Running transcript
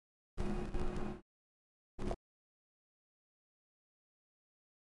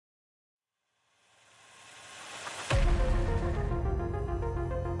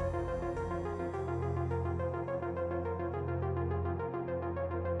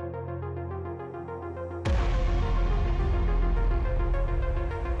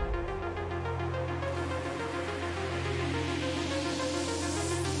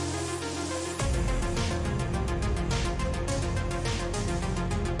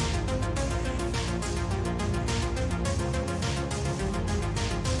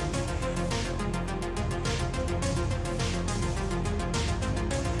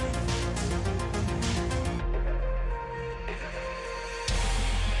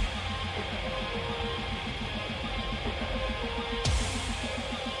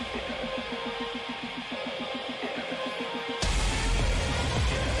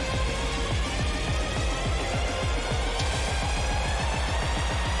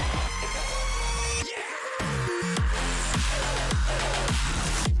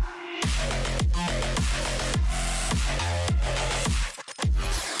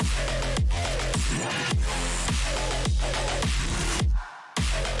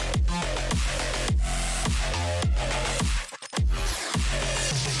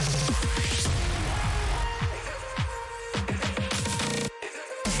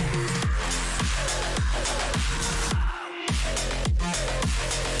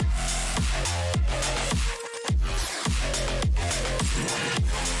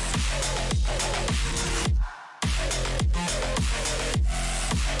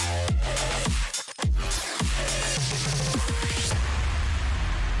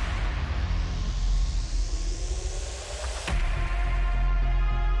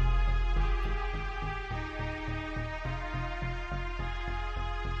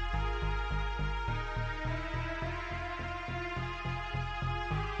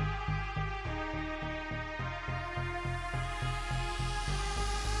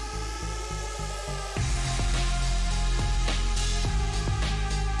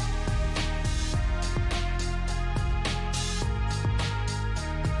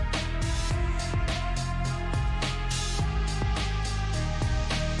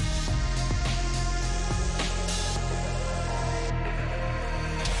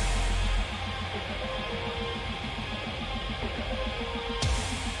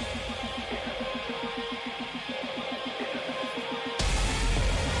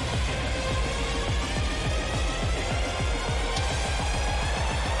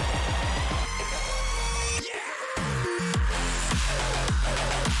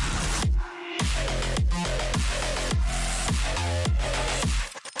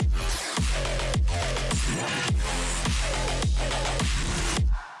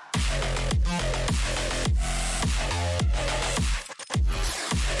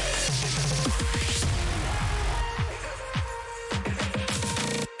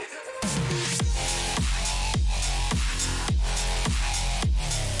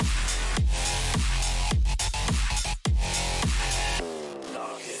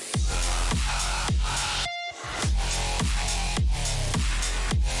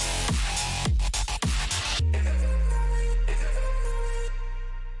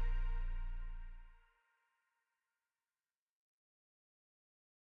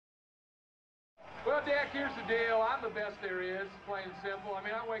Dick, here's the deal. I'm the best there is, plain and simple. I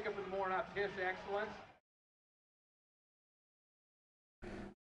mean, I wake up in the morning, I piss excellence.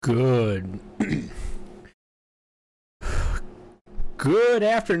 Good. Good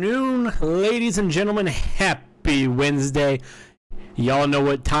afternoon, ladies and gentlemen. Happy Wednesday. Y'all know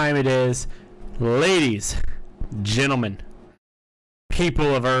what time it is. Ladies, gentlemen,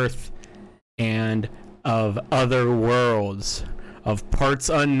 people of Earth and of other worlds, of parts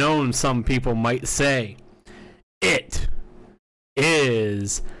unknown, some people might say. It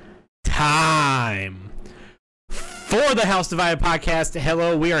is time for the House Divided podcast.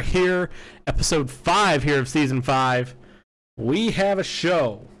 Hello, we are here, episode 5 here of season 5. We have a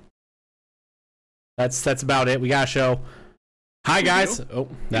show. That's about it. We got a show. Hi, guys. Oh,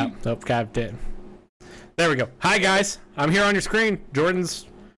 no. Oh, God, did. There we go. Hi, guys. I'm here on your screen. Jordan's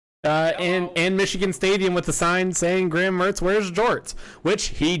in Michigan Stadium with the sign saying Graham Mertz wears jorts, which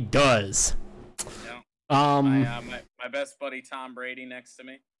he does. Yeah. My best buddy Tom Brady next to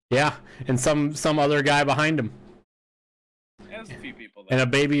me. Yeah, and some other guy behind him. There's a few people there. And a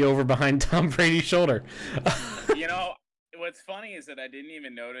baby over behind Tom Brady's shoulder. You know, what's funny is that I didn't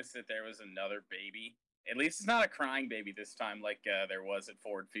even notice that there was another baby. At least it's not a crying baby this time like there was at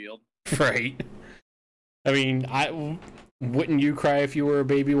Ford Field. Right. I mean, wouldn't you cry if you were a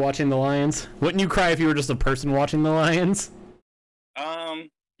baby watching the Lions? Wouldn't you cry if you were just a person watching the Lions?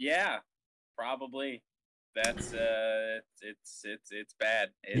 Yeah, probably. That's it's bad.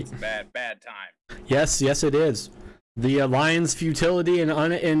 It's bad time. Yes, it is. The Lions' futility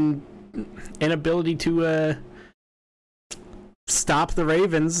and inability to stop the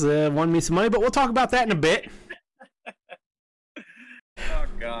Ravens won me some money, but we'll talk about that in a bit. Oh,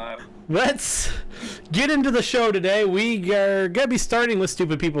 God. Let's get into the show today. We are going to be starting with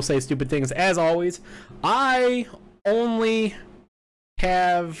Stupid People Say Stupid Things, as always. I only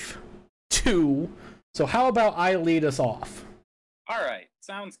have 2, so how about I lead us off? All right,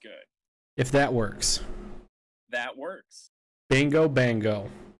 sounds good. If that works. That works. Bingo,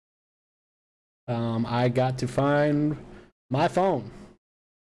 bango. I got to find my phone.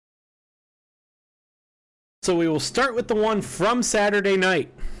 So we will start with the one from Saturday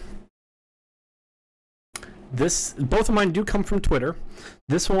night. Both of mine do come from Twitter.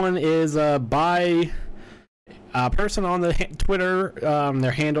 This one is by a person on the Twitter.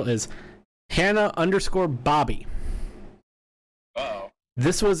 Their handle is Hannah_Bobby. Uh-oh.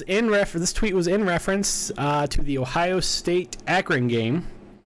 This tweet was in reference to the Ohio State Akron game.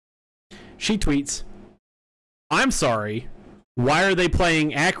 She tweets, "I'm sorry. Why are they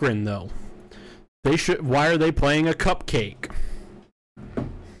playing Akron though? Why are they playing a cupcake?"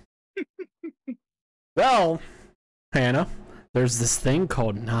 Well, Hannah, there's this thing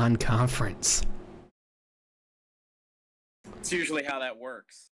called non-conference. It's usually how that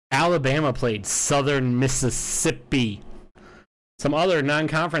works. Alabama played Southern Mississippi. Some other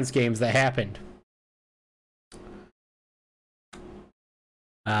non-conference games that happened.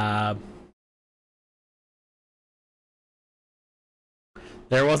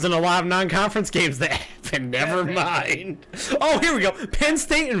 There wasn't a lot of non-conference games that happened. Never mind. Oh, here we go. Penn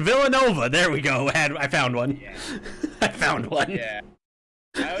State and Villanova. There we go. I found one. Yeah. I found one. Yeah.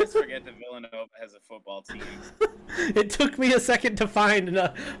 I always forget that Villanova has a football team. It took me a second to find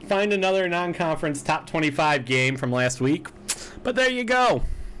another non-conference top 25 game from last week. But there you go.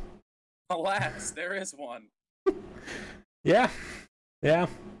 Alas, there is one. Yeah.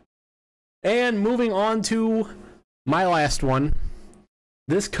 And moving on to my last one.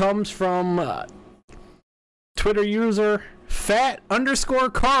 This comes from Twitter user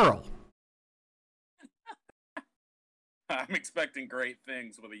Fat_Carl. I'm expecting great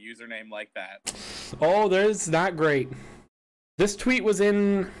things with a username like that. Oh, there's not great. This tweet was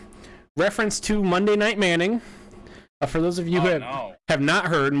in reference to Monday Night Manning. For those of you who have not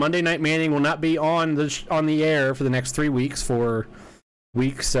heard, Monday Night Manning will not be on the air for the next 3 weeks for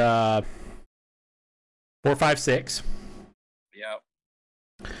weeks 4, 5, 6. Yep.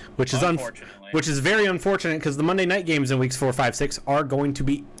 Which is very unfortunate because the Monday night games in weeks 4, 5, 6 are going to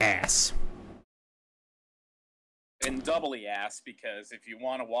be ass. And doubly ass because if you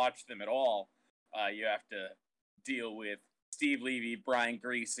want to watch them at all, you have to deal with Steve Levy, Brian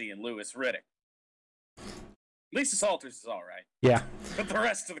Greasy, and Louis Riddick. Lisa Salters is all right. Yeah. But the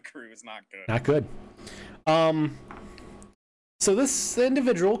rest of the crew is not good. Not good. So this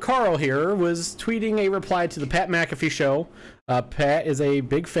individual, Carl here, was tweeting a reply to the Pat McAfee show. Pat is a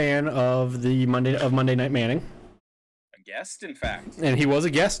big fan of Monday Night Manning. A guest, in fact. And he was a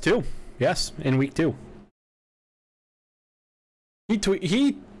guest, too. Yes, in week 2.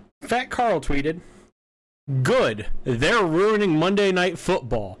 Fat Carl tweeted, "Good. They're ruining Monday Night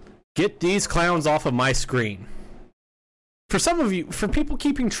Football. Get these clowns off of my screen. For some of you, for people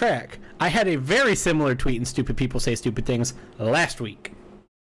keeping track, I had a very similar tweet in Stupid People Say Stupid Things last week.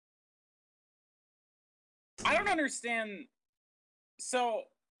 I don't understand. So,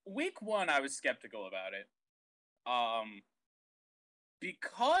 week 1, I was skeptical about it.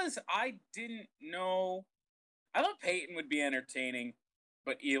 Because I didn't know. I thought Peyton would be entertaining,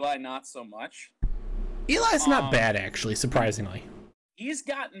 but Eli not so much. Eli's not bad, actually, surprisingly. He's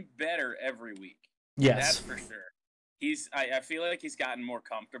gotten better every week. Yes. That's for sure. I feel like he's gotten more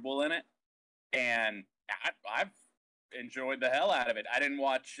comfortable in it, and I've enjoyed the hell out of it. I didn't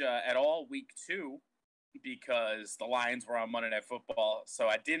watch at all week 2 because the Lions were on Monday Night Football, so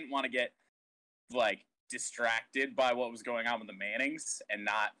I didn't want to get, like, distracted by what was going on with the Mannings and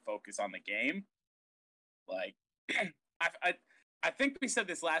not focus on the game. Like, I think we said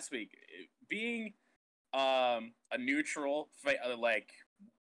this last week. Being a neutral, like,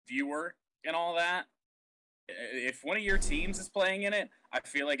 viewer and all that, if one of your teams is playing in it, I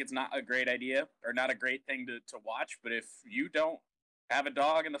feel like it's not a great idea or not a great thing to watch. But if you don't have a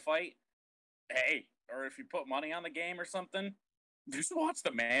dog in the fight, hey, or if you put money on the game or something, just watch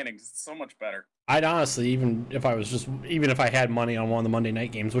the Mannings. It's so much better. I'd honestly, even if I had money on one of the Monday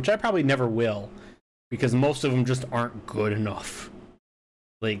night games, which I probably never will, because most of them just aren't good enough.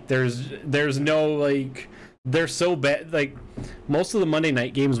 Like, there's no, like, they're so bad. Like, most of the Monday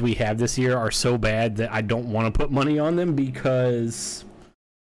night games we have this year are so bad that I don't want to put money on them because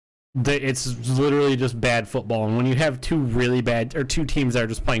it's literally just bad football. And when you have two teams that are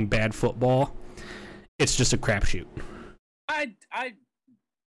just playing bad football, it's just a crapshoot. I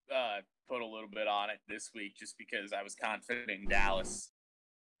put a little bit on it this week just because I was confident in Dallas.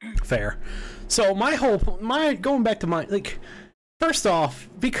 Fair. So going back to my, like, first off,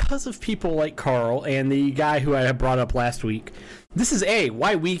 because of people like Carl and the guy who I had brought up last week, this is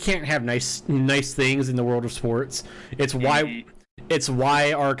why we can't have nice things in the world of sports. It's why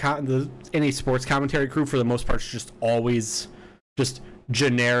any sports commentary crew for the most part is just always just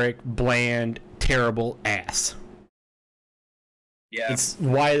generic, bland, terrible ass. Yeah. It's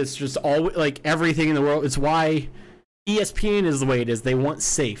why it's just always like everything in the world. It's why ESPN is the way it is. They want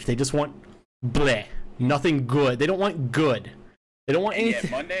safe. They just want bleh, nothing good. They don't want good. They don't want anything.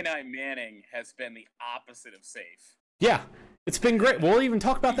 Yeah, Monday Night Manning has been the opposite of safe. Yeah, it's been great. We'll even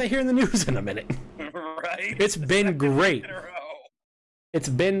talk about that here in the news in a minute. Right? It's been great. It's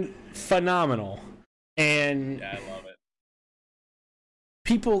been phenomenal. And yeah, I love it.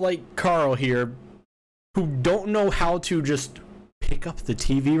 People like Carl here who don't know how to just pick up the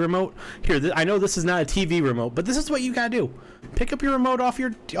TV remote. Here, I know this is not a TV remote, but this is what you gotta do. Pick up your remote off your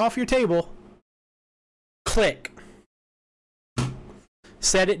table. Click.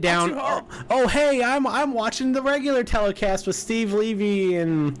 Set it down. Oh, hey, I'm watching the regular telecast with Steve Levy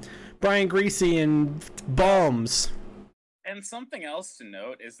and Brian Greasy and Bums. And something else to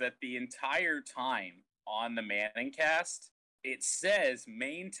note is that the entire time on the Manning cast, it says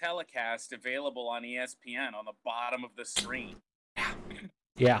main telecast available on ESPN on the bottom of the screen.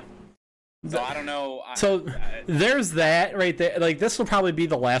 Yeah. So I don't know. There's that right there. Like, this will probably be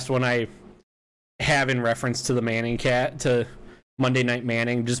the last one I have in reference to the Manning to Monday Night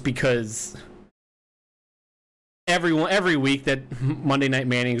Manning, just because every week that Monday Night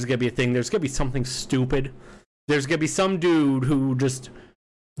Manning is gonna be a thing, there's gonna be something stupid. There's gonna be some dude who just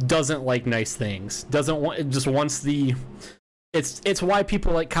doesn't like nice things. It's why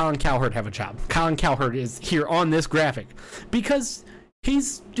people like Colin Cowherd have a job. Colin Cowherd is here on this graphic because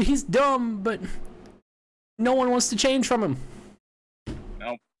he's dumb, but no one wants to change from him.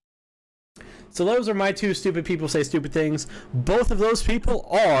 Nope. So those are my two Stupid People Say Stupid Things. Both of those people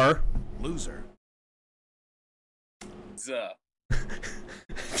are loser. Zuh.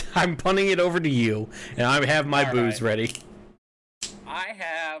 I'm punting it over to you, and I have my booze ready. I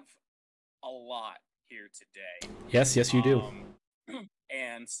have a lot here today. Yes, you do.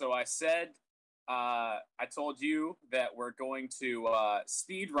 And so I said, I told you that we're going to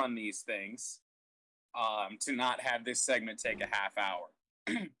speed run these things to not have this segment take a half hour.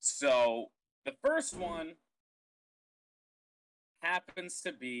 So the first one happens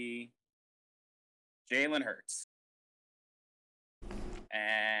to be Jalen Hurts.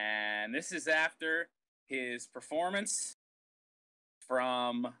 And this is after his performance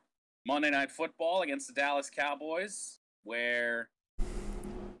from Monday Night Football against the Dallas Cowboys, where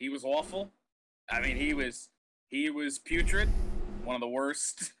he was awful. I mean, he was putrid. One of the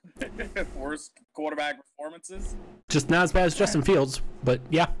worst quarterback performances. Just not as bad as Justin Fields, but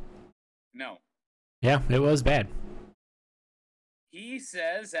yeah. No. Yeah, it was bad. He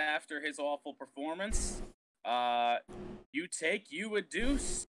says after his awful performance, you a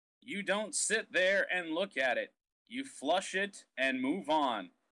deuce You don't sit there and look at it. You flush it and move on.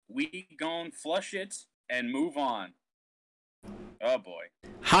 We gon' flush it and move on. Oh boy.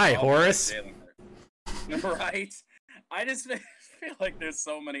 Hi, Horace. Right? I just feel like there's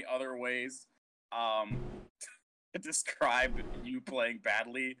so many other ways to describe you playing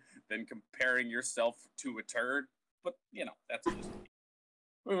badly than comparing yourself to a turd. But, you know, that's just me.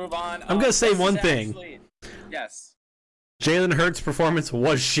 We move on. I'm going to say one thing. Yes. Jalen Hurts' performance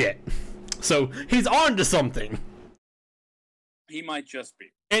was shit. So he's on to something. He might just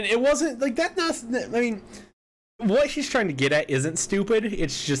be. And it wasn't like that. I mean, what he's trying to get at isn't stupid.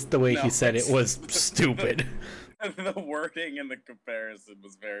 It's just the way he said it was stupid. The wording and the comparison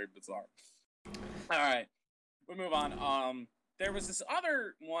was very bizarre. All right, we move on. There was this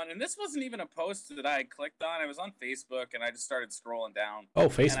other one, and this wasn't even a post that I clicked on. It was on Facebook, and I just started scrolling down. Oh,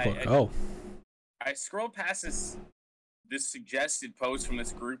 Facebook. I scrolled past this suggested post from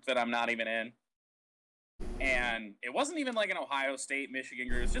this group that I'm not even in. And it wasn't even like an Ohio State, Michigan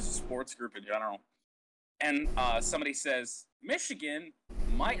group. It was just a sports group in general. And somebody says, Michigan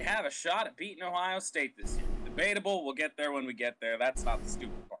might have a shot at beating Ohio State this year. Debatable. We'll get there when we get there. That's not the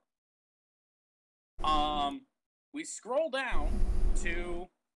stupid part. We scroll down to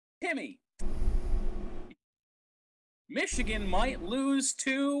Timmy. Michigan might lose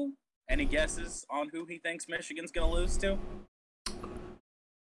to... Any guesses on who he thinks Michigan's going to lose to?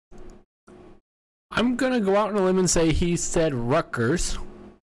 I'm going to go out on a limb and say he said Rutgers.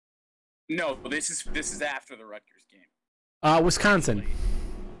 No, this is after the Rutgers game. Wisconsin.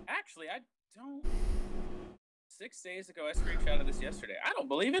 Actually, I don't... 6 days ago, I screenshotted this yesterday. I don't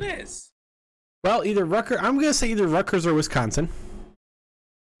believe it is. Well, I'm going to say either Rutgers or Wisconsin.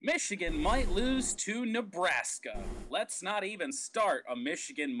 Michigan might lose to Nebraska. Let's not even start a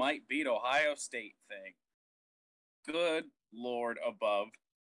Michigan might beat Ohio State thing. Good Lord above.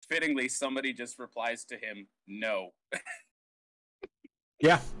 Fittingly, somebody just replies to him, no.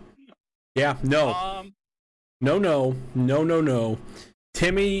 Yeah. Yeah, no. No.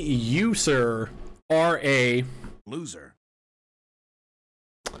 Timmy, you, sir, are a... loser.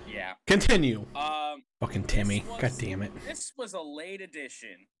 Yeah. Continue. Fucking Timmy. God damn it. This was a late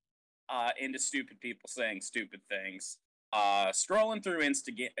addition into stupid people saying stupid things. Scrolling through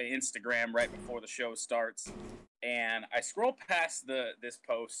Instagram right before the show starts, and I scroll past this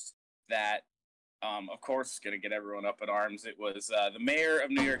post that, of course, is going to get everyone up in arms. It was the mayor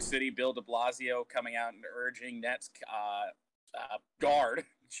of New York City, Bill de Blasio, coming out and urging Nets guard,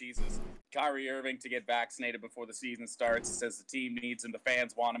 Jesus, Kyrie Irving to get vaccinated before the season starts. It says the team needs him, the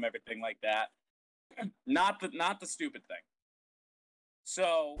fans want him, everything like that. Not the stupid thing.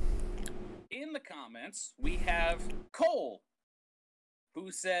 So, in the comments, we have Cole,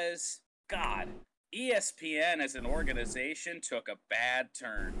 who says, God, ESPN as an organization took a bad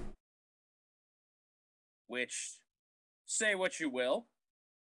turn. Which, say what you will,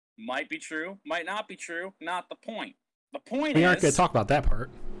 might be true, might not be true, not the point. The point We aren't going to talk about that part.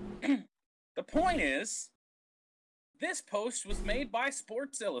 The point is, this post was made by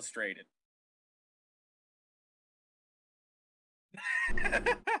Sports Illustrated.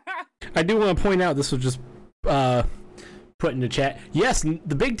 I do want to point out this was just put into chat. Yes,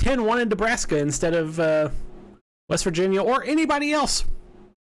 the Big Ten wanted Nebraska instead of West Virginia or anybody else.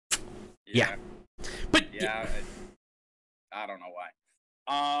 Yeah. But yeah, I don't know why.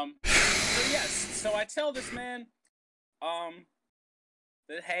 So yes, so I tell this man,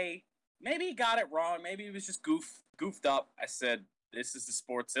 that hey, maybe he got it wrong, maybe he was just goofed up. I said, this is the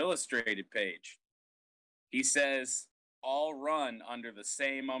Sports Illustrated page. He says, all run under the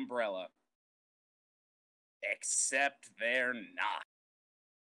same umbrella. Except they're not.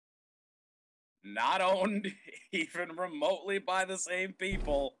 Not owned even remotely by the same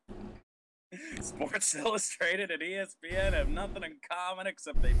people. Sports Illustrated and ESPN have nothing in common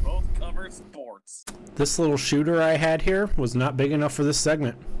except they both cover sports. This little shooter I had here was not big enough for this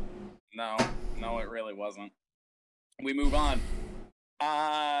segment. No, it really wasn't. We move on.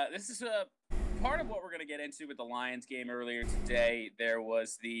 This is a part of what we're going to get into with the Lions game earlier today. There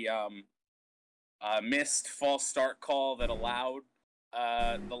was the missed false start call that allowed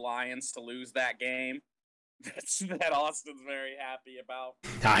the Lions to lose that game. That Austin's very happy about.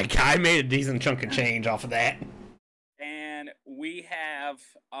 I made a decent chunk of change off of that. And we have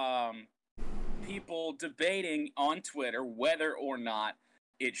people debating on Twitter whether or not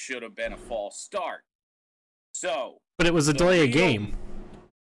it should have been a false start. So, but it was a delay of game.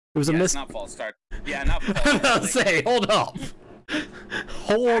 It was a miss. Not false start. Yeah, not false start. I was say, hold up.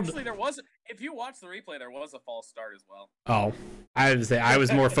 Actually, there was. If you watch the replay, there was a false start as well. Oh, I would say I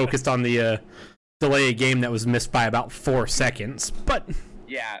was more focused on the delay of game that was missed by about 4 seconds. But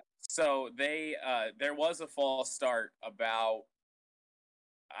yeah, So there was a false start about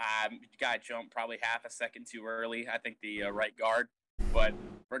guy jumped probably half a second too early. I think the right guard, but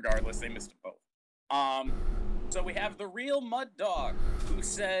regardless, they missed them both. So we have the real Mud Dog who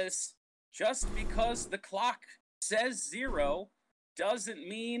says just because the clock says 0 doesn't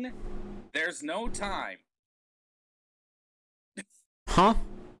mean there's no time. Huh?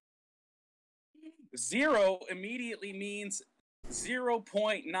 0 immediately means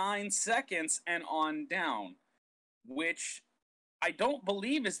 0.9 seconds and on down, which I don't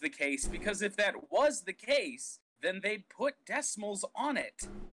believe is the case, because if that was the case, then they'd put decimals on it.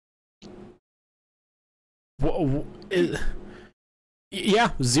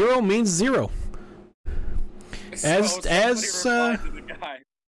 Yeah, 0 means 0. So to the guy,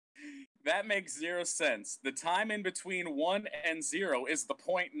 that makes 0 sense. The time in between 1 and 0 is the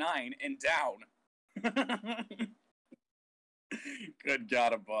 0.9 and down. Good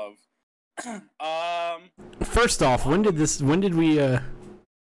God above. First off, when did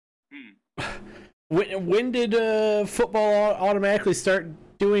football automatically start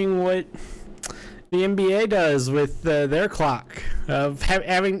doing what the NBA does with their clock of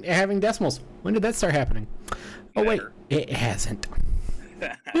having decimals? When did that start happening? Oh wait, it hasn't.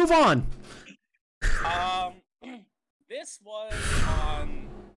 Move on. This was on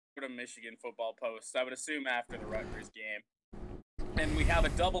the Michigan Football Post. I would assume after the Rutgers game. And we have a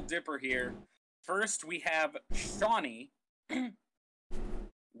double dipper here. First, we have Shawnee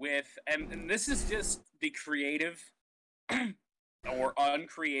with, and this is just the creative or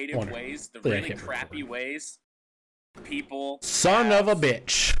uncreative ways, the really crappy ways people. Son of a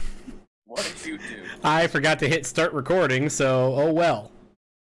bitch. What did you do? I forgot to hit start recording, so oh well.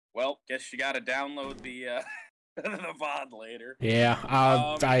 Well, guess you gotta download the the VOD later. Yeah,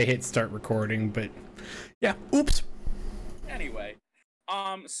 I hit start recording, but yeah, oops. Anyway,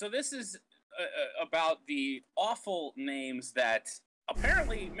 so this is about the awful names that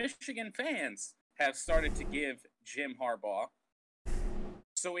apparently Michigan fans have started to give Jim Harbaugh.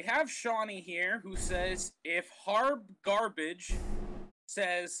 So we have Shawnee here who says, if Harb Garbage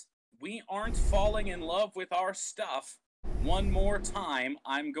says we aren't falling in love with our stuff one more time,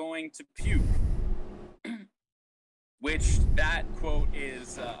 I'm going to puke. Which that quote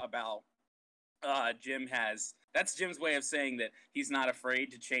is about that's Jim's way of saying that he's not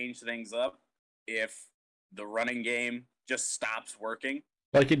afraid to change things up if the running game just stops working.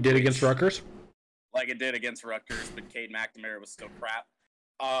 Like it did against Rutgers? Like it did against Rutgers, but Cade McNamara was still crap.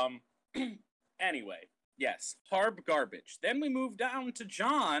 Anyway, yes, Harb Garbage. Then we move down to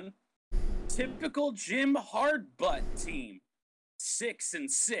John. Typical Jim Hardbutt team.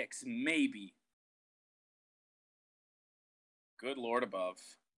 6-6, maybe. Good Lord above.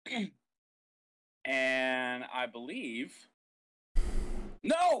 And I believe...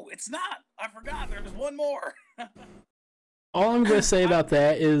 No, it's not! I forgot, there's one more! All I'm going to say about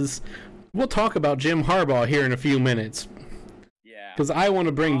that is we'll talk about Jim Harbaugh here in a few minutes. Yeah. Because I want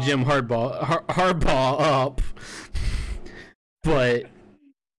to bring Jim Harbaugh up. But...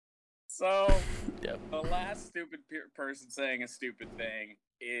 So, the last stupid person saying a stupid thing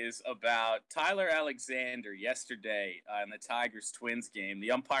is about Tyler Alexander yesterday in the Tigers-Twins game.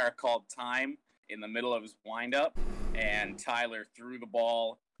 The umpire called time in the middle of his windup, and Tyler threw the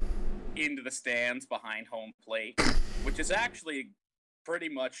ball into the stands behind home plate, which is actually pretty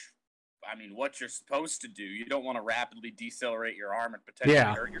much, I mean, what you're supposed to do. You don't want to rapidly decelerate your arm and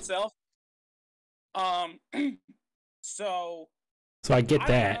potentially hurt yourself. So I get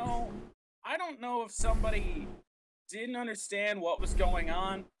that. I don't know if somebody didn't understand what was going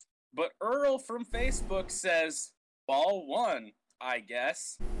on, but Earl from Facebook says, ball one, I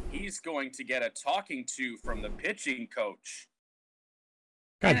guess. He's going to get a talking to from the pitching coach.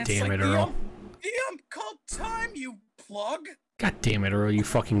 God damn it, Earl. The ump called time, you plug. God damn it, Earl, you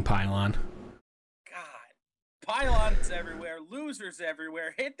fucking pylon. God. Pylons everywhere, losers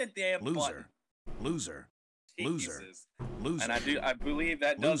everywhere. Hit the damn button. Loser. Jesus. And I believe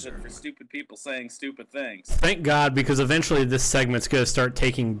that does it for stupid people saying stupid things. Thank God, because eventually this segment's going to start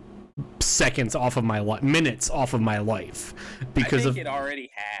taking seconds off of my life, minutes off of my life. Because I think it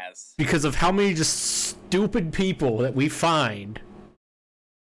already has. Because of how many just stupid people that we find.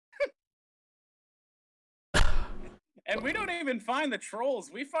 And we don't even find the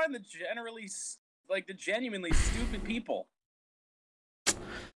trolls. We find the genuinely stupid people.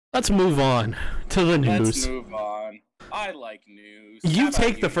 Let's move on to the news. Let's move on. I like news. You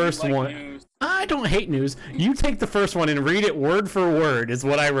take the first one. News? I don't hate news. You take the first one and read it word for word is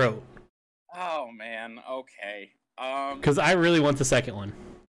what I wrote. Oh, man. Okay. Because I really want the second one.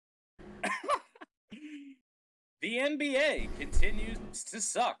 The NBA continues to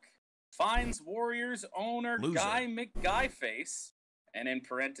suck. finds Warriors owner Loser. Guy McGuyface, and in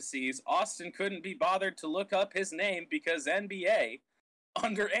parentheses, Austin couldn't be bothered to look up his name because NBA,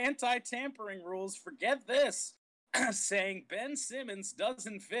 under anti-tampering rules, forget this, saying Ben Simmons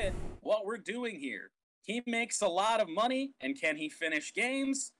doesn't fit what we're doing here. He makes a lot of money, and can he finish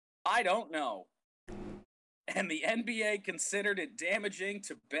games? I don't know. And the NBA considered it damaging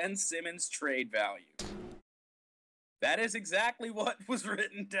to Ben Simmons' trade value. That is exactly what was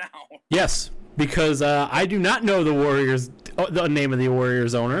written down. Yes, because I do not know the name of the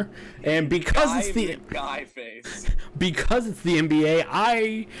Warriors owner, and because it's the guy face. Because it's the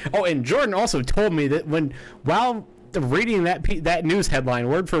NBA, and Jordan also told me that while reading that news headline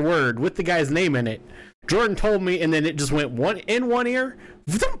word for word with the guy's name in it, Jordan told me, and then it just went one ear,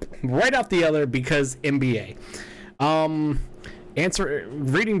 right out the other because NBA.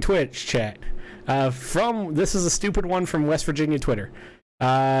 Reading Twitch chat. This is a stupid one from West Virginia Twitter.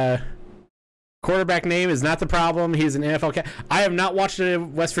 Quarterback name is not the problem. He's an NFL cat. I have not watched a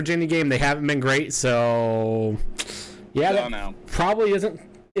West Virginia game. They haven't been great, so yeah, that probably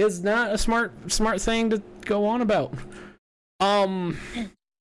is not a smart thing to go on about.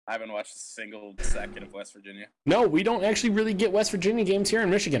 I haven't watched a single second of West Virginia. No, we don't actually really get West Virginia games here in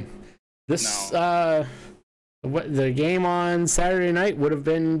Michigan. The game on Saturday night would have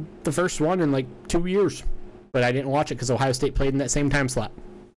been the first one in like 2 years, but I didn't watch it because Ohio State played in that same time slot.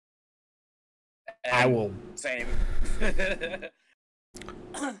 I will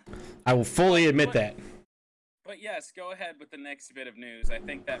fully admit that. But yes, go ahead with the next bit of news. I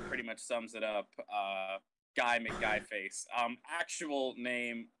think that pretty much sums it up. Guy McGuyface. Actual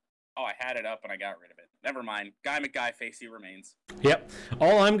name. Oh, I had it up and I got rid of it. Never mind. Guy McGuyface, he remains. Yep.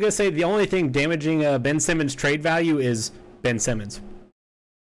 All I'm going to say, the only thing damaging Ben Simmons' trade value is Ben Simmons.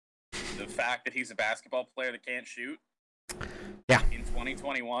 The fact that he's a basketball player that can't shoot? Yeah. In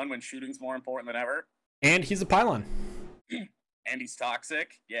 2021, when shooting's more important than ever? And he's a pylon. And he's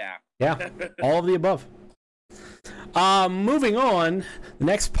toxic? Yeah. Yeah. All of the above. Moving on, the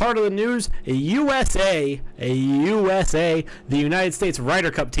next part of the news, USA, the United States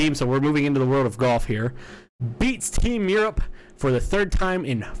Ryder Cup team, so we're moving into the world of golf here, beats Team Europe for the third time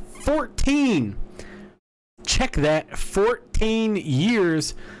in 14. Check that, 14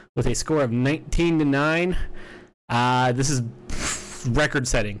 years with a score of 19-9. This is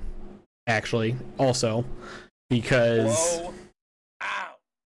record-setting, actually, also, because... Whoa. Ow.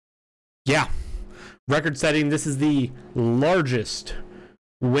 Yeah. Record-setting, this is the largest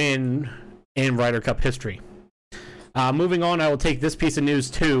win in Ryder Cup history. Moving on, I will take this piece of news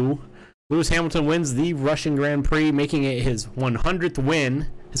too. Lewis Hamilton wins the Russian Grand Prix, making it his 100th win,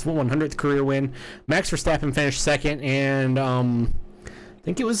 his 100th career win. Max Verstappen finished second, and I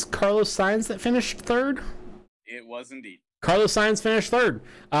think it was Carlos Sainz that finished third. It was indeed. Carlos Sainz finished third.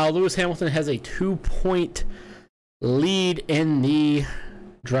 Lewis Hamilton has a 2-point lead in the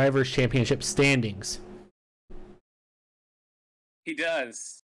Drivers' Championship standings. He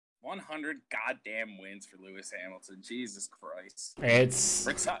does. 100 goddamn wins for Lewis Hamilton. Jesus Christ. It's...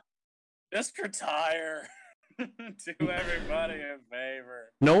 Just retire. Do everybody a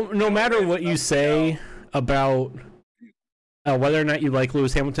favor. No matter what you say about whether or not you like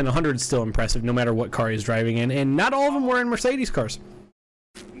Lewis Hamilton, 100 is still impressive no matter what car he's driving in. And not all of them were in Mercedes cars.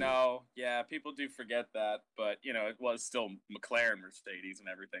 No, yeah, people do forget that, but it was still McLaren, Mercedes, and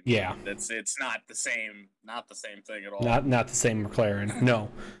everything. Yeah, it's not the same thing at all. Not the same McLaren. No.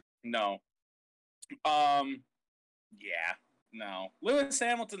 No. Yeah, no. Lewis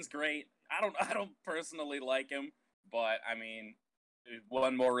Hamilton's great. I don't personally like him, but I mean, he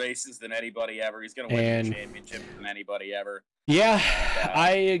won more races than anybody ever. He's gonna win the championship than anybody ever. Yeah,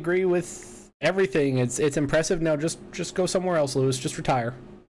 I agree with everything. It's impressive. Now just go somewhere else, Lewis. Just retire.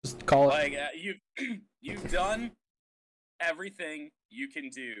 Just call it. Like you've done everything you can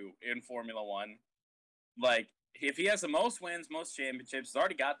do in Formula One. Like if he has the most wins, most championships, he's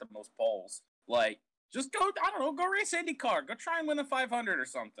already got the most poles. Like just go. I don't know. Go race IndyCar. Go try and win the 500 or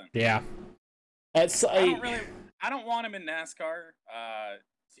something. Yeah. I don't want him in NASCAR.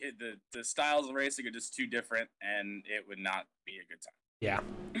 The styles of racing are just too different, and it would not be a good time. Yeah.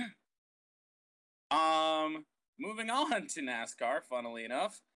 Moving on to NASCAR, funnily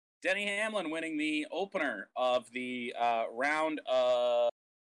enough, Denny Hamlin winning the opener of the round of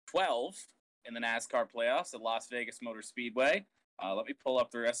 12 in the NASCAR playoffs at Las Vegas Motor Speedway. Let me pull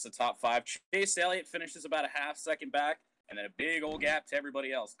up the rest of the top 5. Chase Elliott finishes about a half second back, and then a big old gap to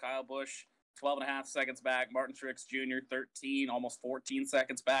everybody else. Kyle Busch, 12.5 seconds back. Martin Truex Jr., 13, almost 14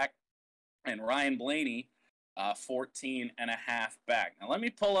 seconds back. And Ryan Blaney, 14.5 back. Now, let me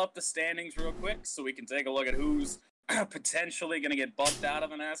pull up the standings real quick so we can take a look at who's potentially going to get bumped out of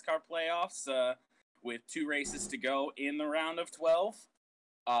the NASCAR playoffs with 2 races to go in the round of 12.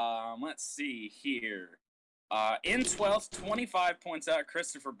 Let's see here. In 12th, 25 points out,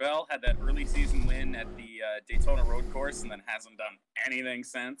 Christopher Bell had that early season win at the Daytona Road Course and then hasn't done anything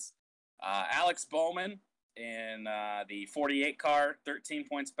since. Alex Bowman in the 48 car, 13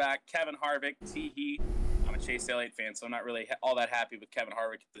 points back. Kevin Harvick, Teehee. I'm a Chase Elliott fan, so I'm not really all that happy with Kevin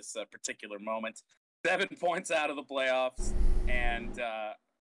Harvick at this particular moment. 7 points out of the playoffs. And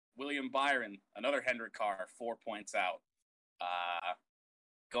William Byron, another Hendrick car, 4 points out.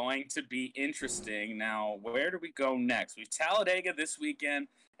 Going to be interesting. Now, where do we go next? We've Talladega this weekend,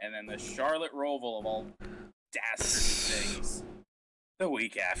 and then the Charlotte Roval of all dastardly things the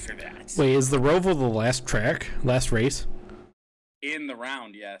week after that. Wait, is the Roval the last race? In the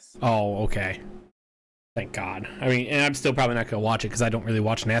round, yes. Oh, okay. Thank God. I mean, and I'm still probably not going to watch it because I don't really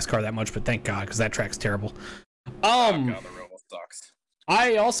watch NASCAR that much, but thank God, because that track's terrible. Oh, God, the Roval sucks.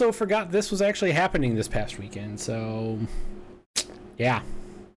 I also forgot this was actually happening this past weekend, so yeah.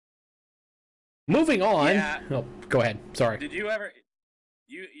 Moving on. Yeah. Oh, go ahead. Sorry. Did you ever...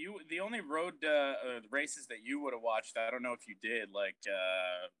 the only road races that you would have watched, I don't know if you did, like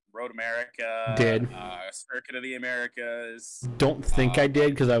Road America, did Circuit of the Americas. Don't think I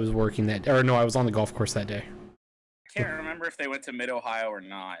did because I was working that, or no, I was on the golf course that day. I can't remember if they went to Mid Ohio or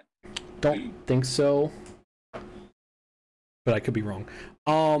not. Don't think so, but I could be wrong.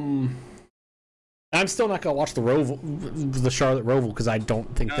 I'm still not gonna watch the Charlotte Roval because I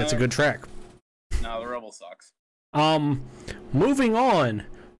don't think that's a good track. No, the Roval sucks. Moving on,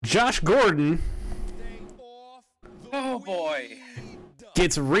 Josh Gordon. Oh boy.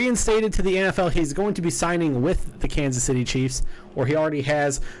 Gets reinstated to the NFL. He's going to be signing with the Kansas City Chiefs, or he already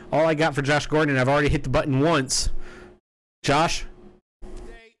has. All I got for Josh Gordon, I've already hit the button once. Josh?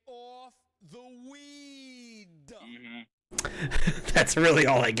 Stay off the weed. That's really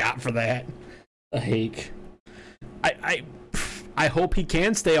all I got for that. Like, I hope he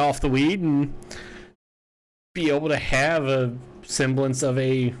can stay off the weed and be able to have a semblance of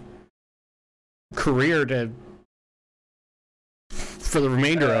a career for the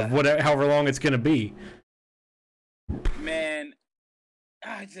remainder of however long it's going to be. Man,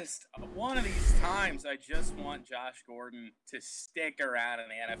 one of these times, I just want Josh Gordon to stick around in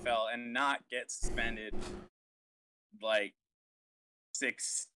the NFL and not get suspended like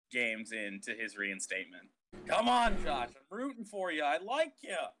 6 games into his reinstatement. Come on, Josh. I'm rooting for you. I like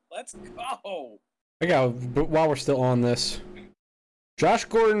you. Let's go. But while we're still on this, Josh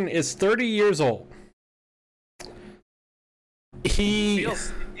Gordon is 30 years old.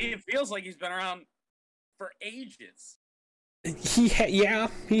 It feels like he's been around for ages. He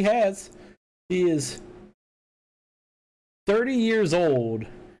has. He is 30 years old.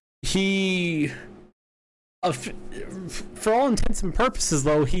 He, for all intents and purposes,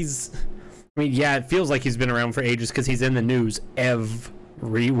 though, it feels like he's been around for ages because he's in the news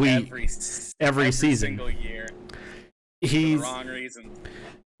every week, every season, single year. He's for the wrong reason.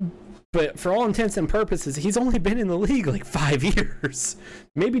 But for all intents and purposes, he's only been in the league like 5 years.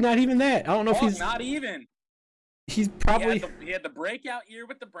 Maybe not even that. I don't know if he's not even. He's probably he had the breakout year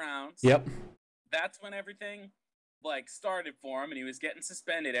with the Browns. Yep. That's when everything started for him, and he was getting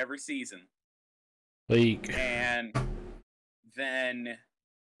suspended every season. League. And then,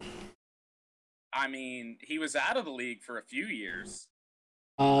 he was out of the league for a few years.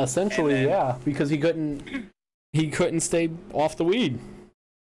 Essentially, yeah, because he couldn't stay off the weed.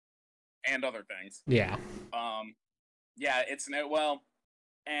 And other things. Yeah.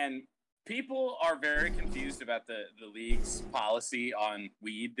 And people are very confused about the league's policy on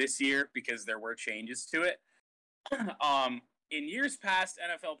weed this year because there were changes to it. In years past,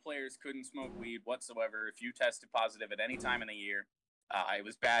 NFL players couldn't smoke weed whatsoever. If you tested positive at any time in the year, it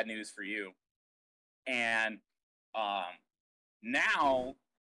was bad news for you. And now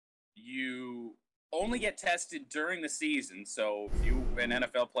you only get tested during the season. So if you're an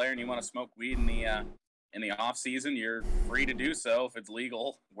NFL player and you want to smoke weed in the off season, you're free to do so if it's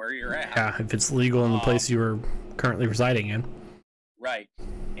legal where you're at. Yeah, if it's legal in the place you are currently residing in. Right.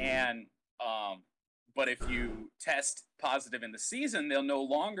 And but if you test positive in the season, they'll no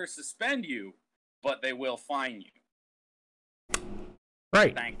longer suspend you, but they will fine you.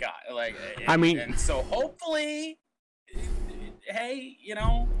 Right. Thank God. And so hopefully, hey,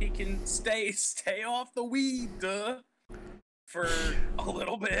 he can stay off the weed for a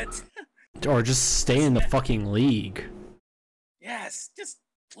little bit. Or just stay in the fucking league. Yes, just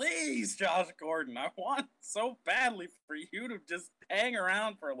please, Josh Gordon. I want so badly for you to just hang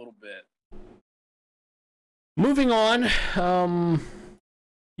around for a little bit. Moving on,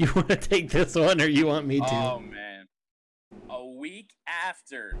 you want to take this one or you want me to? Oh, man. a week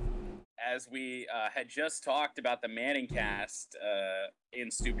after, as we had just talked about the Manning cast in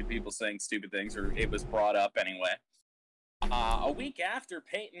Stupid People Saying Stupid Things, or it was brought up anyway. A week after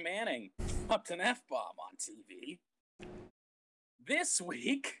Peyton Manning dropped an F-bomb on TV, this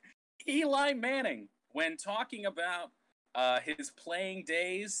week, Eli Manning, when talking about his playing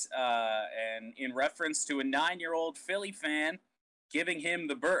days and in reference to a 9-year-old Philly fan giving him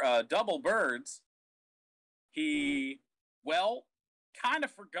the double birds, he, kind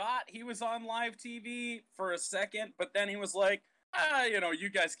of forgot he was on live TV for a second, but then he was like, you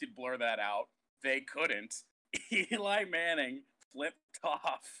guys could blur that out. They couldn't. Eli Manning flipped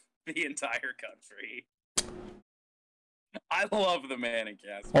off the entire country. I love the Manning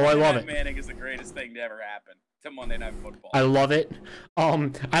cast. Oh, I love it. Manning is the greatest thing to ever happen to Monday Night Football. I love it. I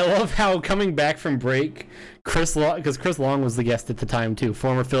love how coming back from break, Chris Long, because Chris Long was the guest at the time too,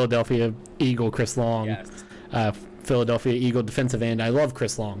 former Philadelphia Eagle Chris Long, Yes. Philadelphia Eagle defensive end. I love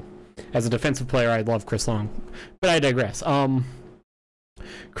Chris Long. As a defensive player, I love Chris Long. But I digress.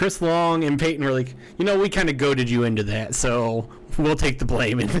 Chris Long and Peyton were like, we kind of goaded you into that, so we'll take the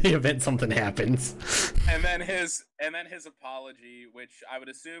blame in the event something happens. And then his apology, which I would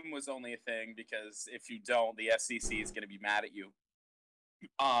assume was only a thing because if you don't, the FCC is going to be mad at you.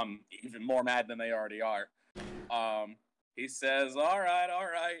 Even more mad than they already are. He says, all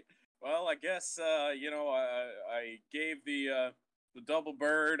right. Well, I guess, I gave the double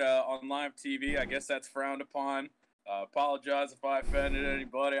bird on live TV. I guess that's frowned upon. Apologize if I offended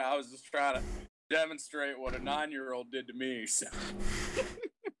anybody. I was just trying to demonstrate what a 9-year-old did to me. So.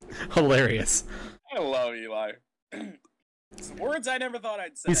 Hilarious. I love Eli. Some words I never thought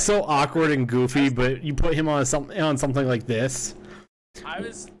I'd say. He's so awkward and goofy, but you put him on something like this. I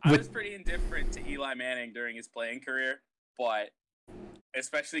was pretty indifferent to Eli Manning during his playing career, but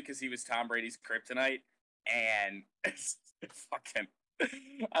especially because he was Tom Brady's kryptonite, and it's fucking.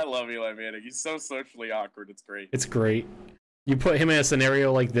 I love Eli Manning. He's so socially awkward. It's great. It's great. You put him in a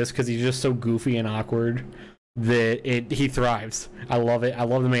scenario like this because he's just so goofy and awkward that he thrives. I love it. I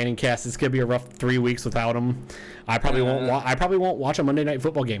love the Manning cast. It's gonna be a rough 3 weeks without him. I probably won't watch a Monday Night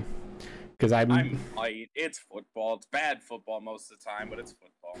Football game because I might. It's football. It's bad football most of the time, but it's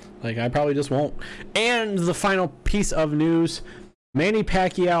football. I probably just won't. And the final piece of news: Manny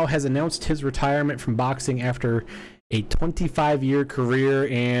Pacquiao has announced his retirement from boxing after a 25-year career,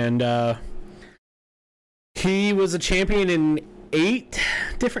 and he was a champion in 8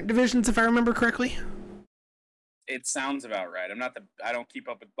 different divisions, if I remember correctly. It sounds about right. I don't keep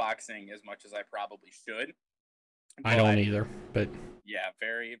up with boxing as much as I probably should. I don't either, but yeah,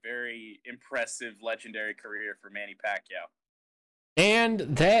 very, very impressive, legendary career for Manny Pacquiao. And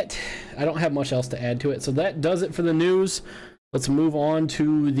that, I don't have much else to add to it, so that does it for the news. Let's move on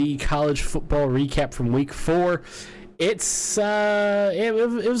to the college football recap from week 4. It was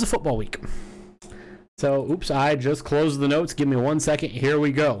a football week. So, oops, I just closed the notes. Give me 1 second. Here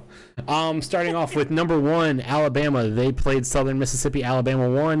we go. Starting off with number 1, Alabama. They played Southern Mississippi. Alabama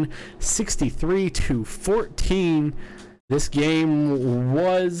won 63-14. This game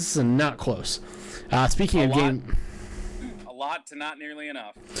was not close. Speaking of game... A lot to not nearly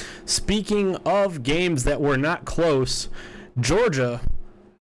enough. Speaking of games that were not close, Georgia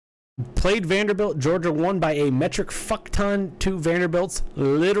played Vanderbilt. Georgia won by a metric fuck ton to Vanderbilt's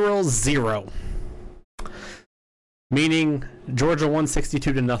literal 0. Meaning Georgia won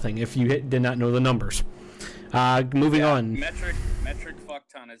 62-0 if you did not know the numbers. Moving on. Metric fuck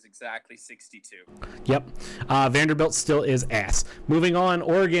ton is exactly 62. Yep. Vanderbilt still is ass. Moving on.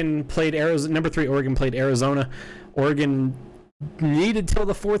 Oregon played Arizona. Number 3, Oregon played Arizona. Oregon needed till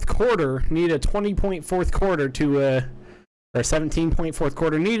the fourth quarter. Needed a 20-point fourth quarter to... or 17-point fourth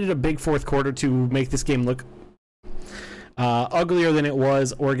quarter. Needed a big fourth quarter to make this game look uglier than it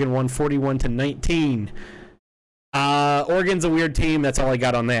was. Oregon won 41-19. Oregon's a weird team. That's all I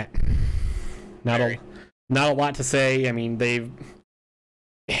got on that. Not a lot to say. I mean, they've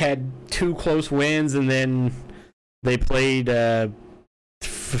had 2 close wins, and then they played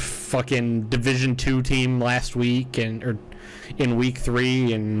fucking Division II team last week or in week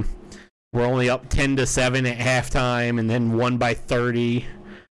 3, and we're only up 10-7 at halftime, and then won by 30,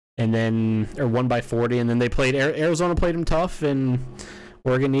 or won by 40, and then they played Arizona played them tough, and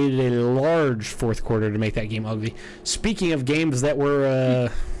Oregon needed a large fourth quarter to make that game ugly. Speaking of games that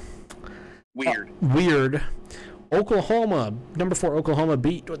were weird, Oklahoma, number 4 Oklahoma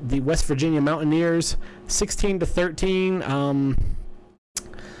beat the West Virginia Mountaineers 16-13.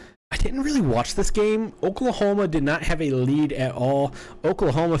 I didn't really watch this game. Oklahoma did not have a lead at all.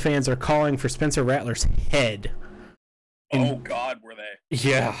 Oklahoma fans are calling for Spencer Rattler's head. Oh, God, were they?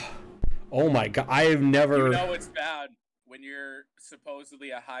 Yeah. Oh, my God. I have never... You know it's bad when you're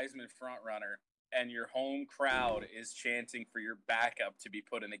supposedly a Heisman frontrunner and your home crowd is chanting for your backup to be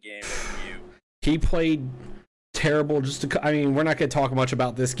put in the game over you. He played terrible. I mean, we're not going to talk much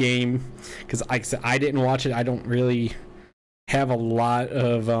about this game because, like I said, I didn't watch it. I don't really have a lot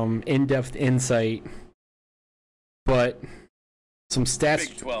of in-depth insight. But some stats.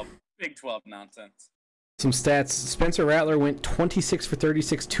 Big 12 nonsense. Some stats. Spencer Rattler went 26 for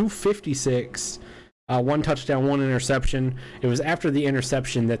 36, 256. One touchdown, one interception. It was after the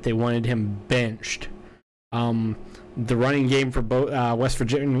interception that they wanted him benched. The running game for both West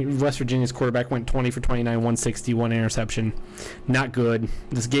Virginia's quarterback went 20 for 29, 160, one interception. Not good.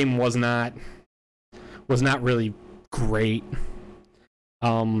 This game was not really great.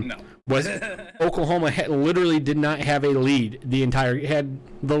 No. Oklahoma literally did not have a lead. Had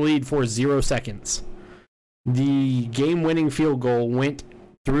the lead for 0 seconds. The game-winning field goal went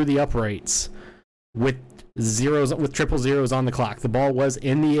through the uprights with triple zeros on the clock. The ball was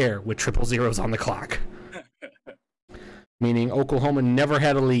in the air with triple zeros on the clock. Meaning Oklahoma never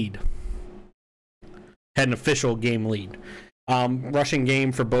had a lead. Had an official game lead. Rushing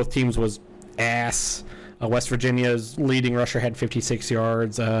game for both teams was ass. West Virginia's leading rusher had 56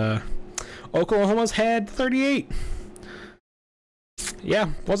 yards. Oklahoma's had 38. Yeah,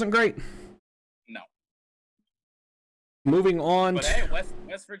 wasn't great. No. Moving on. But hey,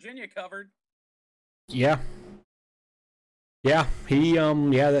 West Virginia covered. Yeah. He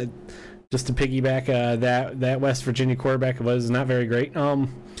just to piggyback that West Virginia quarterback was not very great.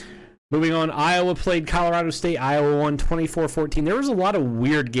 Moving on, Iowa played Colorado State. Iowa won 24-14. There was a lot of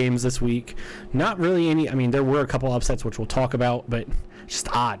weird games this week. Not really any. I mean, there were a couple upsets which we'll talk about, but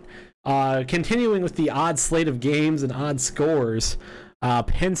just odd. Continuing with the odd slate of games and odd scores,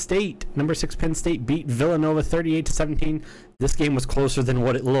 Penn State, number 6 Penn State beat Villanova 38-17. This game was closer than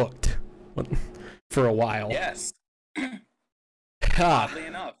what it looked for a while. Yes. Oddly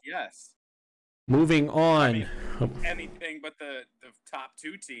enough, yes. Moving on. I mean, anything but the top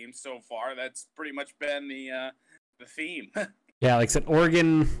two teams so far. That's pretty much been the theme. Yeah, like I said,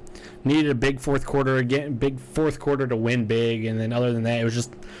 Oregon needed a big fourth quarter to win big, and then other than that, it was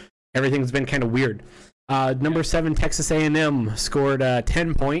just everything's been kind of weird. Number 7 Texas A&M scored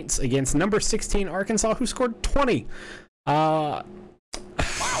 10 points against number 16 Arkansas, who scored 20. Wow.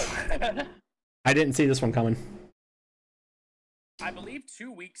 I didn't see this one coming. I believe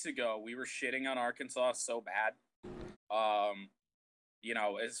 2 weeks ago we were shitting on Arkansas so bad.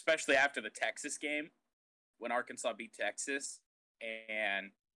 Especially after the Texas game when Arkansas beat Texas,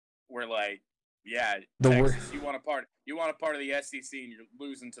 and we're like, yeah, Texas, you want a part of the SEC, and you're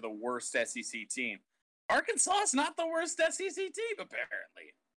losing to the worst SEC team. Arkansas is not the worst SEC team,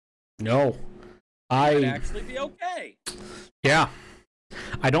 apparently. No, I'd actually be okay. Yeah,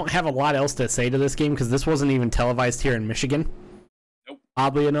 I don't have a lot else to say to this game because this wasn't even televised here in Michigan. Nope.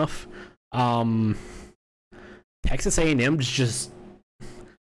 Oddly enough, Texas A&M just,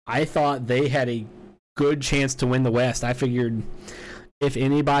 I thought they had a good chance to win the West. I figured if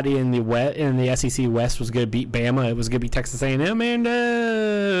anybody in the SEC West was going to beat Bama, it was going to be Texas A&M, and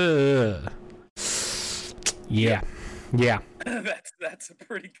yeah. That's a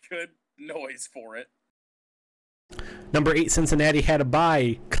pretty good noise for it. Number 8 Cincinnati had a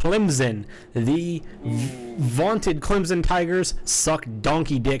bye. Clemson, the vaunted Clemson Tigers, suck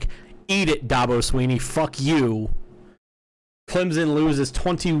donkey dick. Eat it, Dabo Sweeney. Fuck you. Clemson loses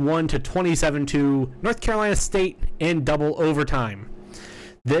 21-27 to North Carolina State in double overtime.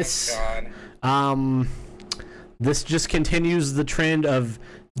 This just continues the trend of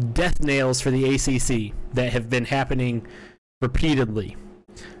death nails for the ACC that have been happening repeatedly.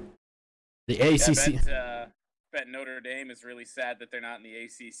 The ACC. I bet Notre Dame is really sad that they're not in the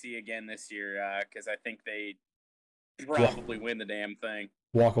ACC again this year because I think they probably win the damn thing.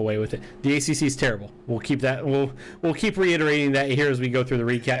 Walk away with it. The ACC is terrible. We'll keep that. We'll keep reiterating that here as we go through the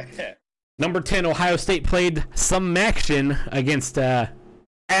recap. Number 10, Ohio State played some action against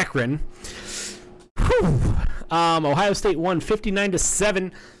Akron. Ohio State won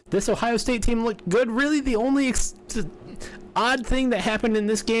 59-7. This Ohio State team looked good. Really, the only odd thing that happened in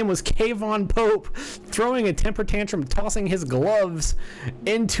this game was Kayvon Pope throwing a temper tantrum, tossing his gloves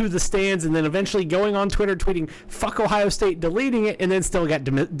into the stands, and then eventually going on Twitter tweeting "fuck Ohio State," deleting it, and then still got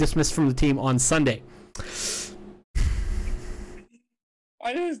dismissed from the team on Sunday.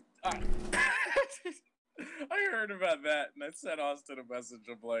 I heard about that, and I sent Austin a message.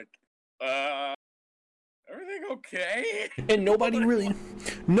 I'm like, everything okay? And nobody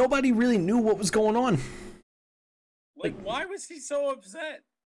really knew what was going on. Like, why was he so upset?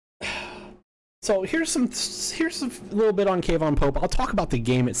 So here's a little bit on Kayvon Pope. I'll talk about the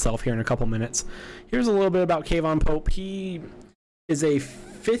game itself here in a couple minutes. Here's a little bit about Kayvon Pope. He is a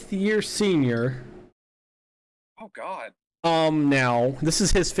fifth-year senior. Oh God. Now this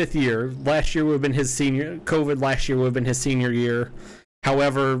is his 5th year. Last year would have been his senior. COVID last year would have been his senior year.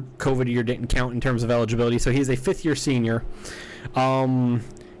 However, COVID year didn't count in terms of eligibility, so he's a 5th-year senior.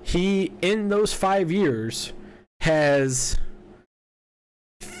 He, in those 5 years, has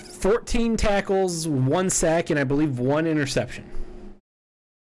 14 tackles, 1 sack, and I believe 1 interception.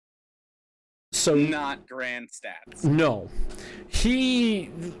 So not grand stats. No.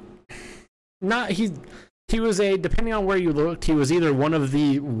 He was depending on where you looked, he was either one of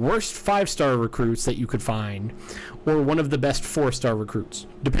the worst 5-star recruits that you could find or one of the best 4-star recruits,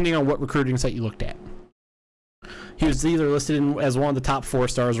 depending on what recruiting site you looked at. He was either listed as one of the top 4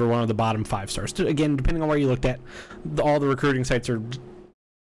 stars or one of the bottom 5 stars. Again, depending on where you looked at, all the recruiting sites are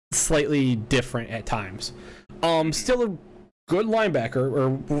slightly different at times. Still a good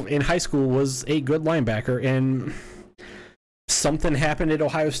linebacker, or in high school was a good linebacker, and something happened at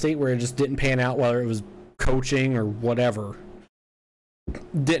Ohio State where it just didn't pan out, whether it was coaching or whatever.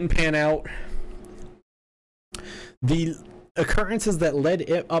 Didn't pan out. The occurrences that led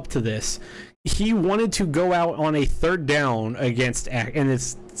it up to this, he wanted to go out on a 3rd down against in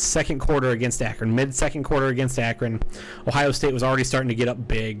its second quarter against Akron, mid-second quarter against Akron. Ohio State was already starting to get up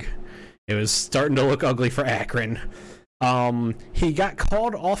big. It was starting to look ugly for Akron. He got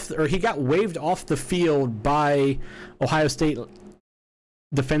called off, or he got waved off the field by Ohio State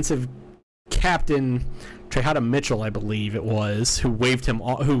defensive captain Trehada Mitchell, I believe it was,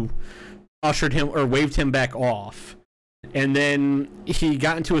 who ushered him or waved him back off. And then he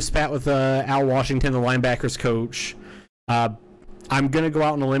got into a spat with Al Washington, the linebackers coach. I'm going to go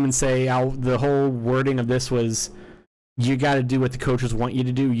out on a limb and say the whole wording of this was, you got to do what the coaches want you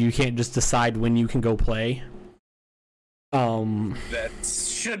to do. You can't just decide when you can go play. That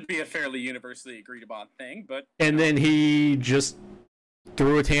should be a fairly universally agreed upon thing, but... And then he just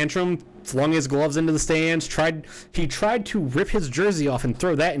threw a tantrum, flung his gloves into the stands, he tried to rip his jersey off and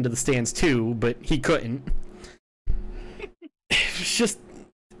throw that into the stands too, but he couldn't. It's just,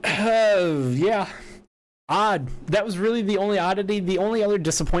 yeah, odd. That was really the only oddity. The only other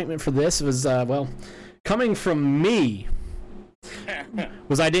disappointment for this was, coming from me,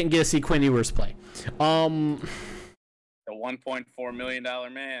 was I didn't get to see Quinn Ewers play. The $1.4 million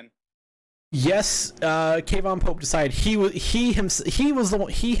man. Yes, Kayvon Pope decided he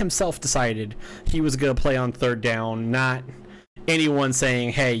himself decided he was going to play on 3rd down, not anyone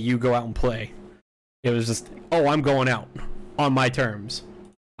saying, "Hey, you go out and play." It was just, "Oh, I'm going out on my terms."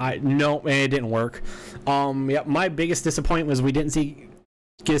 No, and it didn't work. Yeah, my biggest disappointment was we didn't get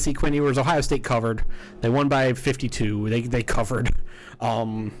to see Quinn Ewers. Ohio State covered. They won by 52. They covered.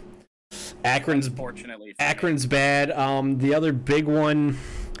 Akron's bad. The other big one,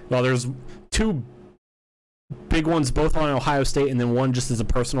 well, there's 2 big ones, both on Ohio State, and then one just as a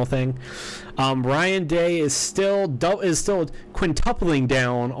personal thing. Ryan Day is still quintupling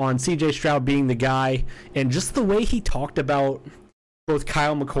down on C.J. Stroud being the guy, and just the way he talked about both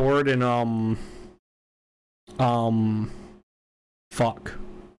Kyle McCord and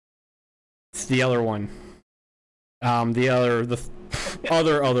it's the other one. The other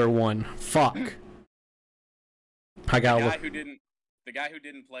one. Fuck. The guy who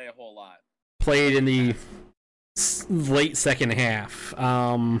didn't play a whole lot. Played in the late second half.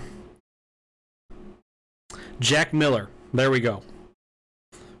 Jack Miller. There we go.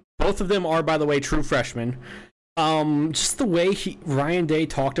 Both of them are, by the way, true freshmen. Just the way Ryan Day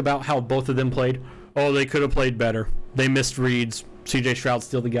talked about how both of them played. Oh, they could have played better. They missed reads. CJ Stroud's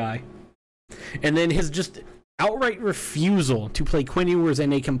still the guy. And then his just outright refusal to play Quinn Ewers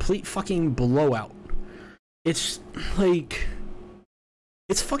in a complete fucking blowout. It's like,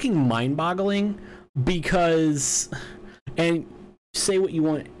 it's fucking mind-boggling because, and say what you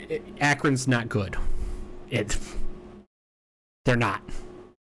want, Akron's not good. They're not.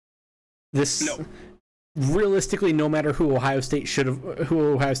 Realistically, no matter who Ohio State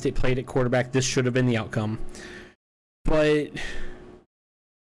played at quarterback, this should have been the outcome. But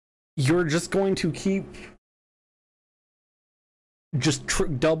you're just going to keep just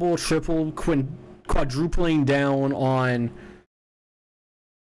double, triple, quadrupling down on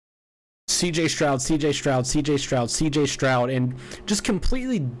CJ Stroud, and just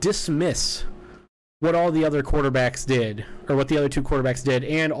completely dismiss what all the other quarterbacks did, or what the other 2 quarterbacks did.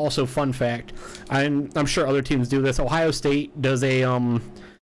 And also, fun fact, I'm sure other teams do this. Ohio State does a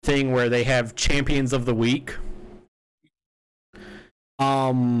thing where they have champions of the week.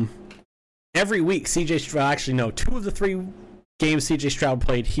 Every week, CJ Stroud, actually no, 2 of the 3 games CJ Stroud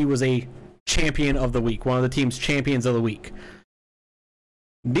played, he was a champion of the week, one of the team's champions of the week.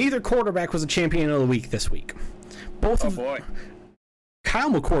 Neither quarterback was a champion of the week this week. Boy.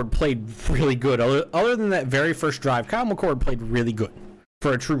 Kyle McCord played really good. Other than that very first drive, Kyle McCord played really good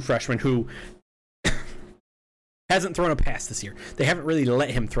for a true freshman who hasn't thrown a pass this year. They haven't really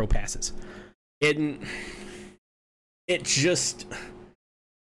let him throw passes. And and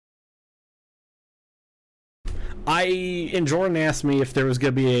Jordan asked me if there was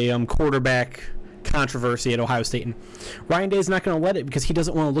going to be a quarterback controversy at Ohio State, and Ryan Day's not going to let it because he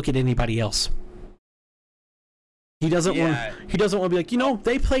doesn't want to look at anybody else. He doesn't want to be like,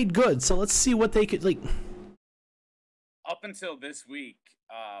 they played good, so let's see what they could like. Up until this week,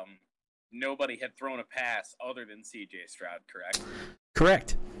 nobody had thrown a pass other than CJ Stroud, correct?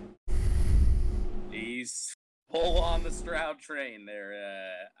 Correct. He's full on the Stroud train there.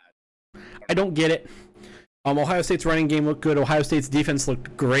 I don't get it. Ohio State's running game looked good. Ohio State's defense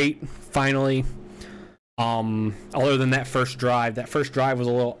looked great, finally. Other than that first drive. That first drive was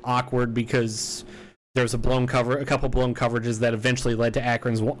a little awkward because there was a couple blown coverages that eventually led to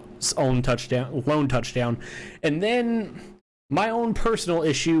Akron's lone touchdown. And then my own personal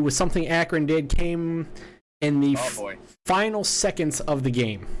issue with something Akron did came in the final seconds of the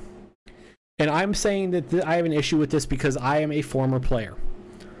game. And I'm saying that I have an issue with this because I am a former player.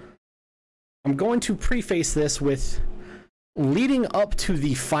 I'm going to preface this with leading up to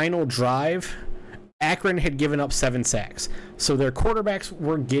the final drive, Akron had given up 7 sacks. So their quarterbacks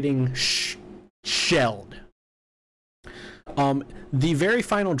were getting shelled. The very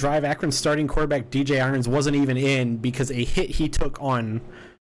final drive, Akron's starting quarterback DJ Irons wasn't even in because a hit he took on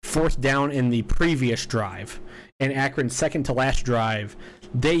 4th down in the previous drive. And Akron's second to last drive,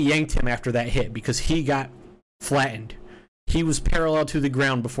 they yanked him after that hit because he got flattened. He was parallel to the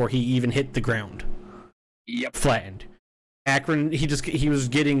ground before he even hit the ground. Yep. Flattened. Akron, he was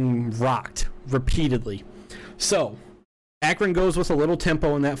getting rocked repeatedly. So, Akron goes with a little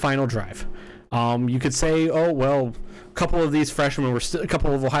tempo in that final drive. You could say, oh, well, a couple of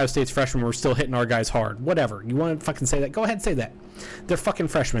Ohio State's freshmen were still hitting our guys hard. Whatever. You want to fucking say that? Go ahead and say that. They're fucking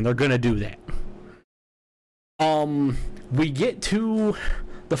freshmen. They're going to do that. We get to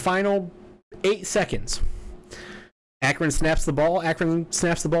the final 8 seconds. Akron snaps the ball.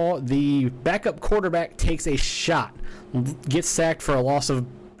 The backup quarterback takes a shot, gets sacked for a loss of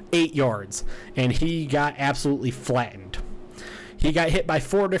 8 yards, and he got absolutely flattened. He got hit by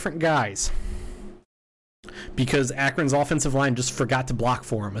 4 different guys because Akron's offensive line just forgot to block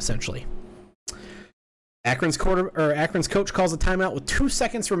for him, essentially. Akron's coach calls a timeout with 2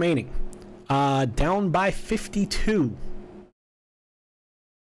 seconds remaining, down by 52.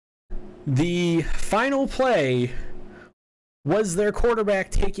 The final play was their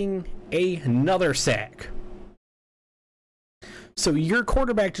quarterback taking another sack. So your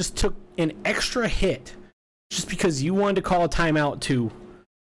quarterback just took an extra hit just because you wanted to call a timeout to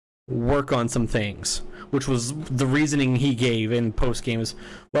work on some things, which was the reasoning he gave in post-game is,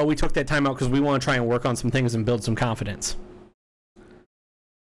 well, we took that timeout because we want to try and work on some things and build some confidence.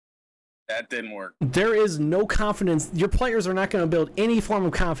 That didn't work. There is no confidence. Your players are not going to build any form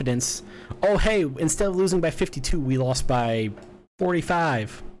of confidence. Oh, hey, instead of losing by 52, we lost by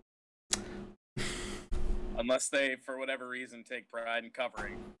 45. Unless they, for whatever reason, take pride in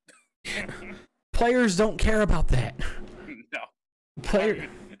covering. Players don't care about that. No.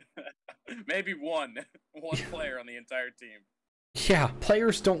 Maybe one player on the entire team. Yeah,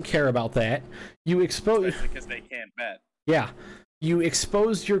 players don't care about that. Especially because they can't bet. Yeah. You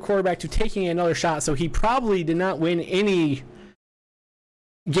exposed your quarterback to taking another shot, so he probably did not gain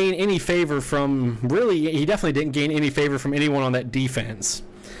any favor from, he definitely didn't gain any favor from anyone on that defense.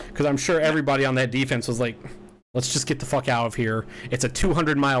 Because I'm sure everybody on that defense was like, let's just get the fuck out of here. It's a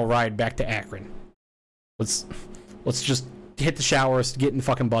 200-mile ride back to Akron. Let's just hit the showers, get in the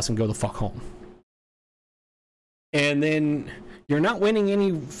fucking bus, and go the fuck home. And then you're not winning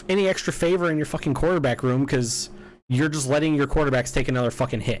any extra favor in your fucking quarterback room because you're just letting your quarterbacks take another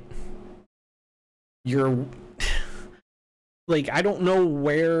fucking hit. You're like, I don't know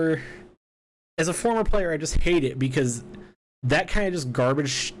where. As a former player, I just hate it because that kind of just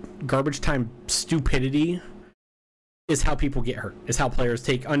garbage time stupidity is how people get hurt. Is how players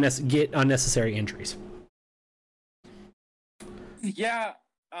get unnecessary injuries. Yeah,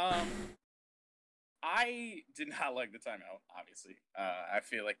 I did not like the timeout. Obviously, I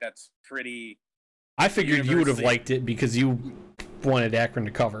feel like that's pretty. I figured you would have liked it because you wanted Akron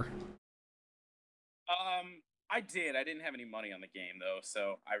to cover. I did. I didn't have any money on the game though,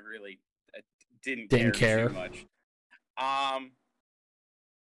 so I really didn't care too much.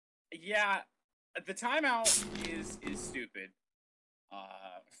 Yeah, the timeout is stupid.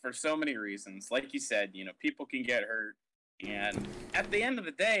 for so many reasons. Like you said, people can get hurt. And at the end of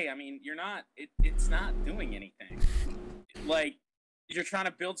the day, I mean, it's not doing anything. Like, you're trying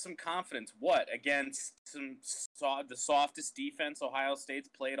to build some confidence. What, against the softest defense Ohio State's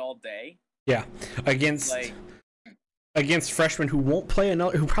played all day? Yeah, against freshmen who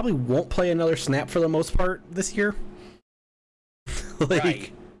probably won't play another snap for the most part this year.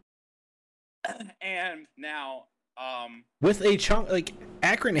 Right. And now, with a chunk,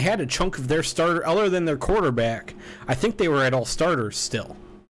 Akron had a chunk of their starter, other than their quarterback. I think they were at all starters still.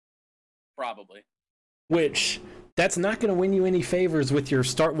 Probably. Which, that's not going to win you any favors with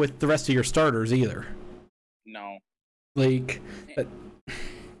with the rest of your starters either. No.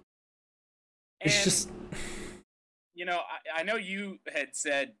 It's just... I know you had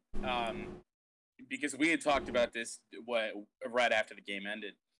said, because we had talked about this right after the game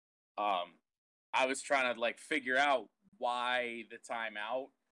ended, I was trying to figure out why the timeout,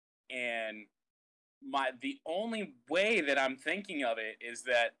 and the only way that I'm thinking of it is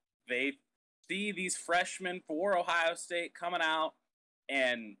that they see these freshmen for Ohio State coming out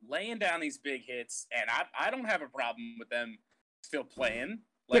and laying down these big hits, and I don't have a problem with them still playing.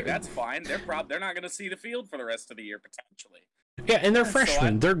 That's fine. They're not going to see the field for the rest of the year potentially. Yeah, and they're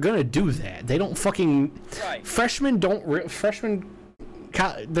freshmen. They're going to do that. They don't fucking... Right. Freshmen,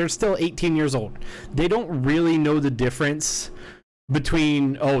 they're still 18 years old. They don't really know the difference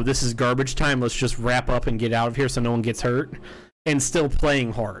between, this is garbage time, let's just wrap up and get out of here so no one gets hurt, and still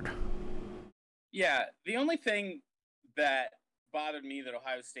playing hard. Yeah, the only thing that bothered me that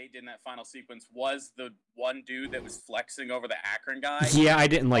Ohio State did in that final sequence was the one dude that was flexing over the Akron guy. Yeah, I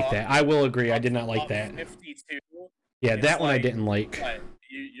didn't like that. I will agree. I did not like that. 52. Yeah, that one I didn't like.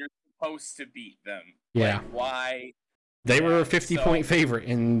 You're supposed to beat them. Yeah. Why? They were a 50-point favorite,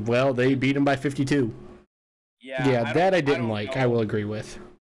 and, they beat them by 52. Yeah, that I didn't like. I will agree with.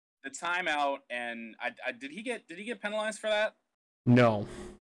 The timeout, and did he get penalized for that? No.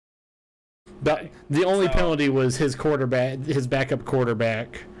 The only penalty was his backup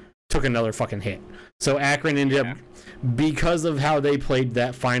quarterback took another fucking hit. So Akron ended up, because of how they played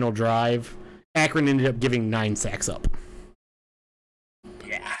that final drive, Akron ended up giving 9 sacks up.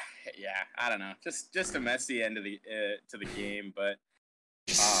 Yeah, I don't know. Just a messy end to the game, but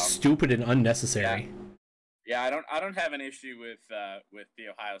stupid and unnecessary. Yeah, I don't have an issue with the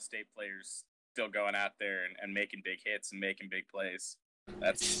Ohio State players still going out there and making big hits and making big plays.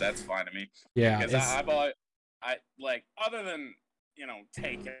 That's fine to me. Yeah, because other than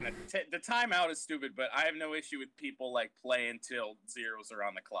taking the timeout is stupid, but I have no issue with people playing till zeros are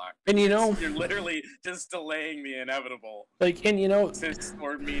on the clock. And you're literally just delaying the inevitable. To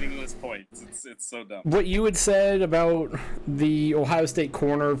score meaningless points. It's so dumb. What you had said about the Ohio State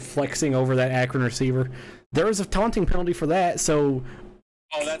corner flexing over that Akron receiver, there was a taunting penalty for that. So.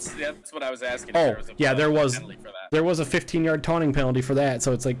 Oh, that's what I was asking. Oh, there was a 15-yard taunting penalty for that.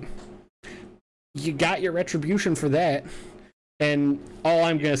 So it's you got your retribution for that. And all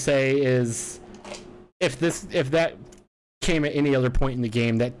I'm gonna say is, if that came at any other point in the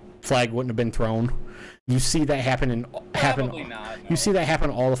game, that flag wouldn't have been thrown. You see that happen You see that happen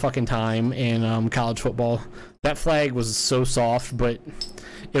all the fucking time in college football. That flag was so soft, but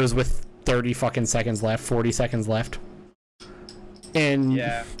it was with 30 fucking seconds left, 40 seconds left. And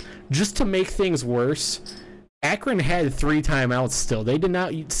just to make things worse, Akron had 3 timeouts still. They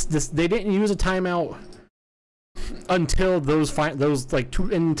didn't use a timeout until until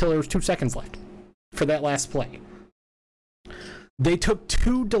there was 2 seconds left for that last play. They took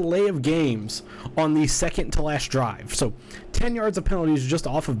 2 delay of games on the second to last drive. So 10 yards of penalties just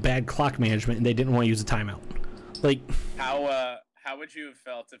off of bad clock management, and they didn't want to use a timeout. How would you have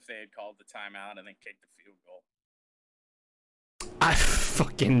felt if they had called the timeout and then kicked the field goal?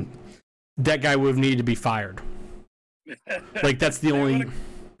 That guy would have needed to be fired. That's the only.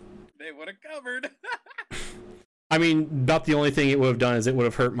 They would have covered. I mean, about the only thing it would have done is it would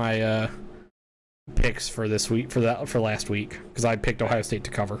have hurt my picks for this week, for last week, because I picked Ohio State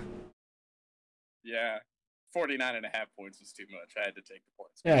to cover. Yeah, 49.5 points was too much. I had to take the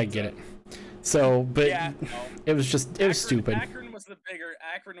points. Yeah, I get it. So, but it was stupid. Akron was the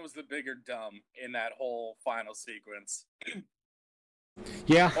bigger dumb in that whole final sequence.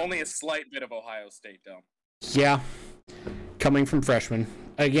 Yeah. Only a slight bit of Ohio State dumb. Yeah. Coming from freshmen.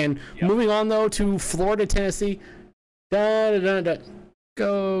 Again, moving on though to Florida, Tennessee.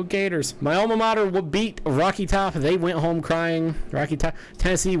 Go Gators. My alma mater beat Rocky Top. They went home crying. Rocky Top.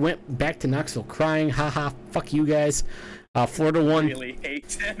 Tennessee went back to Knoxville crying. Haha, fuck you guys. Florida won. I really hate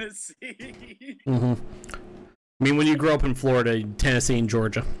Tennessee. Mm-hmm. I mean, when you grow up in Florida, Tennessee and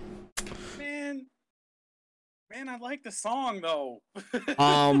Georgia. Man, I like the song though.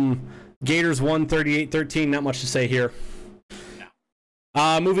 Gators won 38-13. Not much to say here. No.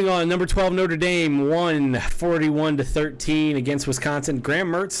 Moving on, number 12 Notre Dame won 41-13 against Wisconsin.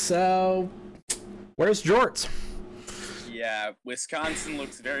 Graham Mertz, where's Jorts? Yeah, Wisconsin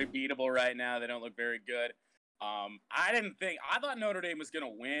looks very beatable right now. They don't look very good. I thought Notre Dame was going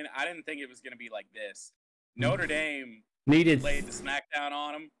to win. I didn't think it was going to be like this. Notre Dame Needed laid the smackdown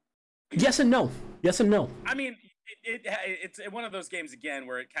on them. Yes and no. Yes and no. I mean, it's one of those games again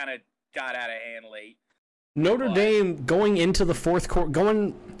where it kind of got out of hand late. Notre Dame going into the fourth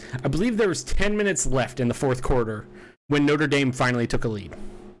quarter, I believe there was 10 minutes left in the fourth quarter when Notre Dame finally took a lead.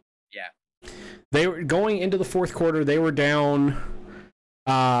 Yeah. They were going into the fourth quarter, they were down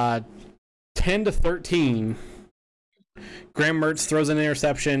 10-13. Graham Mertz throws an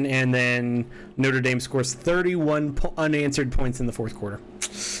interception, and then Notre Dame scores 31 unanswered points in the fourth quarter.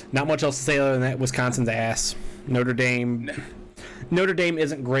 Not much else to say other than that. Wisconsin's ass. Notre Dame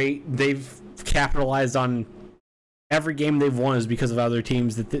isn't great. They've capitalized on every game they've won is because of other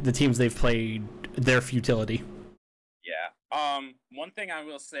teams. The teams they've played, their futility. Yeah. One thing I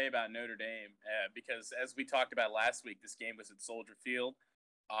will say about Notre Dame, because as we talked about last week, this game was at Soldier Field.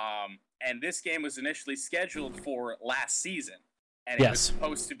 And this game was initially scheduled for last season, and it was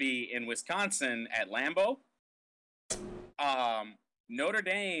supposed to be in Wisconsin at Lambeau. Notre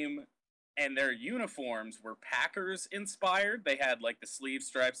Dame and their uniforms were Packers inspired. They had like the sleeve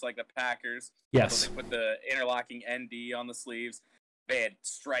stripes like the Packers. Yes. They put the interlocking ND on the sleeves. They had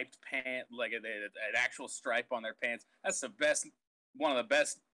striped pants, like they had an actual stripe on their pants. That's one of the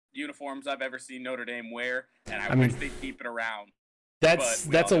best uniforms I've ever seen Notre Dame wear, and I wish they'd keep it around.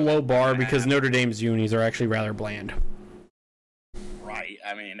 That's a low bar because Notre Dame's unis are actually rather bland. Right.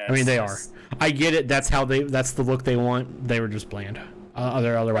 I mean, they are. I get it. That's the look they want. They were just bland.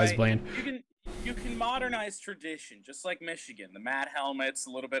 They're otherwise bland. You can modernize tradition, just like Michigan. The Mad Helmets,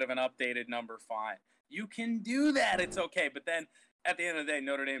 a little bit of an updated number, fine. You can do that. It's okay. But then at the end of the day,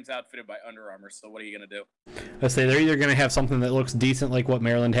 Notre Dame's outfitted by Under Armour. So what are you gonna do? I say they're either gonna have something that looks decent like what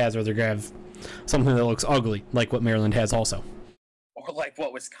Maryland has, or they're gonna have something that looks ugly like what Maryland has also. Or like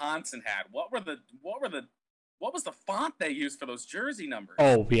what Wisconsin had. What was the font they used for those jersey numbers?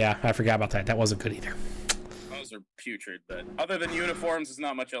 Oh yeah, I forgot about that. That wasn't good either. Those are putrid, but other than uniforms, there's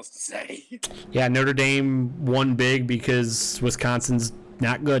not much else to say. Yeah, Notre Dame won big because Wisconsin's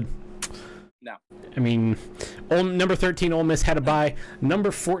not good. No. I mean, number 13 Ole Miss had a bye. Number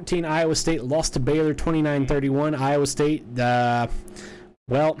 14 Iowa State lost to Baylor 29-31. Iowa State,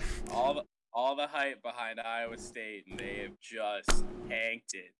 well, all the hype behind Iowa State, and they have just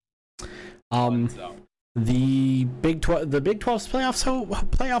tanked it. The Big 12's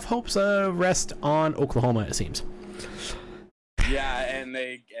playoff hopes rest on Oklahoma, it seems. Yeah, and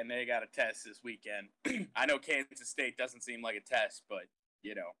they got a test this weekend. I know Kansas State doesn't seem like a test, but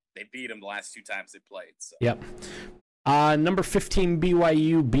they beat them the last two times they played. So. Yep. Number 15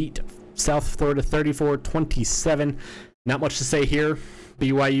 BYU beat South Florida 34-27. Not much to say here.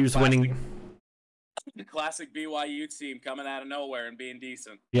 BYU's winning. The classic BYU team coming out of nowhere and being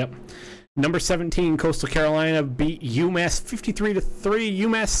decent. Yep. Number 17 Coastal Carolina beat UMass 53-3.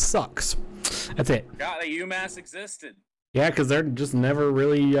 UMass sucks. That's it. Forgot that UMass existed. Yeah, because they're just never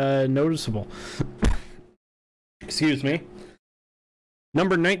really noticeable. Excuse me.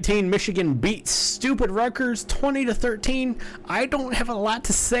 Number 19 Michigan beat stupid Rutgers 20-13. I don't have a lot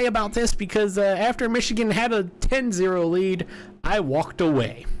to say about this because after Michigan had a 10-0 lead, I walked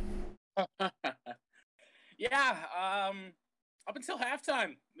away. Yeah, up until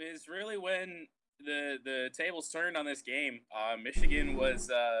halftime is really when the tables turned on this game. Michigan was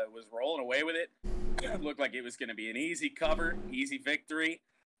rolling away with it. It looked like it was going to be an easy cover, easy victory.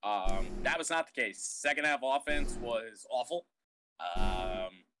 That was not the case. Second half offense was awful.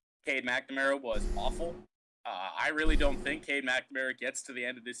 Cade McNamara was awful. I really don't think Cade McNamara gets to the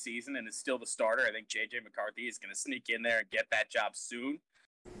end of this season and is still the starter. I think J.J. McCarthy is going to sneak in there and get that job soon.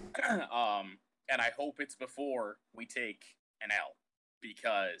 And I hope it's before we take an L,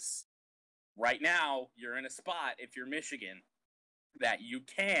 because right now you're in a spot, if you're Michigan, that you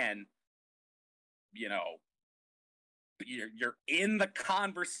can, you're in the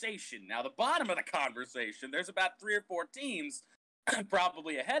conversation. Now, the bottom of the conversation, there's about 3 or 4 teams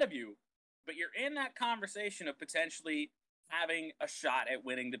probably ahead of you, but you're in that conversation of potentially having a shot at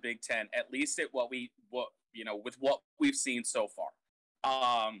winning the Big Ten, at least at with what we've seen so far.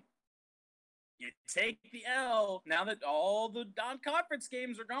 You take the L now that all the non-conference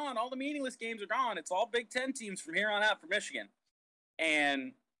games are gone, all the meaningless games are gone. It's all Big Ten teams from here on out for Michigan.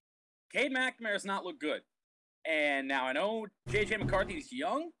 And Cade McNamara has not looked good. And now I know J.J. McCarthy's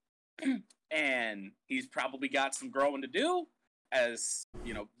young, and he's probably got some growing to do as,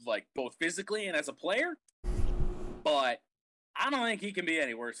 like both physically and as a player. But I don't think he can be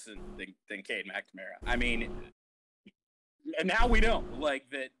any worse than Cade McNamara. I mean, and now we know, like,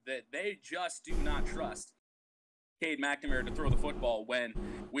 that they just do not trust Cade McNamara to throw the football when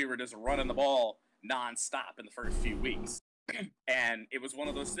we were just running the ball nonstop in the first few weeks. And it was one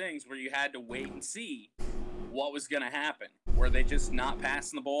of those things where you had to wait and see what was going to happen. Were they just not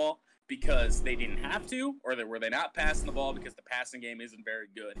passing the ball because they didn't have to, or were they not passing the ball because the passing game isn't very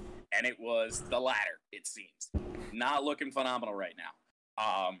good? And it was the latter, it seems. Not looking phenomenal right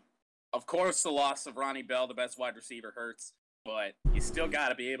now. Of course, the loss of Ronnie Bell, the best wide receiver, hurts, but you still got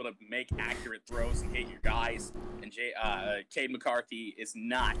to be able to make accurate throws and hit your guys. And Cade McCarthy is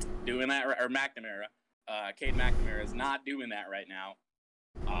not doing that, or McNamara. Cade McNamara is not doing that right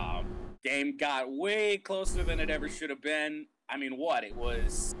now. Game got way closer than it ever should have been. I mean, what? It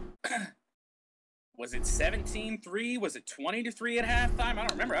was... Was it 17-3? Was it 20-3 at halftime? I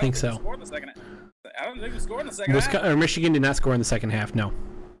don't remember. I think so. I don't think we scored in the second half. Michigan did not score in the second half, no.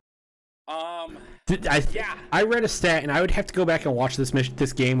 I read a stat, and I would have to go back and watch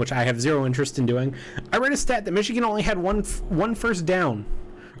this game, which I have zero interest in doing. I read a stat that Michigan only had one first down,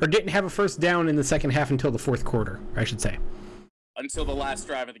 or didn't have a first down in the second half until the fourth quarter, I should say. Until the last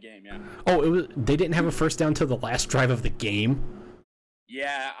drive of the game, yeah. Oh, they didn't have a first down until the last drive of the game?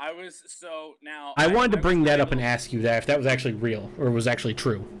 Yeah, I wanted to bring that up and ask you that if that was actually real or was actually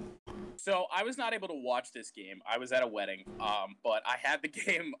true. So I was not able to watch this game. I was at a wedding, but I had the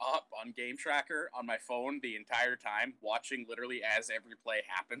game up on Game Tracker on my phone the entire time, watching literally as every play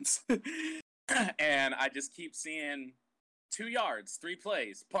happens. And I just keep seeing 2 yards, 3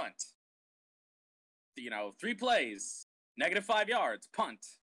 plays, punt. 3 plays, -5 yards, punt.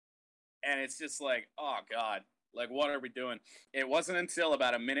 And it's just like, oh, God. Like, what are we doing? It wasn't until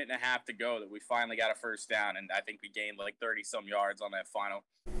about a minute and a half to go that we finally got a first down, and I think we gained like 30-some yards on that final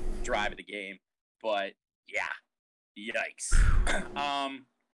drive of the game. But, yeah. Yikes.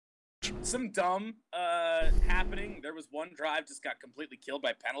 Some dumb happening. There was one drive just got completely killed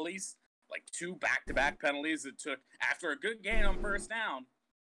by penalties. Like 2 back-to-back penalties that took, after a good gain on first down,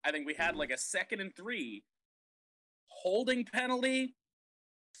 I think we had like a 2nd and 3 holding penalty,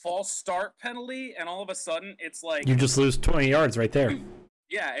 false start penalty, and all of a sudden it's like you just lose 20 yards right there.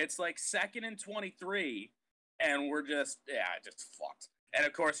 Yeah, it's like 2nd and 23, and we're just fucked. And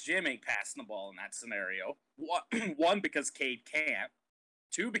of course, Jim ain't passing the ball in that scenario. One, because Cade can't.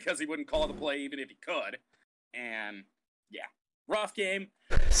 2, because he wouldn't call the play even if he could. And yeah, rough game.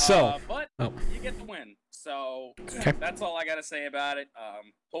 But you get the win. So That's all I got to say about it.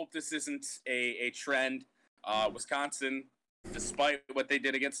 Hope this isn't a trend. Wisconsin, despite what they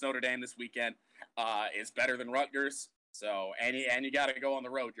did against Notre Dame this weekend, is better than Rutgers. So, and you got to go on the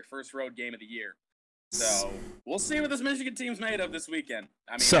road, your first road game of the year. So, we'll see what this Michigan team's made of this weekend.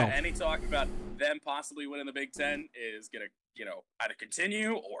 I mean, any talk about them possibly winning the Big Ten is going to, either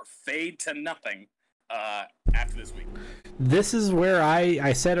continue or fade to nothing after this week. This is where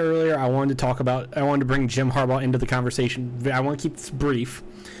I said earlier I wanted to bring Jim Harbaugh into the conversation. I want to keep this brief,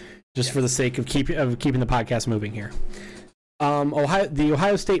 just for the sake of keeping the podcast moving here. The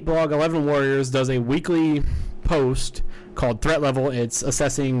Ohio State blog 11 Warriors does a weekly post called Threat Level. It's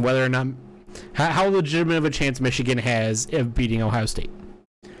assessing whether or not how legitimate of a chance Michigan has of beating Ohio State.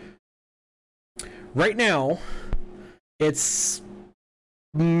 Right now, it's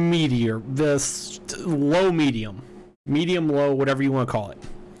low medium low, whatever you want to call it,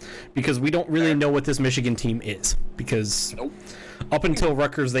 because we don't really know what this Michigan team is. Because up until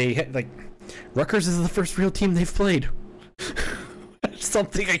Rutgers, Rutgers is the first real team they've played.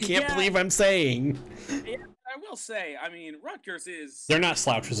 Something I can't believe I'm saying. Yeah, I will say, I mean, Rutgers is... They're not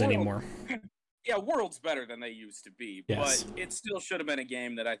slouches anymore. Yeah, worlds better than they used to be. Yes. But it still should have been a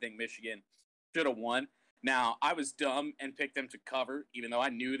game that I think Michigan should have won. Now, I was dumb and picked them to cover, even though I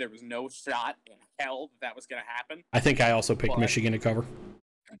knew there was no shot in hell that was going to happen. I think I also picked Michigan to cover.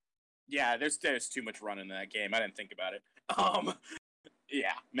 Yeah, there's too much running in that game. I didn't think about it.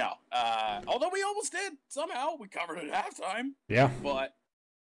 Yeah, no. Although we almost did somehow. We covered it at halftime. Yeah. But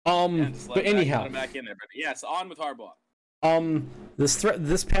but anyhow. Back in there. But yes, on with Harbaugh.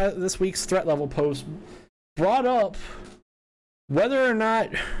 This week's Threat Level post brought up whether or not,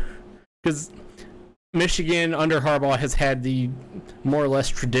 because Michigan under Harbaugh has had the more or less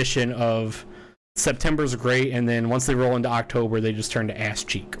tradition of September's great, and then once they roll into October, they just turn to ass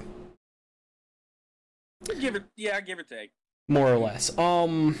cheek. Give or take. More or less.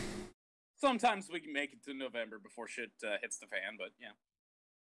 Sometimes we can make it to November before shit hits the fan, but yeah.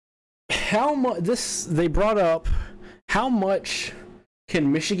 They brought up how much can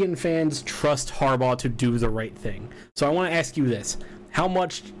Michigan fans trust Harbaugh to do the right thing? So I want to ask you this: how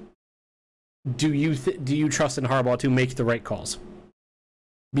much do you trust in Harbaugh to make the right calls?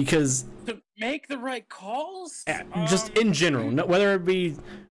 Because to make the right calls, just in general, whether it be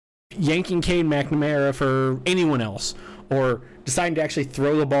yanking Cade McNamara for anyone else, or deciding to actually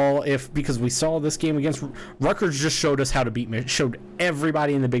throw the ball, because we saw this game against Rutgers just showed us how to showed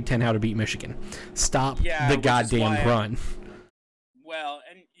everybody in the Big Ten how to beat Michigan. Stop the goddamn run. Well,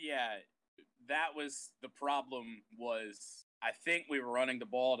 and that was the problem. Was I think we were running the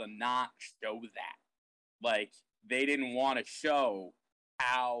ball to not show that, like they didn't want to show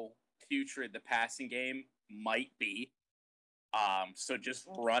how putrid the passing game might be. So just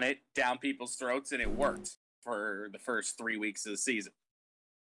run it down people's throats, and it worked for the first 3 weeks of the season.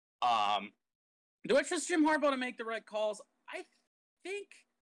 Do I trust Jim Harbaugh to make the right calls? I think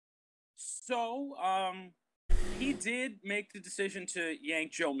so. He did make the decision to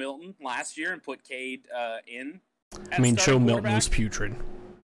yank Joe Milton last year and put Cade in. I mean, Joe Milton was putrid.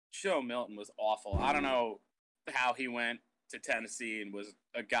 Joe Milton was awful. I don't know how he went to Tennessee and was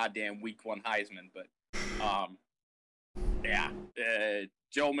a goddamn week 1 Heisman, but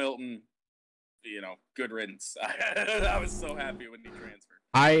Joe Milton, good riddance. I was so happy when he transferred.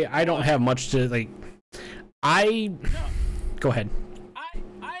 I don't have much to like. Go ahead.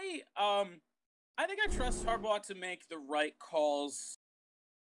 I think I trust Harbaugh to make the right calls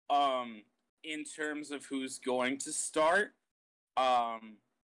in terms of who's going to start.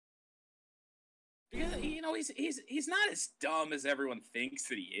 Because he's not as dumb as everyone thinks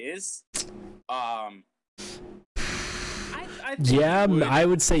that he is. I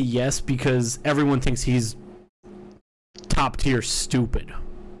would say yes, because everyone thinks he's top tier stupid.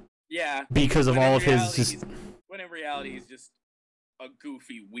 Yeah. Because of all of his when in reality he's just a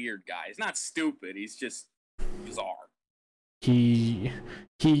goofy, weird guy. He's not stupid. He's just bizarre.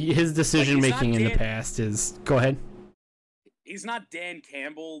 His decision making in the past is. Go ahead. He's not Dan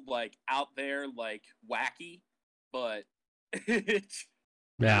Campbell, like out there, like wacky, but Jim's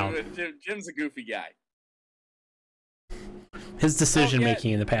a goofy guy. His decision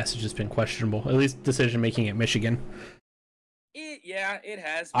making in the past has just been questionable. At least decision making at Michigan. It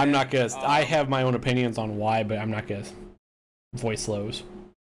has. I'm not gonna. I have my own opinions on why, but I'm not gonna voice those.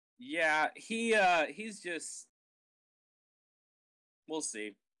 Yeah, he's just. We'll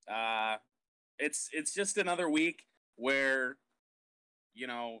see. It's just another week where, you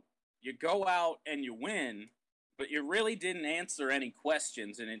go out and you win, but you really didn't answer any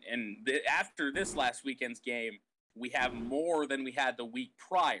questions. And after this last weekend's game, we have more than we had the week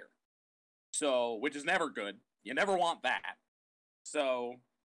prior. So, which is never good. You never want that. So,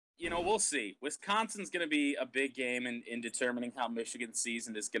 we'll see. Wisconsin's going to be a big game in determining how Michigan's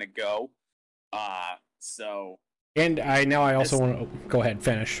season is going to go. And I also want to go ahead,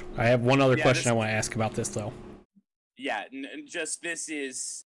 finish. I have one other question I want to ask about this, though. Yeah, just this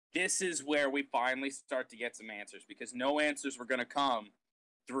is where we finally start to get some answers, because no answers were going to come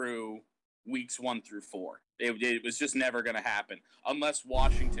through weeks 1 through 4. It was just never going to happen unless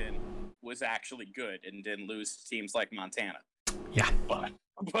Washington was actually good and didn't lose to teams like Montana. Yeah.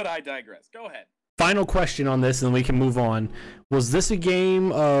 But I digress. Go ahead. Final question on this, and then we can move on. Was this a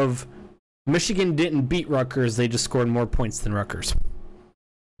game of Michigan didn't beat Rutgers, they just scored more points than Rutgers?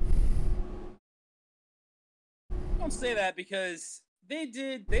 Don't say that, because they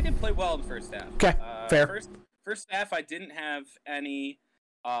did play well in the first half. Okay, fair. First half, I didn't have any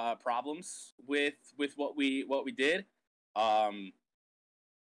problems with what we did.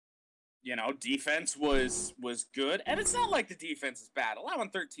 Defense was good, and it's not like the defense is bad. Allowing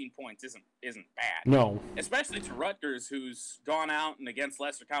 13 points isn't bad. No, especially to Rutgers, who's gone out and against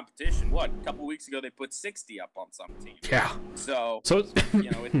lesser competition. A couple weeks ago they put 60 up on some teams. Yeah. So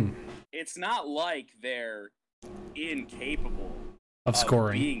it's not like they're incapable of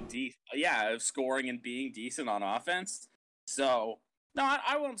scoring. Of scoring and being decent on offense. So no,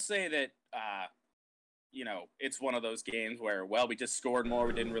 I won't say that. It's one of those games where, we just scored more,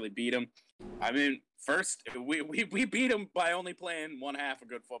 we didn't really beat them. I mean, first, we beat them by only playing one half of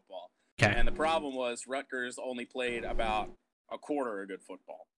good football. Okay. And the problem was Rutgers only played about a quarter of good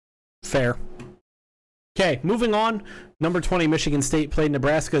football. Fair. Okay, moving on. Number 20, Michigan State played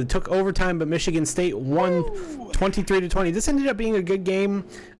Nebraska. It took overtime, but Michigan State won 23-20. This ended up being a good game.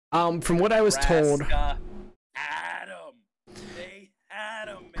 From what I was told...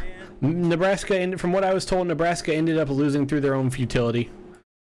 Nebraska, from what I was told, Nebraska ended up losing through their own futility.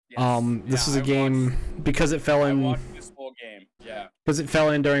 Yes. This is a game because it fell in. I watched this whole game. Yeah. Because it fell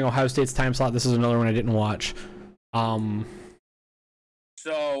in during Ohio State's time slot. This is another one I didn't watch.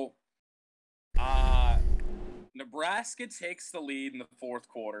 Nebraska takes the lead in the fourth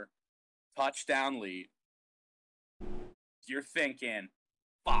quarter, touchdown lead. You're thinking,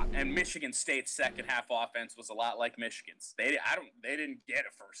 fuck. And Michigan State's second half offense was a lot like Michigan's. They didn't get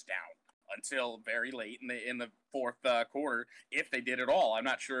a first down until very late in the fourth quarter, if they did at all. I'm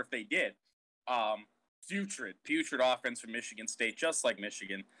not sure if they did. Putrid offense from Michigan State, just like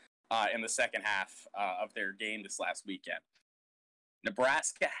Michigan in the second half of their game this last weekend.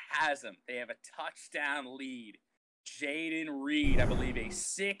 Nebraska has them. They have a touchdown lead. Jaden Reed, I believe, a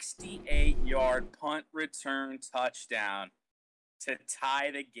 68-yard punt return touchdown to tie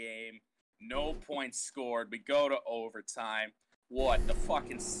the game. No points scored. We go to overtime. What, the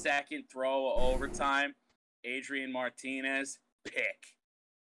fucking second throw of overtime? Adrian Martinez, pick.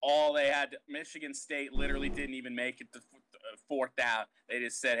 All they had, Michigan State literally didn't even make it to fourth down. They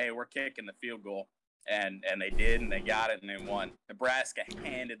just said, hey, we're kicking the field goal. And they did, and they got it, and they won. Nebraska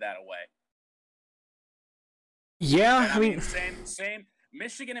handed that away. Yeah, I mean, same.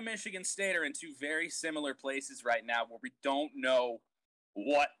 Michigan and Michigan State are in two very similar places right now where we don't know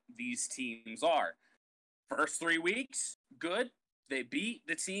what these teams are. First 3 weeks, good. They beat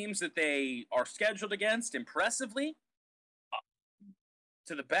the teams that they are scheduled against impressively.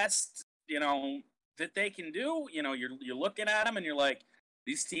 To the best, that they can do. You're looking at them and you're like,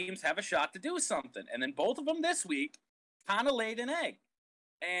 these teams have a shot to do something. And then both of them this week kind of laid an egg.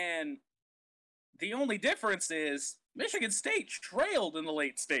 And the only difference is Michigan State trailed in the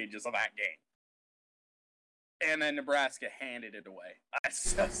late stages of that game. And then Nebraska handed it away.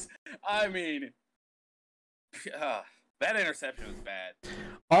 That interception was bad.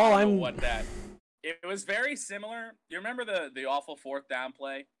 It was very similar. You remember the awful fourth down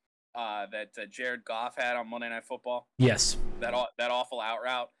play that Jared Goff had on Monday Night Football? Yes. That awful out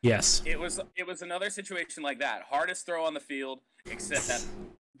route? Yes. It was another situation like that. Hardest throw on the field, except that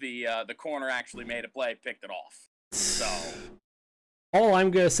the corner actually made a play, picked it off. So all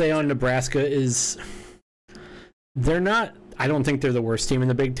I'm going to say on Nebraska is I don't think they're the worst team in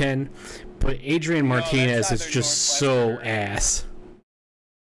the Big Ten, but Adrian Martinez is just so ass.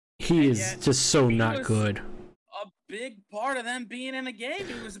 He is just so not good. A big part of them being in the game.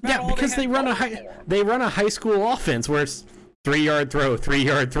 He was about because they run a high school offense where it's 3-yard throw,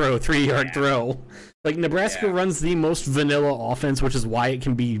 3-yard throw, 3-yard throw. Like Nebraska runs the most vanilla offense, which is why it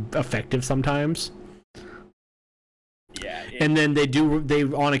can be effective sometimes. Yeah. And then they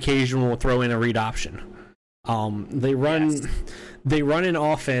on occasion will throw in a read option. They run an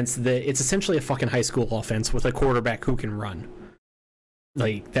offense that it's essentially a fucking high school offense with a quarterback who can run.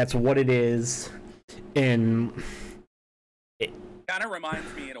 Like, that's what it is. And it kind of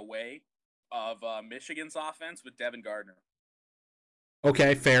reminds me in a way of Michigan's offense with Devin Gardner.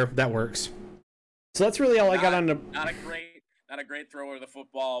 Okay, fair. That works. So that's really all I got on the... Not a great thrower of the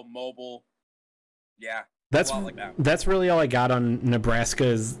football, mobile. Yeah. That's really all I got on Nebraska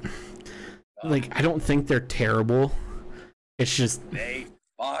is... Like, I don't think they're terrible. It's just... They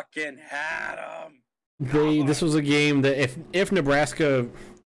fucking had them. This was a game that if Nebraska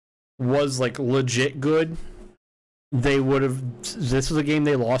was like legit good, they would have. This was a game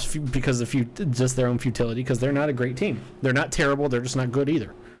they lost because of just their own futility. Because they're not a great team. They're not terrible. They're just not good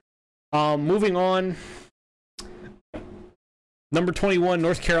either. Moving on. Number 21,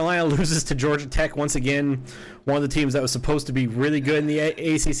 North Carolina loses to Georgia Tech once again. One of the teams that was supposed to be really good in the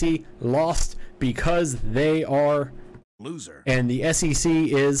ACC lost because they are loser, and the SEC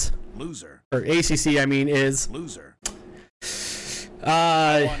is loser. Or ACC, I mean, is loser.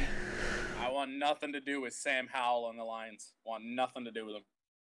 I want nothing to do with Sam Howell on the Lions. Want nothing to do with him.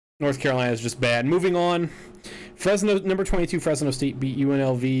 North Carolina is just bad. Moving on, number 22, Fresno State beat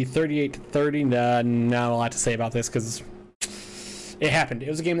UNLV 38-30. Not a lot to say about this because it happened. It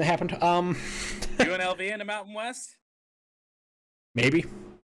was a game that happened. UNLV in the Mountain West? Maybe.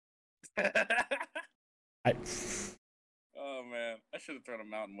 Oh man, I should have thrown a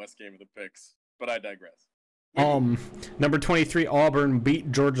Mountain West game of the picks, but I digress. Number 23, Auburn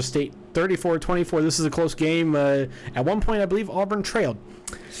beat Georgia State 34-24. This is a close game. At one point, I believe Auburn trailed.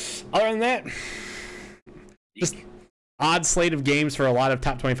 Other than that, just odd slate of games for a lot of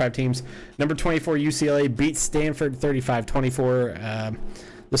top 25 teams. Number 24, UCLA beat Stanford 35-24.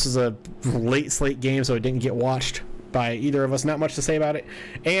 This is a late slate game, so it didn't get watched by either of us. Not much to say about it.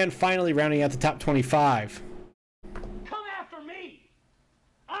 And finally, rounding out the top 25.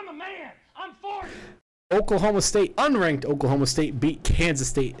 Oklahoma State, unranked Oklahoma State, beat Kansas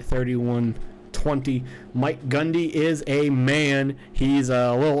State 31-20. Mike Gundy is a man. He's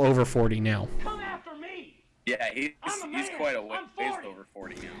a little over 40 now. Come after me. Yeah, he's quite a ways over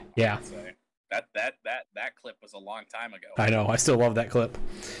 40 now. Yeah. That clip was a long time ago. I know. I still love that clip.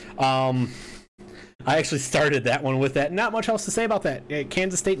 I actually started that one with that. Not much else to say about that.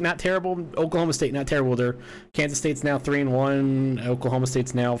 Kansas State not terrible. Oklahoma State not terrible. Kansas State's now 3-1. Oklahoma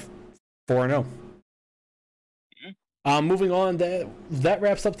State's now 4-0. Moving on, that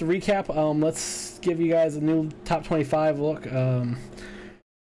wraps up the recap. Let's give you guys a new top 25 look. 1,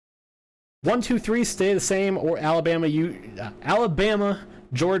 2, 3 stay the same, or Alabama,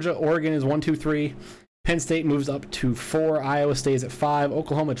 Georgia, Oregon is 1, 2, 3. Penn State moves up to 4. Iowa stays at 5.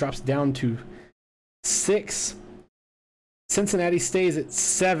 Oklahoma drops down to 6. Cincinnati stays at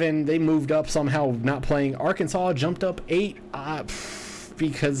 7. They moved up somehow, not playing. Arkansas jumped up 8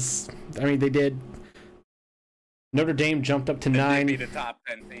 because, I mean, they did. Notre Dame jumped up to 9. Be the top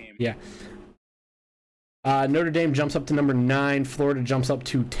 10 team. Yeah. Notre Dame jumps up to number 9. Florida jumps up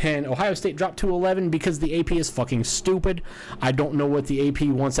to 10. Ohio State dropped to 11 because the AP is fucking stupid. I don't know what the AP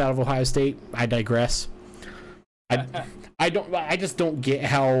wants out of Ohio State. I digress. I just don't get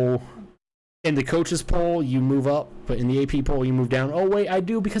how in the coaches poll you move up, but in the AP poll you move down. Oh wait, I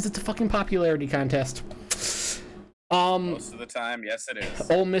do, because it's a fucking popularity contest. Most of the time, yes it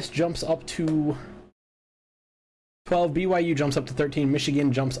is. Ole Miss jumps up to 12. BYU jumps up to 13.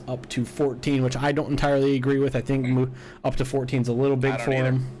 Michigan jumps up to 14, which I don't entirely agree with. I think up to 14 is a little big for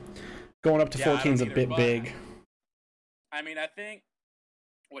them. Going up to 14 is a bit big. I mean, I think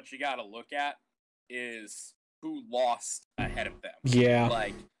what you got to look at is who lost ahead of them. Yeah.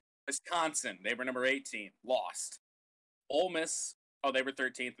 Like, Wisconsin, they were number 18, lost. Ole Miss, oh, they were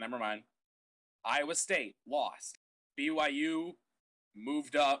 13th, never mind. Iowa State, lost. BYU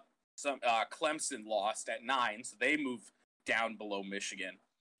moved up. Clemson lost at 9, so they moved down below Michigan.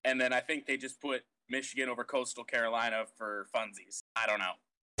 And then I think they just put Michigan over Coastal Carolina for funsies. I don't know.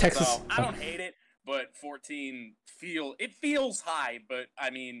 Texas. So I don't hate it, but 14 feels high. But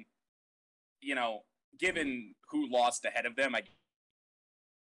I mean, you know, given who lost ahead of them,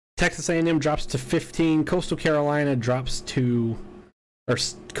 Texas A&M drops to 15. Coastal Carolina Coastal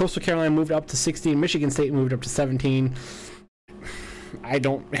Carolina moved up to 16. Michigan State moved up to 17. I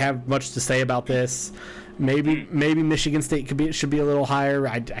don't have much to say about this. Maybe Michigan State should be a little higher.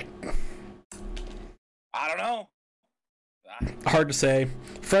 I don't know. Hard to say.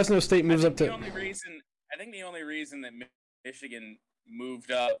 Fresno State moves up to. I think the only reason that Michigan moved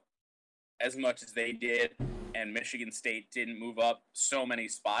up as much as they did, and Michigan State didn't move up so many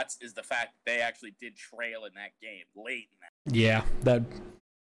spots, is the fact that they actually did trail in that game late in that. Yeah, that.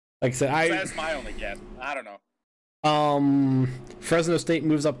 Like I said, that's my only guess. I don't know. Fresno State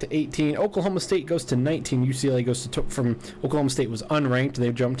moves up to 18. Oklahoma State goes to 19. UCLA goes to from Oklahoma State was unranked.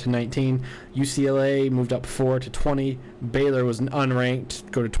 They jumped to 19. UCLA moved up 4 to 20. Baylor was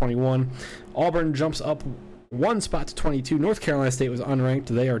unranked, go to 21. Auburn jumps up 1 spot to 22. North Carolina State was unranked.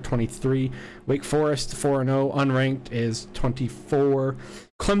 They are 23. Wake Forest 4-0, unranked, is 24.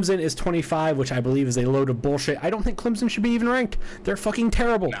 Clemson is 25, which I believe is a load of bullshit. I don't think Clemson should be even ranked. They're fucking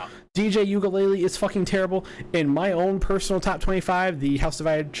terrible. No. DJ Ukulele is fucking terrible. In my own personal top 25, the House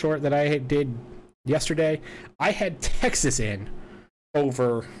Divided short that I did yesterday, I had Texas in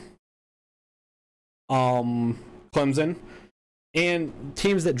over Clemson. And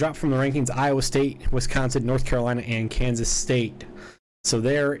teams that dropped from the rankings: Iowa State, Wisconsin, North Carolina, and Kansas State. So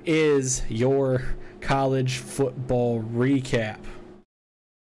there is your college football recap.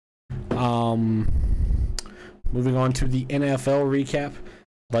 Moving on to the NFL recap.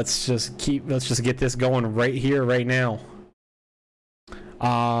 Let's just get this going right here, right now.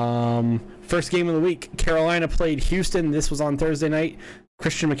 First game of the week, Carolina played Houston. This was on Thursday night.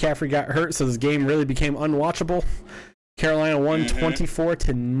 Christian McCaffrey got hurt, so this game really became unwatchable. Carolina won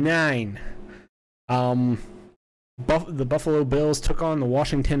 24-9. The Buffalo Bills took on the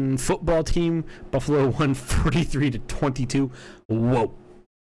Washington football team. Buffalo won 43-22. Whoa.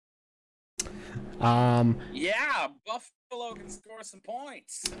 Yeah, Buffalo can score some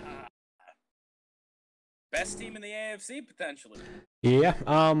points. Best team in the AFC, potentially. Yeah.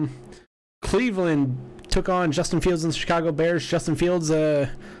 Cleveland took on Justin Fields and the Chicago Bears. Justin Fields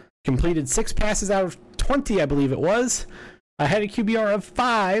completed 6 passes out of 20, I believe it was. Had a QBR of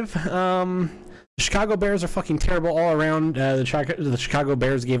 5. The Chicago Bears are fucking terrible all around. The Chicago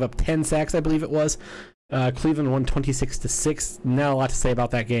Bears gave up 10 sacks, I believe it was. Cleveland won 26-6. Not a lot to say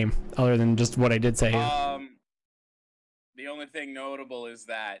about that game, other than just what I did say. The only thing notable is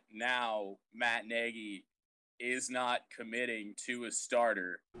that now Matt Nagy is not committing to a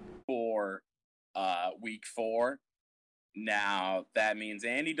starter for week 4. Now, that means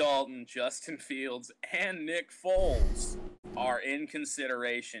Andy Dalton, Justin Fields, and Nick Foles are in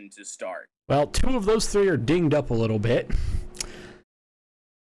consideration to start. Well, 2 of those 3 are dinged up a little bit.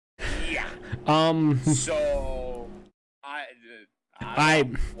 Yeah. So I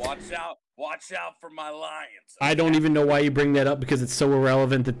watch Watch out for my Lions. I don't even know why you bring that up because it's so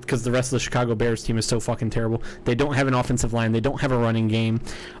irrelevant because the rest of the Chicago Bears team is so fucking terrible. They don't have an offensive line. They don't have a running game.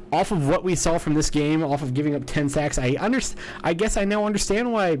 Off of what we saw from this game, off of giving up 10 sacks, I guess I now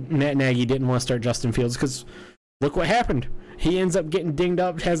understand why Matt Nagy didn't want to start Justin Fields because look what happened. He ends up getting dinged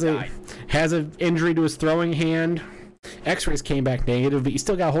up, has an injury to his throwing hand. X-rays came back negative, but you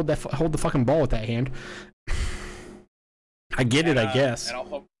still got to hold the fucking ball with that hand. I get it, I guess. And I'll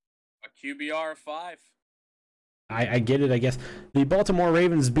hope a QBR of 5. I get it, I guess. The Baltimore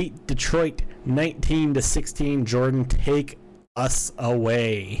Ravens beat Detroit 19-16. Jordan, take us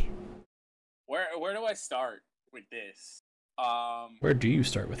away. Where do I start with this? Where do you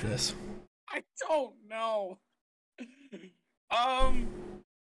start with this? I don't know.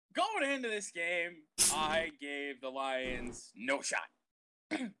 Going into this game, I gave the Lions no shot.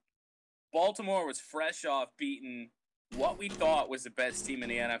 Baltimore was fresh off beating what we thought was the best team in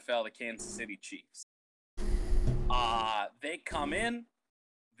the NFL, the Kansas City Chiefs. They come in,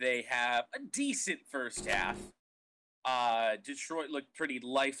 they have a decent first half. Detroit looked pretty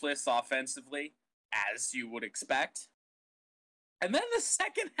lifeless offensively, as you would expect. And then the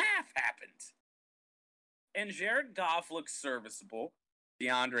second half happened. And Jared Goff looked serviceable.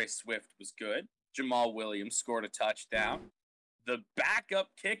 DeAndre Swift was good. Jamal Williams scored a touchdown. The backup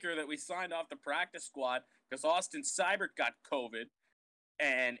kicker that we signed off the practice squad, because Austin Seibert got COVID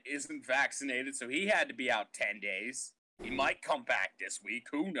and isn't vaccinated, so he had to be out 10 days. He might come back this week.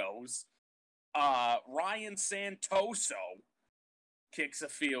 Who knows? Ryan Santoso kicks a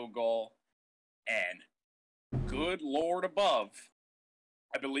field goal, and good Lord above,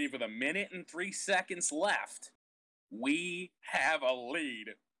 I believe with 1 minute and 3 seconds left, we have a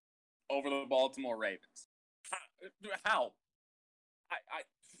lead over the Baltimore Ravens. How?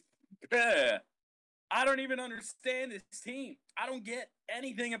 I don't even understand this team. I don't get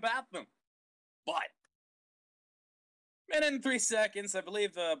anything about them. But 1 minute and 3 seconds, I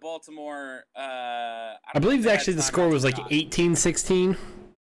believe Baltimore. I believe actually the score was like 18-16,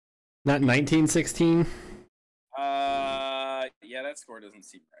 not 19-16. Yeah, that score doesn't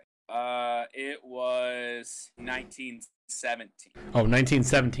seem right. It was 19-17. Oh,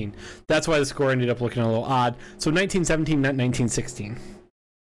 19-17. That's why the score ended up looking a little odd. So 19-17, not 19-16.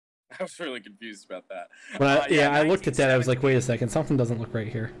 I was really confused about that. But I looked at that. I was like, wait a second, something doesn't look right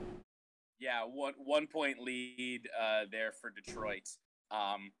here. Yeah, 1 point lead there for Detroit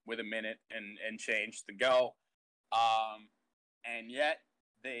with 1 minute and change to go. And yet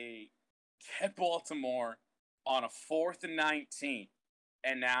they get Baltimore on a 4th and 19.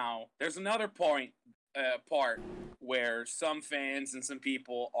 And now there's another part where some fans and some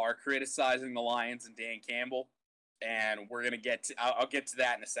people are criticizing the Lions and Dan Campbell. And we're going to get to, I'll get to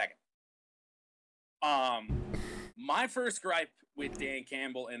that in a second. My first gripe with Dan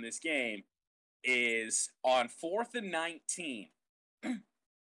Campbell in this game is on 4th and 19,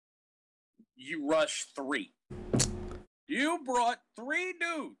 you rush 3. You brought 3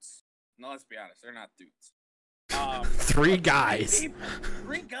 dudes. No, let's be honest, they're not dudes. 3 guys.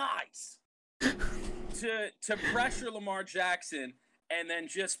 3 guys to pressure Lamar Jackson and then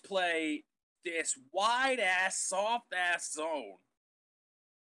just play this wide-ass, soft-ass zone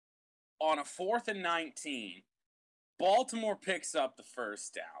on a 4th and 19. Baltimore picks up the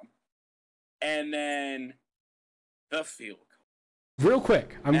first down. And then the field goal. Real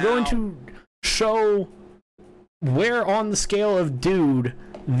quick, I'm going to show where on the scale of dude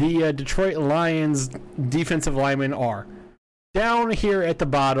the Detroit Lions defensive linemen are. Down here at the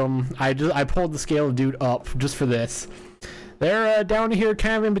bottom, I pulled the scale of dude up just for this. They're down here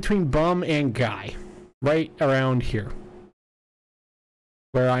kind of in between bum and guy. Right around here.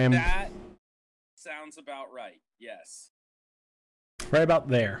 Where I am. That sounds about right, yes. Right about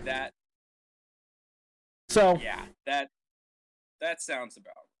there. So yeah, that sounds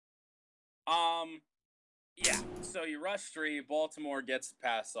about. Yeah. So you rush 3. Baltimore gets the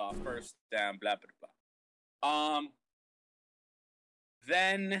pass off, first down, blah blah blah.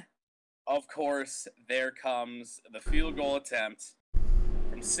 Then, of course, there comes the field goal attempt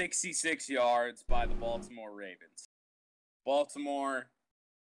from 66 yards by the Baltimore Ravens. Baltimore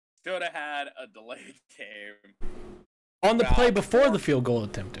should have had a delayed game. On the play before the field goal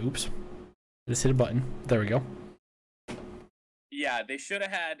attempt. Oops. Just hit a button. There we go. Yeah, they should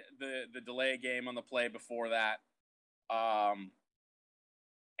have had the delay game on the play before that. And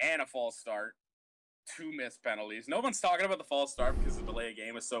a false start. 2 missed penalties. No one's talking about the false start because the delay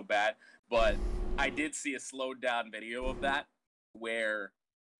game is so bad, but I did see a slowed down video of that where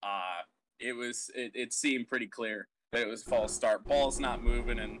it seemed pretty clear that it was a false start. Ball's not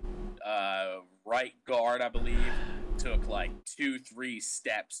moving, and right guard, I believe, took like 2-3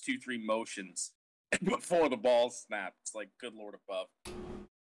 steps, 2-3 motions before the ball snapped. It's like, good Lord above.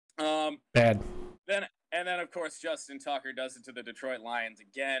 Bad. Then of course Justin Tucker does it to the Detroit Lions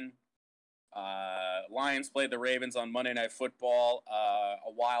again. Lions played the Ravens on Monday Night Football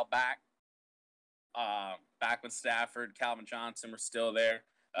a while back. Back when Stafford, Calvin Johnson were still there.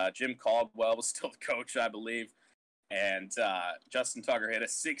 Jim Caldwell was still the coach, I believe. And Justin Tucker hit a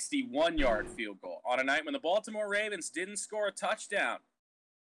 61-yard field goal on a night when the Baltimore Ravens didn't score a touchdown.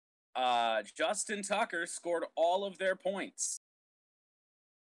 Justin Tucker scored all of their points.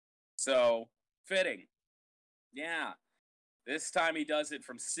 So, fitting. Yeah. This time he does it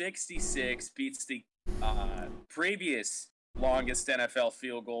from 66, beats the previous longest NFL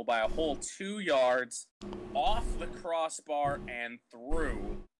field goal by a whole 2 yards, off the crossbar and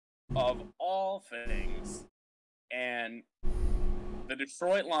through, of all things. And the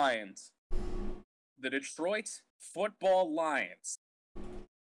Detroit Football Lions,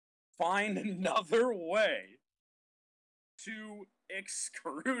 find another way to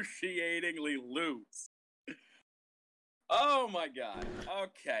excruciatingly lose. Oh my God.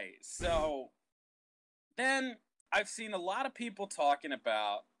 Okay, so then I've seen a lot of people talking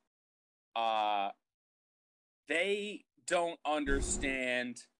about they don't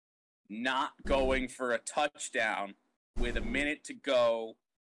understand not going for a touchdown with a minute to go.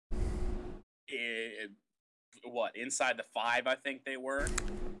 Inside the 5, I think they were.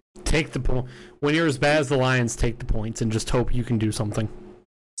 Take the point. When you're as bad as the Lions, take the points and just hope you can do something.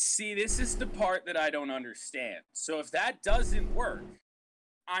 See, this is the part that I don't understand. So if that doesn't work,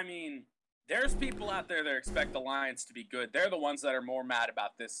 I mean, there's people out there that expect the Lions to be good. They're the ones that are more mad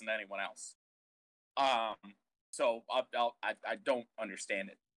about this than anyone else. So I don't understand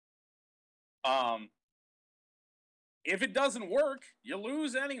it. If it doesn't work, you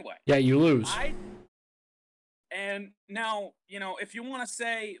lose anyway. Yeah, you lose. And now, if you want to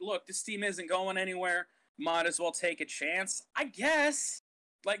say, look, this team isn't going anywhere, might as well take a chance, I guess.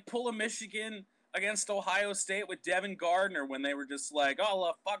 Like, pull a Michigan against Ohio State with Devin Gardner when they were just like, oh,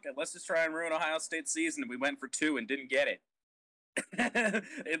 well, fuck it, let's just try and ruin Ohio State's season. And we went for 2 and didn't get it.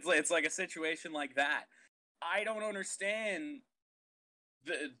 It's like a situation like that. I don't understand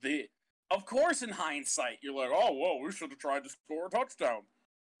the of course, in hindsight, you're like, oh, whoa, we should have tried to score a touchdown.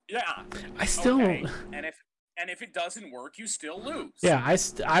 Yeah. I still... Okay. And if it doesn't work, you still lose. Yeah,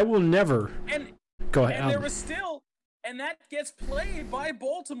 I will never... Go ahead. And there was still... And that gets played by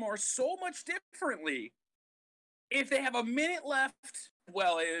Baltimore so much differently. If they have a minute left,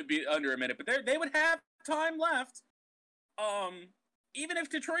 well, it would be under a minute, but they would have time left. Even if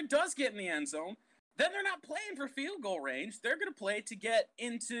Detroit does get in the end zone, then they're not playing for field goal range. They're going to play to get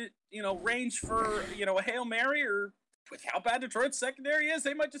into, range for, a Hail Mary, or with how bad Detroit's secondary is,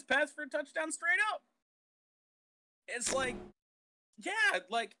 they might just pass for a touchdown straight up. It's like, yeah,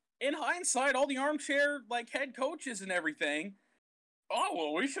 like, in hindsight, all the armchair, head coaches and everything, oh,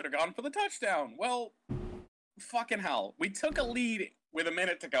 well, we should have gone for the touchdown. Well, fucking hell. We took a lead with a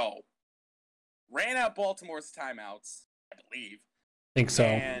minute to go. Ran out Baltimore's timeouts, I believe. Think so.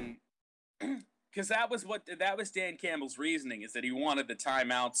 And because that was Dan Campbell's reasoning, is that he wanted the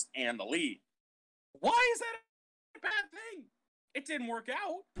timeouts and the lead. Why is that a bad thing? It didn't work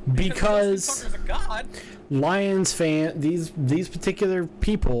out because a god. Lions fan, these particular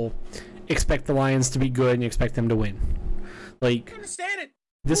people expect the Lions to be good and expect them to win. Like, I understand it.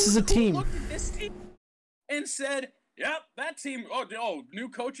 This is a team. Looked at this team and said, "Yep, that team. Oh, new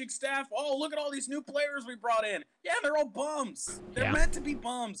coaching staff. Oh, look at all these new players we brought in. Yeah, they're all bums. They're meant to be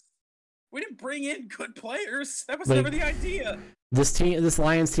bums. We didn't bring in good players. That was never the idea." This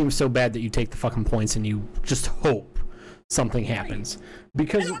Lions team is so bad that you take the fucking points and you just hope something happens.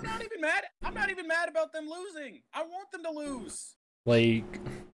 Because and I'm not even mad. I'm not even mad about them losing. I want them to lose. You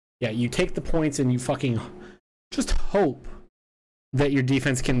take the points and you fucking just hope that your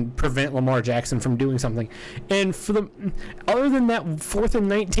defense can prevent Lamar Jackson from doing something. And other than that 4th and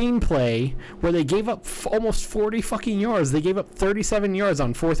 19 play where they gave up almost 40 fucking yards, they gave up 37 yards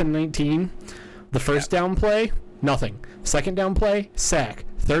on 4th and 19. The first down play, nothing. Second down play, sack.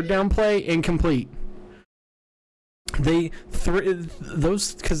 Third down play, incomplete. Because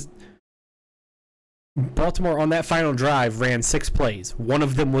Baltimore on that final drive ran 6 plays. One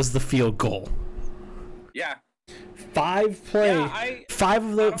of them was the field goal. Yeah. 5 plays. Four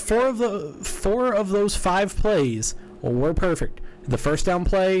of those 5 plays were perfect. The first down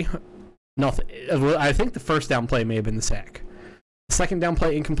play, nothing. I think the first down play may have been the sack. Second down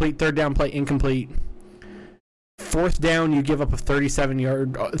play incomplete. Third down play incomplete. Fourth down, you give up a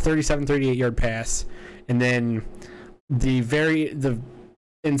 38 yard pass, and then the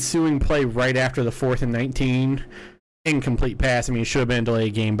ensuing play right after the 4th and 19 incomplete pass. I mean, it should have been a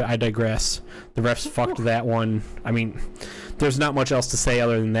delayed game, but I digress. The refs fucked that one. I mean, there's not much else to say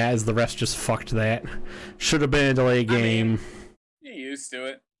other than that, as the refs just fucked that. Should have been a delayed game. I mean, you're used to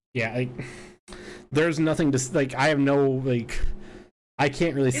it. Yeah, there's nothing to, like, I have no, like, I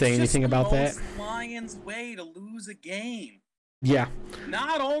can't really say anything about that. It's just the Lions' way to lose a game. Yeah.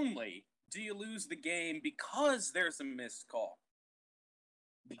 Not only do you lose the game because there's a missed call,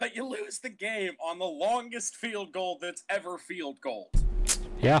 but you lose the game on the longest field goal that's ever field goaled.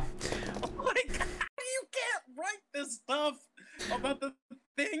 Yeah. Like, you can't write this stuff about the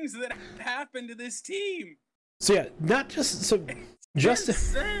things that happened to this team. So yeah, not just so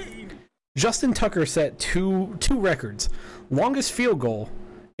Insane. Justin Tucker set two records: longest field goal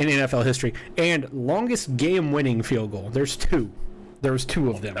in NFL history and longest game-winning field goal. There's two. There was two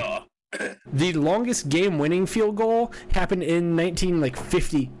of them. The longest game-winning field goal happened in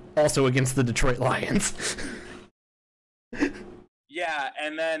 1950, also against the Detroit Lions. Yeah,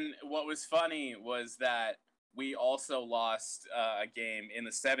 and then what was funny was that we also lost a game in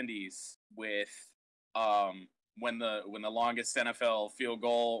the 70s with when the longest NFL field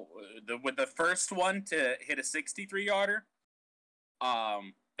goal, with the first one to hit a 63-yarder,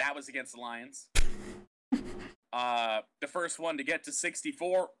 that was against the Lions. The first one to get to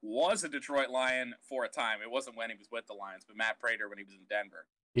 64 was a Detroit Lion for a time. It wasn't when he was with the Lions, but Matt Prater when he was in Denver.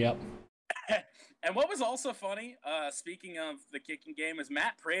 Yep. And what was also funny, speaking of the kicking game, is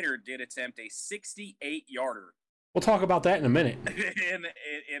Matt Prater did attempt a 68-yarder. We'll talk about that in a minute.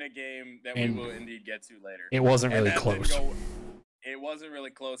 in a game that we will indeed get to later. It wasn't really close. It wasn't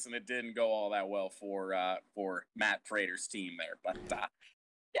really close, and it didn't go all that well for Matt Prater's team there. But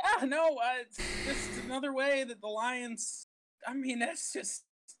yeah, no, it's just another way that the Lions. I mean, that's just,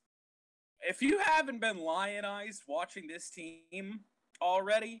 if you haven't been lionized watching this team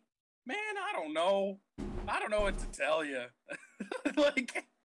already, man, I don't know what to tell you. Like,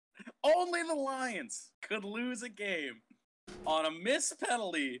 only the Lions could lose a game on a missed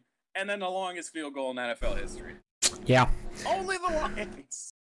penalty and then the longest field goal in NFL history. Yeah. Only the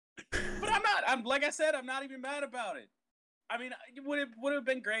Lions. But I'm like I said, I'm not even mad about it. I mean, would it have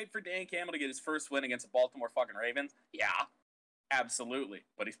been great for Dan Campbell to get his first win against the Baltimore fucking Ravens? Yeah, absolutely.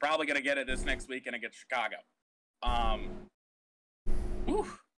 But he's probably gonna get it this next weekend against Chicago.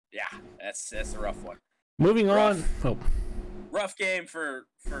 Yeah, that's a rough one. Moving on. Oh. Rough game for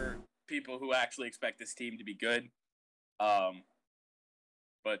people who actually expect this team to be good. But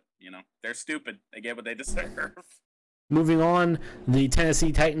you know, they're stupid. They get what they deserve. Moving on, the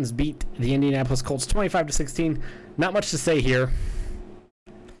Tennessee Titans beat the Indianapolis Colts 25-16. Not much to say here.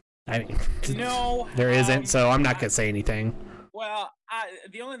 I mean, no, there isn't, so I'm not gonna say anything. Well,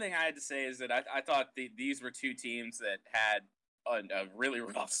 the only thing I had to say is that I thought these were two teams that had a really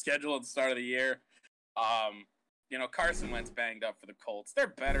rough schedule at the start of the year. You know, Carson Wentz banged up for the Colts.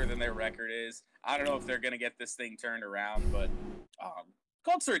 They're better than their record is. I don't know if they're gonna get this thing turned around, but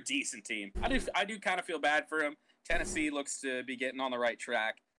Colts are a decent team. I do kind of feel bad for them. Tennessee looks to be getting on the right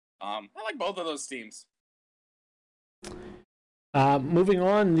track. I like both of those teams. Moving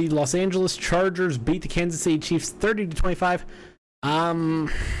on, the Los Angeles Chargers beat the Kansas City Chiefs 30-25. Wow.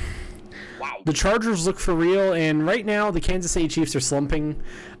 The Chargers look for real, and right now the Kansas City Chiefs are slumping.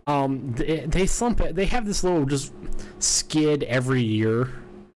 They slump. They have this little just skid every year,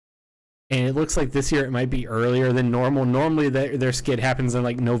 and it looks like this year it might be earlier than normal. Normally, their skid happens in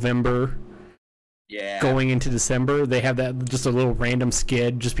like November. Yeah. Going into December, they have that just a little random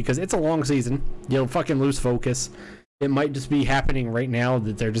skid just because it's a long season. You'll fucking lose focus. It might just be happening right now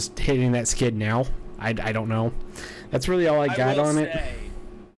that they're just hitting that skid now. I don't know. That's really all I got on it.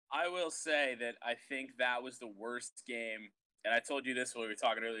 I will say that I think that was the worst game, and I told you this when we were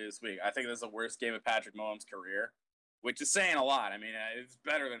talking earlier this week. I think that's the worst game of Patrick Mahomes' career, which is saying a lot. I mean, it's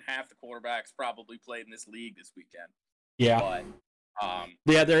better than half the quarterbacks probably played in this league this weekend. Yeah. But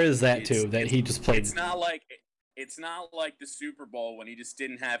yeah, there is that too. That he just played. It's not like the Super Bowl when he just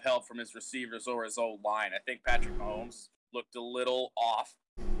didn't have help from his receivers or his old line. I think Patrick Mahomes looked a little off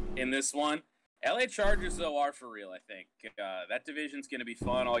in this one. LA Chargers though are for real. I think that division's going to be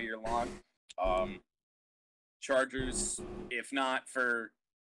fun all year long. Chargers, if not for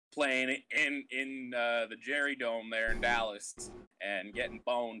playing in the Jerry Dome there in Dallas and getting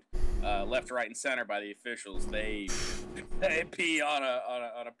boned left, right, and center by the officials, they pee on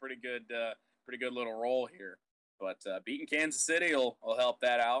a pretty good little roll here. But beating Kansas City will help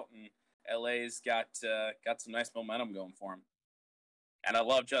that out, and LA's got some nice momentum going for him. And I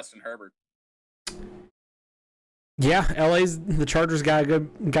love Justin Herbert. Yeah, the Chargers got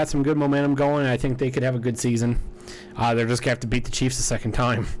some good momentum going, and I think they could have a good season. They're just gonna have to beat the Chiefs a second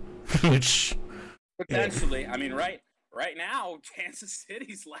time, which potentially. I mean, right right now, Kansas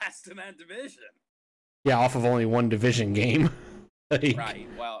City's last in that division. Yeah, off of only one division game. Like, Right.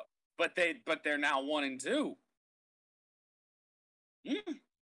 Well, but they're now 1-2.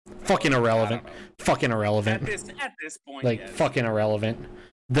 fucking irrelevant. Fucking irrelevant. At this point, Like, yes. fucking irrelevant.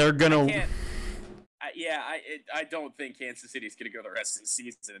 They're gonna. I don't think Kansas City's gonna go the rest of the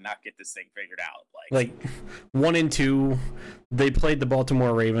season and not get this thing figured out. Like 1-2, they played the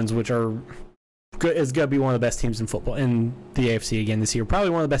Baltimore Ravens, which are is gonna be one of the best teams in football in the AFC again this year. Probably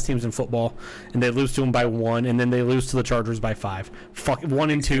one of the best teams in football, and they lose to them by 1, and then they lose to the Chargers by 5. Fuck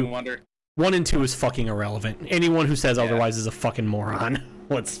 1-2. 1-2 is fucking irrelevant. Anyone who says otherwise is a fucking moron.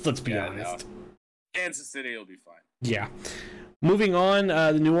 Let's be honest. No. Kansas City will be fine. Yeah. Moving on,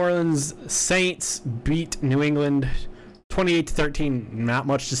 the New Orleans Saints beat New England 28-13. Not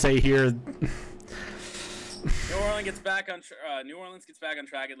much to say here. New Orleans gets back on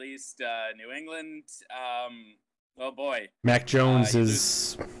track at least. New England, oh boy. Mac Jones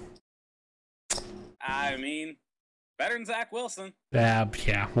is. I mean, better than Zach Wilson. Yeah,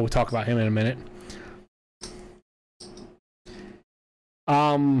 we'll talk about him in a minute.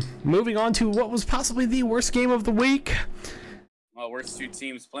 Moving on to what was possibly the worst game of the week. Well, worst two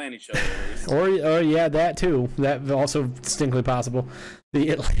teams playing each other. Or yeah, that too. That also distinctly possible. The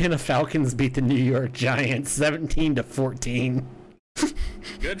Atlanta Falcons beat the New York Giants 17-14.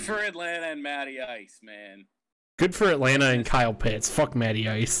 Good for Atlanta and Matty Ice, man. Good for Atlanta and Kyle Pitts. Fuck Matty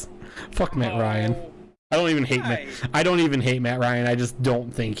Ice. Fuck Matt Ryan. I don't even hate Matt. I don't even hate Matt Ryan. I just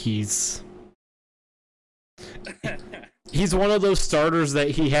don't think he's. He's one of those starters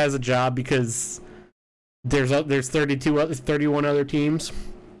that he has a job because there's 31 other teams.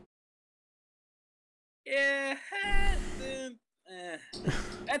 Yeah,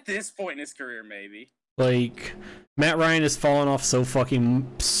 at this point in his career, maybe. Like, Matt Ryan has fallen off so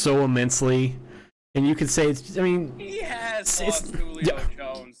immensely, and you could say it's. I mean, he has lost Julio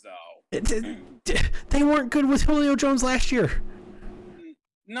Jones though. They weren't good with Julio Jones last year.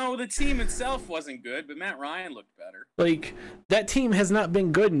 No, the team itself wasn't good, but Matt Ryan looked better. Like, that team has not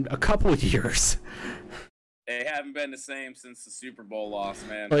been good in a couple of years. They haven't been the same since the Super Bowl loss,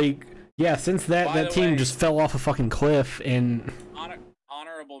 man. Like, yeah, since that team just fell off a fucking cliff, and...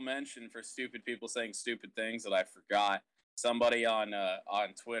 Honorable mention for stupid people saying stupid things that I forgot. Somebody on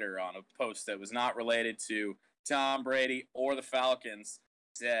Twitter, on a post that was not related to Tom Brady or the Falcons,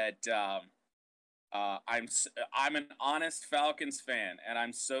 said... I'm an honest Falcons fan, and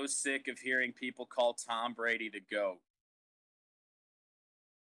I'm so sick of hearing people call Tom Brady the GOAT.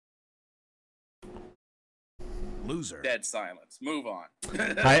 Loser. Dead silence. Move on.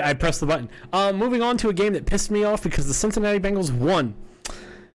 I pressed the button. Moving on to a game that pissed me off because the Cincinnati Bengals won.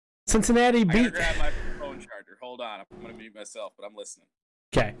 Cincinnati beat... I gotta grab my phone charger. Hold on. I'm gonna mute myself, but I'm listening.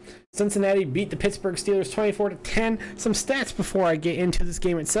 Okay. Cincinnati beat the Pittsburgh Steelers 24-10. Some stats before I get into this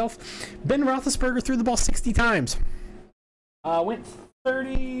game itself. Ben Roethlisberger threw the ball 60 times. Went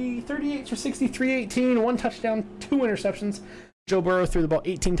 38 for 63, 18, 1 touchdown, 2 interceptions. Joe Burrow threw the ball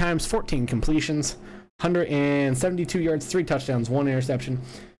 18 times, 14 completions, 172 yards, 3 touchdowns, 1 interception.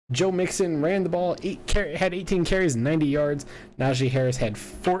 Joe Mixon ran the ball, had 18 carries and 90 yards. Najee Harris had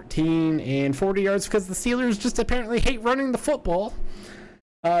 14 and 40 yards because the Steelers just apparently hate running the football.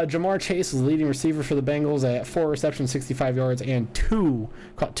 Jamar Chase was the leading receiver for the Bengals at 4 receptions, 65 yards, and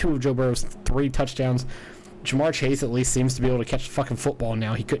caught 2 of Joe Burrow's 3 touchdowns. Jamar Chase at least seems to be able to catch the fucking football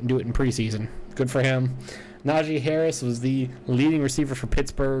now. He couldn't do it in preseason. Good for him. Najee Harris was the leading receiver for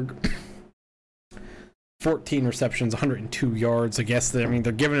Pittsburgh. 14 receptions, 102 yards. I guess they're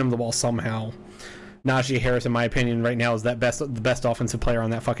giving him the ball somehow. Najee Harris, in my opinion, right now is the best offensive player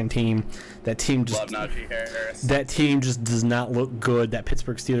on that fucking team. That team just love Najee Harris. That team just does not look good. That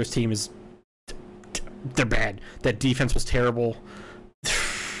Pittsburgh Steelers team they're bad. That defense was terrible.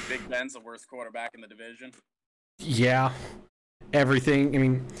 Big Ben's the worst quarterback in the division. Yeah, everything. I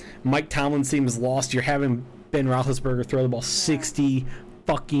mean, Mike Tomlin seems lost. You're having Ben Roethlisberger throw the ball 60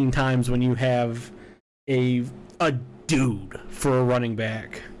 fucking times when you have a dude for a running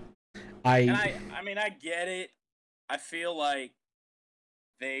back. I get it. I feel like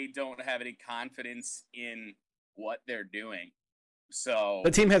they don't have any confidence in what they're doing. So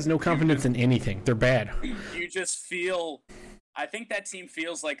the team has no confidence in anything. They're bad. You just feel... I think that team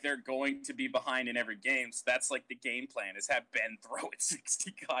feels like they're going to be behind in every game. So that's like the game plan, is have Ben throw it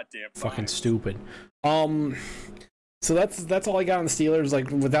 60 goddamn times. Fucking stupid. So that's all I got on the Steelers. Like,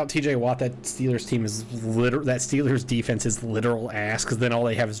 without TJ Watt, that Steelers team is that Steelers defense is literal ass, because then all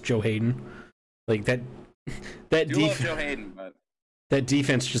they have is Joe Hayden. Like, that love Joe Hayden, but that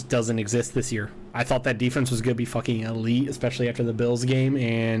defense just doesn't exist this year. I thought that defense was going to be fucking elite, especially after the Bills game,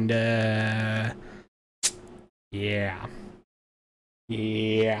 and Yeah.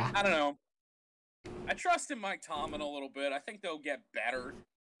 Yeah. I don't know. I trust in Mike Tomlin a little bit. I think they'll get better.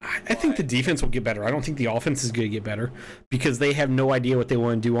 I think the defense will get better. I don't think the offense is going to get better because they have no idea what they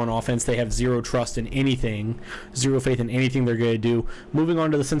want to do on offense. They have zero trust in anything, zero faith in anything they're going to do. Moving on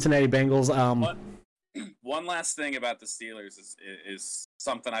to the Cincinnati Bengals. One last thing about the Steelers is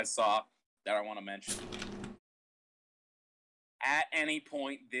something I saw that I want to mention. At any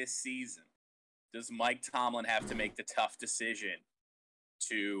point this season, does Mike Tomlin have to make the tough decision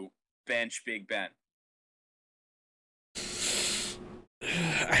to bench Big Ben?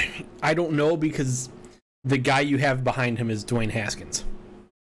 I don't know because the guy you have behind him is Dwayne Haskins.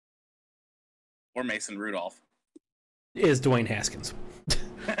 Or Mason Rudolph. Is Dwayne Haskins.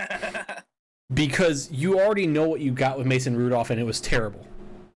 Because you already know what you got with Mason Rudolph, and it was terrible.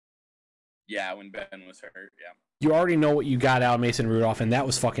 Yeah, when Ben was hurt, yeah. You already know what you got out of Mason Rudolph, and that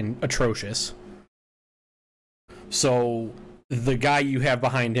was fucking atrocious. So the guy you have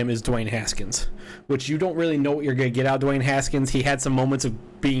behind him is Dwayne Haskins, which you don't really know what you're going to get out of Dwayne Haskins. He had some moments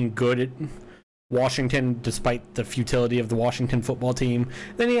of being good at Washington, despite the futility of the Washington football team.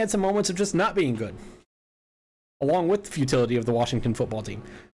 Then he had some moments of just not being good, along with the futility of the Washington football team.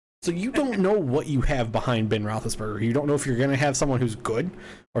 So you don't know what you have behind Ben Roethlisberger. You don't know if you're going to have someone who's good,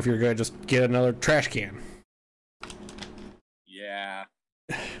 or if you're going to just get another trash can. Yeah.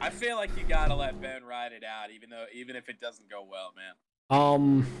 I feel like you gotta let Ben ride it out, even if it doesn't go well,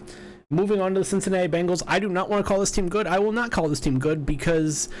 man. Moving on to the Cincinnati Bengals, I do not want to call this team good. I will not call this team good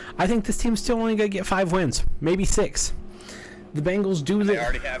because I think this team's still only going to get 5 wins, maybe 6. The Bengals do this. They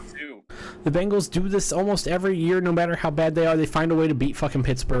already have 2. The Bengals do this almost every year, no matter how bad they are. They find a way to beat fucking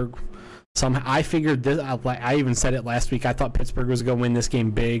Pittsburgh. Somehow, I figured this. I even said it last week. I thought Pittsburgh was going to win this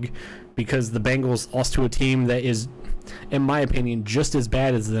game big because the Bengals lost to a team that is, in my opinion, just as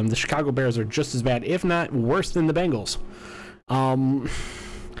bad as them. The Chicago Bears are just as bad, if not worse than the Bengals.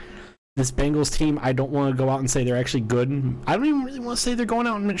 This Bengals team, I don't want to go out and say they're actually good. I don't even really want to say they're going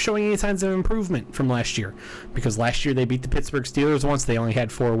out and showing any signs of improvement from last year, because last year they beat the Pittsburgh Steelers once. They only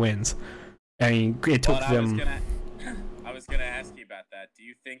had 4 wins. I mean, it took them. I was gonna ask you about that. Do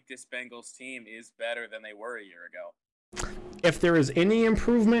you think this Bengals team is better than they were a year ago? If there is any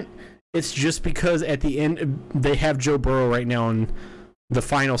improvement, it's just because at the end they have Joe Burrow right now, and the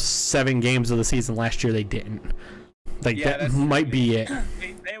final 7 games of the season last year they didn't. Like, yeah, that might be it.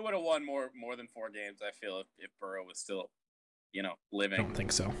 They would have won more than 4 games, I feel, if Burrow was still, living. I don't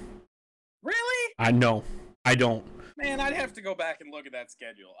think so. Really? No, I don't. Man, I'd have to go back and look at that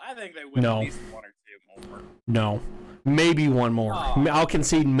schedule. I think they win at least 1 or 2 more. No, maybe 1 more. Oh. I'll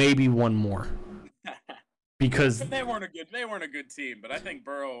concede maybe 1 more. Because they weren't a good team, but I think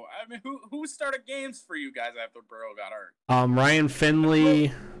Burrow. I mean, who started games for you guys after Burrow got hurt? Ryan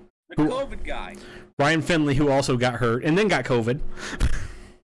Finley. The COVID guy. Ryan Finley, who also got hurt and then got COVID.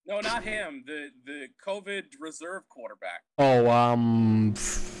 No, not him. The COVID reserve quarterback. Oh,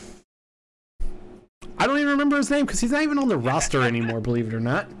 I don't even remember his name because he's not even on the roster anymore, believe it or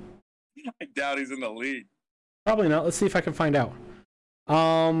not. I doubt he's in the league. Probably not. Let's see if I can find out.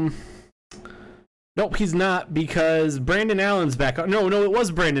 Nope, he's not, because Brandon Allen's back. No, it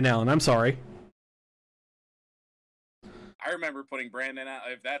was Brandon Allen. I'm sorry. I remember putting Brandon out.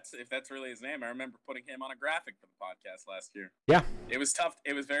 If that's really his name, I remember putting him on a graphic for the podcast last year. Yeah. It was tough.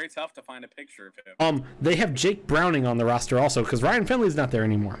 It was very tough to find a picture of him. They have Jake Browning on the roster also, because Ryan Finley's not there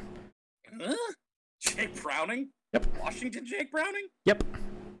anymore. Jake Browning? Yep. Washington Jake Browning? Yep.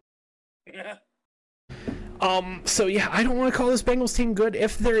 Yeah. So yeah, I don't want to call this Bengals team good.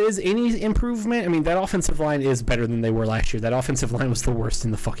 If there is any improvement, I mean, that offensive line is better than they were last year. That offensive line was the worst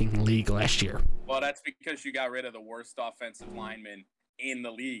in the fucking league last year. Well, that's because you got rid of the worst offensive lineman in the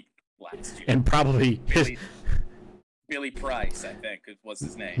league last year. And probably Billy Price, I think, was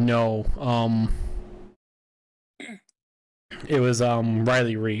his name. No, it was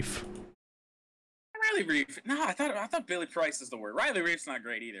Riley Reef. Riley Reef. No, I thought Billy Price is the word. Riley Reef's not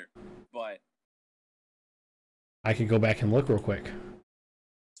great either, but I could go back and look real quick.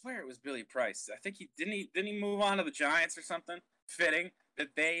 I swear it was Billy Price. I think he didn't move on to the Giants or something. Fitting that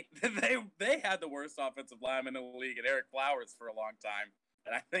they had the worst offensive lineman in the league at Eric Flowers for a long time,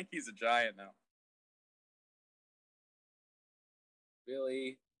 and I think he's a Giant now.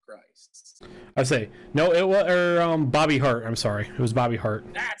 Billy Price. I say no. It was Bobby Hart. I'm sorry, it was Bobby Hart.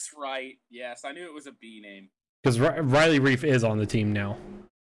 That's right. Yes, I knew it was a B name. Because Riley Reef is on the team now.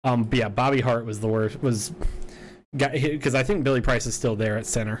 But yeah, Bobby Hart was the worst. Because I think Billy Price is still there at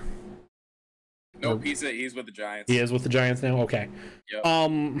center. Nope, he's with the Giants. He is with the Giants now? Okay. Yep.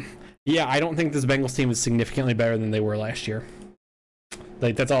 Yeah, I don't think this Bengals team is significantly better than they were last year.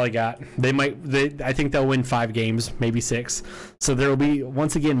 Like, that's all I got. I think they'll win 5 games, maybe 6. So there will be,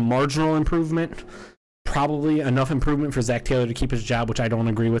 once again, marginal improvement. Probably enough improvement for Zach Taylor to keep his job, which I don't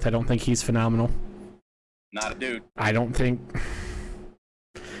agree with. I don't think he's phenomenal. Not a dude. I don't think...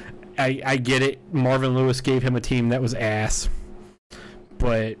 I get it. Marvin Lewis gave him a team that was ass.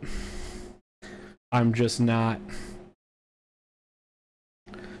 But I'm just not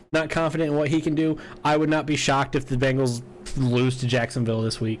confident in what he can do. I would not be shocked if the Bengals lose to Jacksonville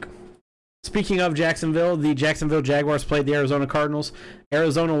this week. Speaking of Jacksonville, the Jacksonville Jaguars played the Arizona Cardinals.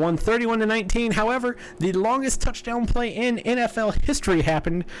 Arizona won 31-19. However, the longest touchdown play in NFL history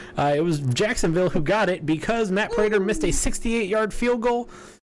happened. It was Jacksonville who got it because Matt Prater missed a 68-yard field goal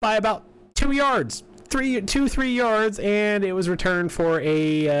by about 2 yards. 3 yards, and it was returned for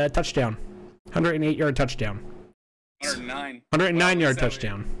a touchdown. 108-yard touchdown. 109-yard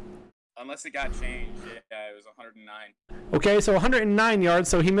touchdown. Unless it got changed, yeah, it was 109. Okay, so 109 yards,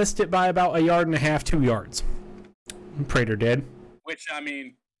 so he missed it by about 1.5 yards, 2 yards. Prater did. Which, I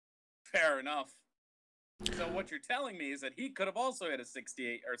mean, fair enough. So what you're telling me is that he could have also hit a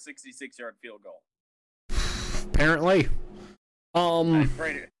 68 or 66-yard field goal. Apparently.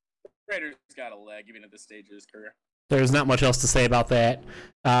 Prater's got a leg even at this stage of his career. There's not much else to say about that.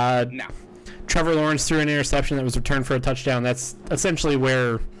 No. Trevor Lawrence threw an interception that was returned for a touchdown. That's essentially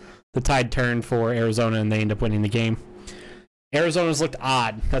where the tide turned for Arizona, and they end up winning the game. Arizona's looked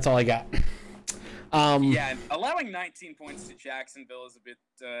odd. That's all I got. Yeah, allowing 19 points to Jacksonville is a bit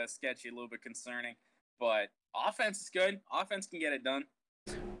sketchy, a little bit concerning. But offense is good. Offense can get it done.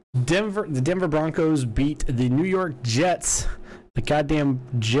 The Denver Broncos beat the New York Jets. The goddamn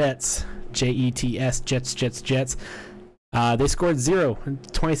Jets. Jets, Jets. They scored 0.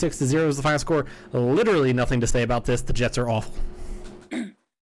 26-0 is the final score. Literally nothing to say about this. The Jets are awful.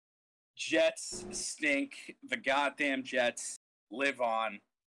 Jets stink. The goddamn Jets live on.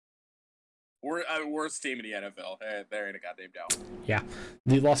 We're worst team in the NFL. There ain't a goddamn doubt. Yeah.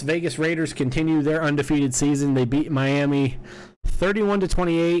 The Las Vegas Raiders continue their undefeated season. They beat Miami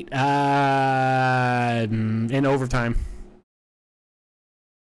 31-28 in overtime.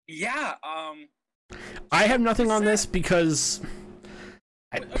 Yeah. I have nothing on this because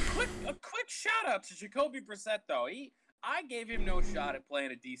a quick shout out to Jacoby Brissett though. I gave him no shot at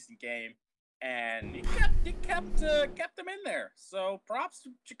playing a decent game, and he kept him in there. So props to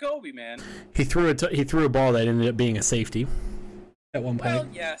Jacoby, man. He threw a ball that ended up being a safety at one point.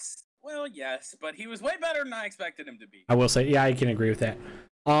 Well, yes, but he was way better than I expected him to be. I will say, yeah, I can agree with that.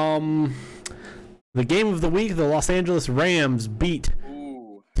 The game of the week, the Los Angeles Rams beat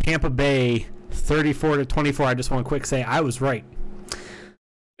Tampa Bay 34-24. I just want to quick say I was right.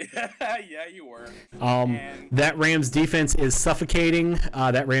 Yeah, you were. That Rams defense is suffocating.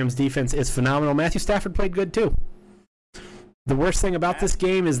 That Rams defense is phenomenal. Matthew Stafford played good too. The worst thing about this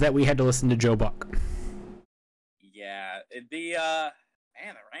game is that we had to listen to Joe Buck. Yeah, the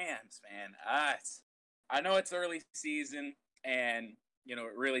Rams, man. I know it's early season, and it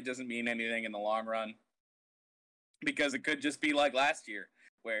really doesn't mean anything in the long run, because it could just be like last year,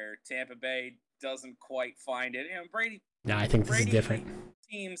 where Tampa Bay doesn't quite find it. Brady. No, I think this is different.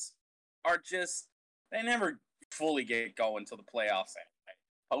 Teams are they never fully get going till the playoffs.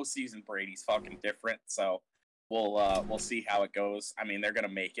 Postseason Brady's fucking different, so we'll see how it goes. I mean, they're gonna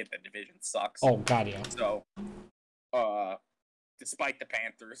make it. The division sucks. Oh God, yeah. So, despite the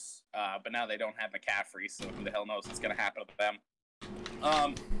Panthers, but now they don't have McCaffrey, so who the hell knows what's gonna happen to them?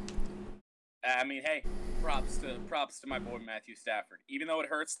 I mean, hey, props to my boy Matthew Stafford. Even though it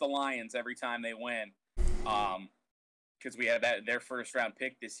hurts the Lions every time they win, because we had their first round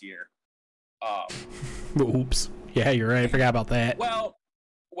pick this year. Oops. Yeah, you're right. I forgot about that. Well,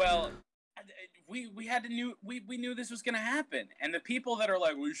 we knew this was gonna happen, and the people that are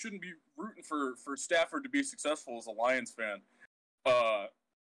like, well, you shouldn't be rooting for Stafford to be successful as a Lions fan.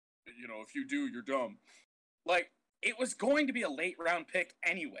 If you do, you're dumb. Like, it was going to be a late round pick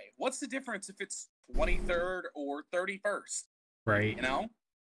anyway. What's the difference if it's 23rd or 31st? Right.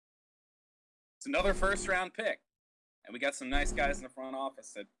 It's another first round pick. And we got some nice guys in the front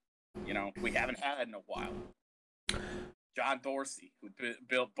office that, we haven't had in a while. John Dorsey, who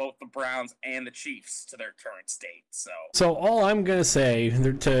built both the Browns and the Chiefs to their current state. So all I'm going to say,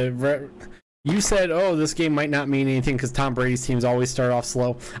 you said, this game might not mean anything because Tom Brady's teams always start off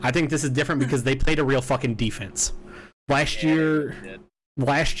slow. I think this is different because they played a real fucking defense. Last year,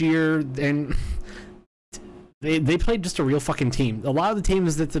 and they played just a real fucking team. A lot of the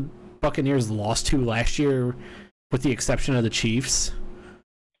teams that the Buccaneers lost to last year, with the exception of the Chiefs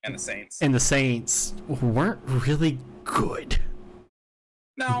and the Saints, weren't really good.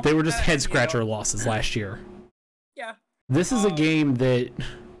 No, they were just head scratcher losses last year. Yeah, This is a game that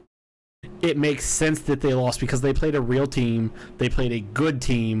it makes sense that they lost because they played a real team. They played a good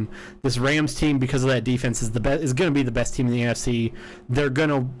team. This Rams team, because of that defense, is going to be the best team in the NFC. They're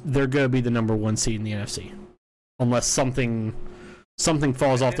gonna be the number 1 seed in the NFC, unless something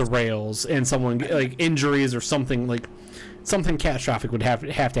falls off the rails and someone like injuries or something catastrophic would have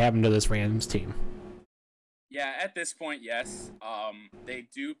to happen to this Rams team. Yeah, at this point, yes. They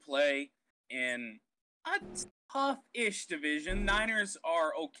do play in a tough-ish division. Niners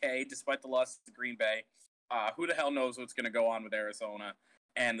are okay, despite the loss to Green Bay. Who the hell knows what's going to go on with Arizona?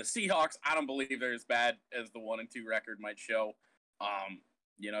 And the Seahawks, I don't believe they're as bad as the 1-2 record might show.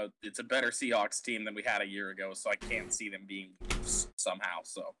 It's a better Seahawks team than we had a year ago, so I can't see them being somehow.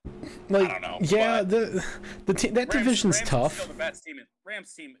 So, I don't know. Yeah, that division's tough. Still the best team.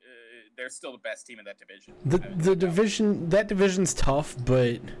 Rams team, they're still the best team in that division. That division's tough,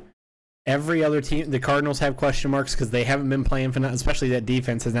 but every other team, the Cardinals have question marks because they haven't been playing phenomenal. Especially that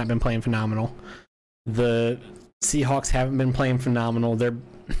defense has not been playing phenomenal. The Seahawks haven't been playing phenomenal.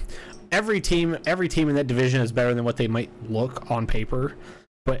 Every team in that division is better than what they might look on paper,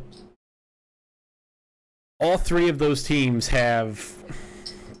 but all 3 of those teams have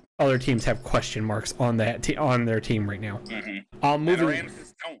other teams have question marks on on their team right now. Mm-hmm. The Rams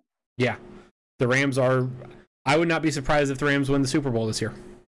just don't. Yeah, the Rams are. I would not be surprised if the Rams win the Super Bowl this year.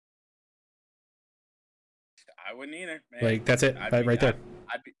 I wouldn't either, man. Like, that's it, right there.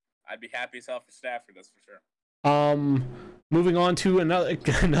 I'd be happy as hell for Stafford, that's for sure. Moving on to another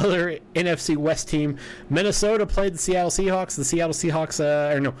NFC West team. Minnesota played the Seattle Seahawks. The Seattle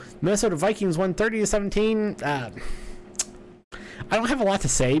Seahawks, Minnesota Vikings won 30-17. I don't have a lot to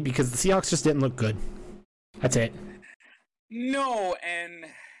say because the Seahawks just didn't look good. That's it. No, and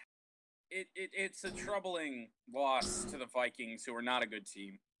it's a troubling loss to the Vikings, who are not a good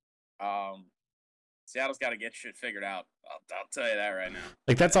team. Seattle's got to get shit figured out. I'll tell you that right now.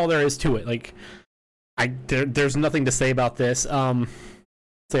 Like, that's all there is to it. Like, there's nothing to say about this.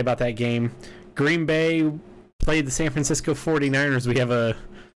 Say about that game. Green Bay played the San Francisco 49ers. We have a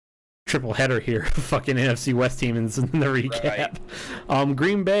triple header here. Fucking NFC West team in the recap. Right.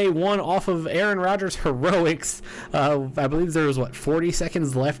 Green Bay won off of Aaron Rodgers' heroics. I believe there was 40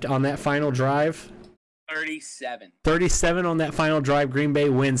 seconds left on that final drive. 37 on that final drive. Green Bay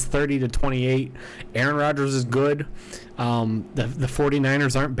wins 30-28. Aaron Rodgers is good. The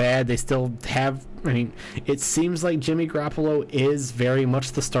 49ers aren't bad. They still have, it seems like Jimmy Garoppolo is very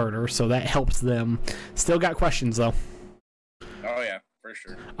much the starter, so that helps them. Still got questions, though. Oh, yeah, for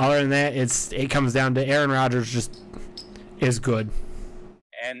sure. Other than that, it comes down to Aaron Rodgers just is good.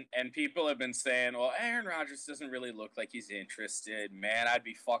 And people have been saying, well, Aaron Rodgers doesn't really look like he's interested. Man, I'd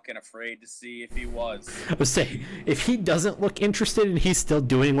be fucking afraid to see if he was. I would say, if he doesn't look interested and he's still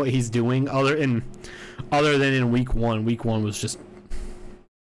doing what he's doing, other than in week one was just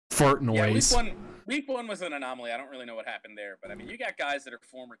fart noise. Yeah, week one was an anomaly. I don't really know what happened there, but you got guys that are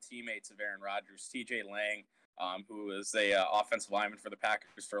former teammates of Aaron Rodgers. TJ Lang, who was a offensive lineman for the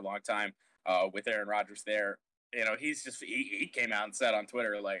Packers for a long time, with Aaron Rodgers there. He came out and said on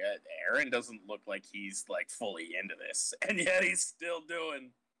Twitter, like, Aaron doesn't look like he's, like, fully into this. And yet he's still doing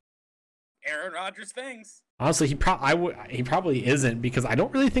Aaron Rodgers things. Honestly, he probably isn't, because I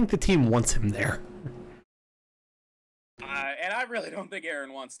don't really think the team wants him there. And I really don't think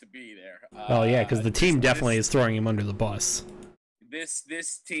Aaron wants to be there. Oh, yeah, because the team definitely is throwing him under the bus.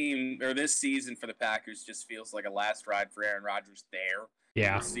 This team, or this season for the Packers, just feels like a last ride for Aaron Rodgers there.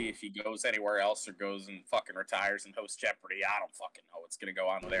 Yeah. We'll see if he goes anywhere else or goes and fucking retires and hosts Jeopardy. I don't fucking know what's going to go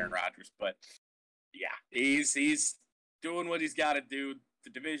on with Aaron Rodgers. But, yeah, he's doing what he's got to do. The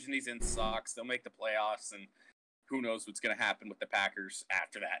division he's in sucks. They'll make the playoffs, and who knows what's going to happen with the Packers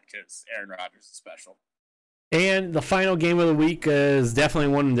after that, because Aaron Rodgers is special. And the final game of the week is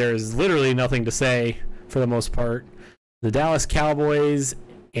definitely one there's literally nothing to say for the most part. The Dallas Cowboys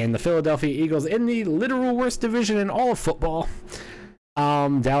and the Philadelphia Eagles in the literal worst division in all of football.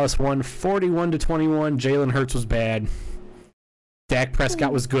 Dallas won 41-21. Jalen Hurts was bad. Dak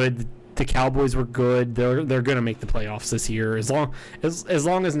Prescott was good. The Cowboys were good. They're gonna make the playoffs this year. As long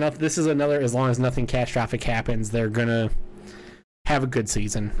as nothing catastrophic happens, they're gonna have a good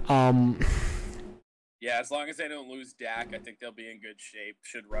season. Yeah, as long as they don't lose Dak, I think they'll be in good shape.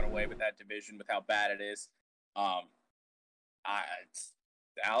 Should run away with that division with how bad it is.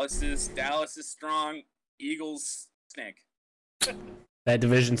 Dallas is strong. Eagles stink. That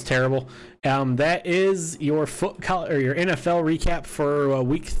division's terrible. That is your your NFL recap for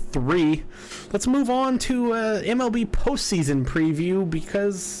week 3. Let's move on to MLB Postseason Preview,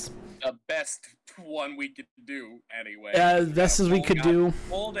 because the best one we could do anyway. This is we could do.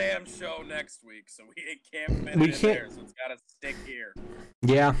 Full damn show next week, so we can't fit We it in can't. there, so it's got to stick here.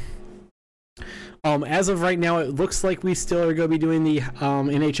 Yeah. As of right now, it looks like we still are going to be doing the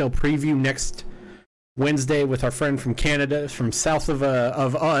NHL preview next Wednesday with our friend from Canada, from south of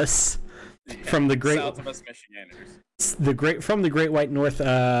us, from the great south of us, Michiganders. From the Great White North,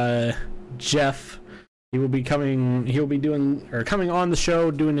 Jeff. He will be coming. He'll be coming on the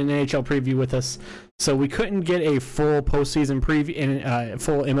show, doing an NHL preview with us. So we couldn't get a full postseason preview and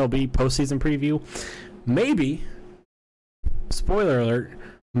full MLB postseason preview. Maybe, spoiler alert,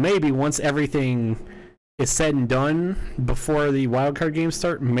 maybe once everything is said and done before the wildcard games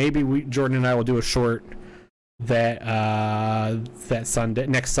start, maybe Jordan and I will do a short that Sunday,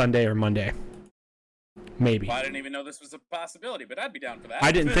 next Sunday or Monday. Maybe. Well, I didn't even know this was a possibility, but I'd be down for that.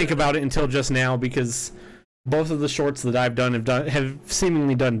 I didn't think about it until just now because both of the shorts that I've done have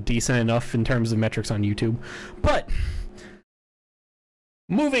seemingly done decent enough in terms of metrics on YouTube. But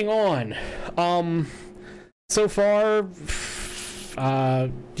moving on, so far, let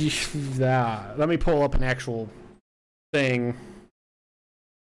me pull up an actual thing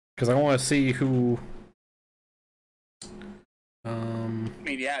because I want to see who. I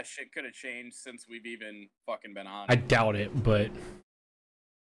mean, yeah, shit could have changed since we've even fucking been on. I doubt it, but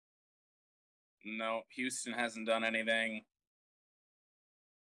no, Houston hasn't done anything.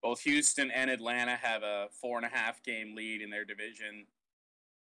 Both Houston and Atlanta have a 4.5 game lead in their division.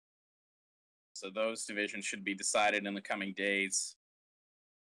 So those divisions should be decided in the coming days.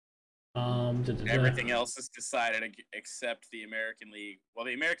 Everything else is decided except the American League. Well,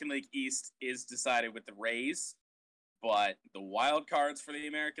 the American League East is decided with the Rays, but the wild cards for the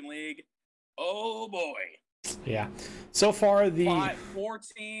American League, oh boy. Yeah. So far, four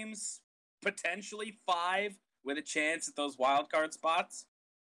teams, potentially 5, with a chance at those wild card spots.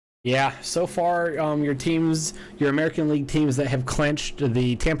 Yeah, so far, your American League teams that have clinched,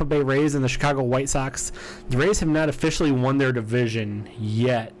 the Tampa Bay Rays and the Chicago White Sox, the Rays have not officially won their division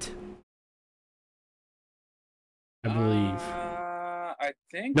yet, I believe. I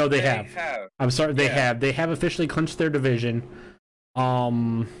think no, they have. I'm sorry, they have. They have officially clinched their division.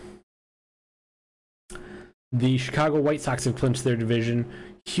 The Chicago White Sox have clinched their division.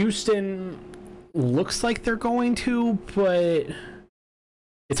 Houston looks like they're going to, but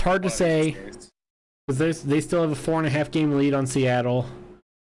it's hard to say because they still have a 4.5 game lead on Seattle.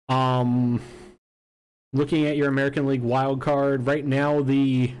 Looking at your American League wild card right now,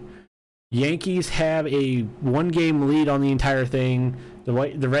 the Yankees have a 1 game lead on the entire thing.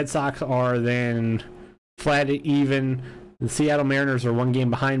 The Red Sox are then flat even. The Seattle Mariners are 1 game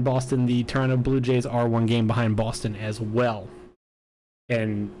behind Boston. The Toronto Blue Jays are 1 game behind Boston as well.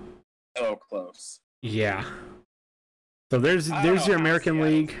 And so close. Yeah. So there's your American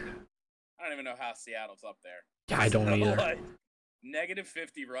League. I don't even know how Seattle's up there. Yeah, I don't either. Like, negative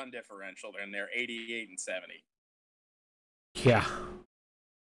 50 run differential, and they're 88 and 70. Yeah.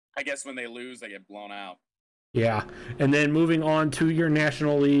 I guess when they lose, they get blown out. Yeah. And then moving on to your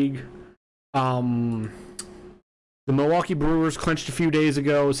National League, the Milwaukee Brewers clinched a few days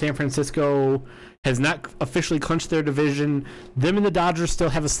ago. San Francisco has not officially clinched their division. Them and the Dodgers still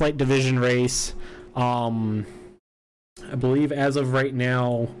have a slight division race. I believe as of right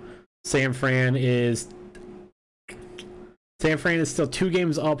now, San Fran is still 2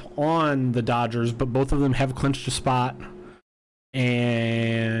 games up on the Dodgers, but both of them have clinched a spot.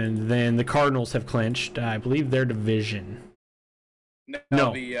 And then the Cardinals have clinched, I believe, their division.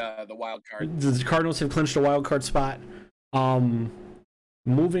 No. The wild card. The Cardinals have clinched a wild card spot. So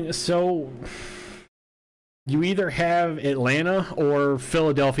you either have Atlanta or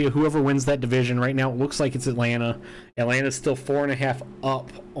Philadelphia, whoever wins that division. Right now it looks like it's Atlanta. Atlanta's still 4.5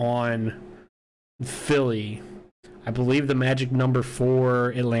 up on Philly. I believe the magic number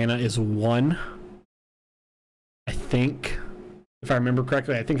for Atlanta is 1. I think, if I remember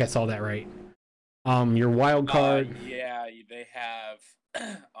correctly. I think I saw that right. Your wild card. Yeah, they have.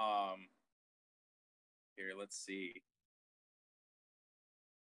 Here, let's see.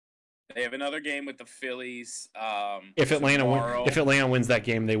 They have another game with the Phillies. If Atlanta wins that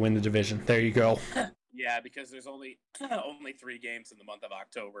game, they win the division. There you go. Yeah, because there's only 3 games in the month of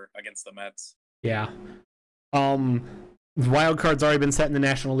October against the Mets. Yeah. The wild card's already been set in the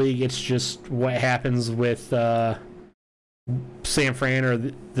National League. It's just what happens with San Fran or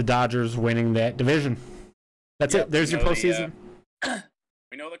the Dodgers winning that division. That's it. There's your postseason.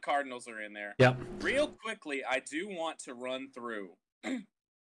 We know the Cardinals are in there. Yep. Real quickly, I do want to run through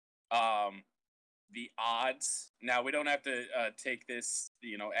the odds. Now, we don't have to take this,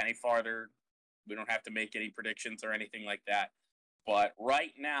 any farther. We don't have to make any predictions or anything like that. But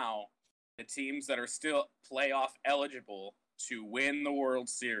right now, the teams that are still playoff eligible to win the World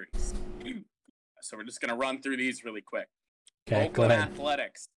Series. So we're just going to run through these really quick. Okay, go Oakland ahead.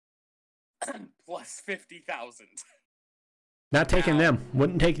 Athletics, plus 50,000. Not taking Now, them.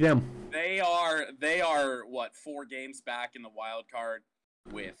 Wouldn't take them. They are what, 4 games back in the wild card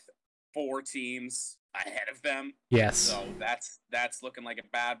with 4 teams ahead of them. Yes. So that's looking like a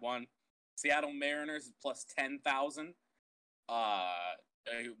bad one. Seattle Mariners plus 10,000.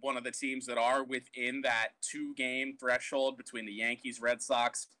 One of the teams that are within that 2-game threshold between the Yankees, Red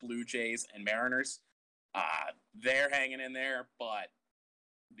Sox, Blue Jays, and Mariners. They're hanging in there, but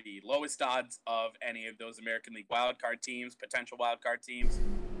the lowest odds of any of those American League wildcard teams, potential wildcard teams,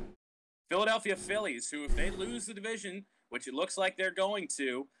 Philadelphia Phillies, who if they lose the division, which it looks like they're going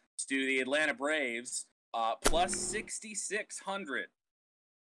to the Atlanta Braves, plus 6,600.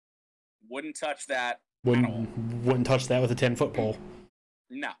 Wouldn't touch that at all. Wouldn't touch that with a 10-foot pole.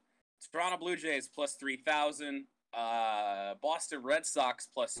 No. Toronto Blue Jays plus 3,000. Boston Red Sox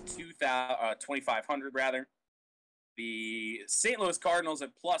plus 2,500 rather. The St. Louis Cardinals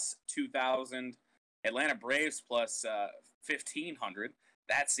at plus 2,000. Atlanta Braves plus 1,500.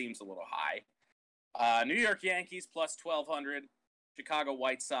 That seems a little high. New York Yankees plus 1,200. Chicago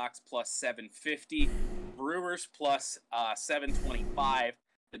White Sox plus 750. Brewers plus 725.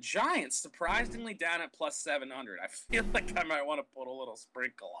 The Giants surprisingly down at plus 700. I feel like I might want to put a little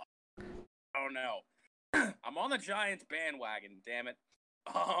sprinkle on. Oh no. I'm on the Giants bandwagon, damn it.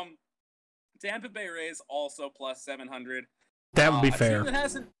 Tampa Bay Rays also plus 700. That would be fair.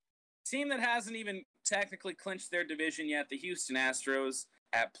 Team that hasn't even technically clinched their division yet, the Houston Astros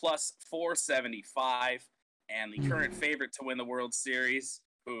at plus 475, and the current favorite to win the World Series,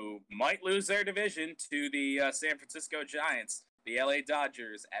 who might lose their division to the San Francisco Giants, the LA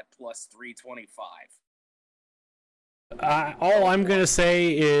Dodgers at plus 325. All I'm going to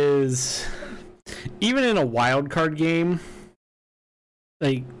say is, even in a wild card game,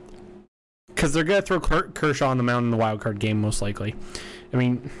 like, because they're going to throw Kershaw on the mound in the wild card game, most likely. I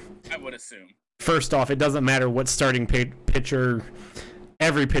mean, I would assume. First off, it doesn't matter what starting pitcher.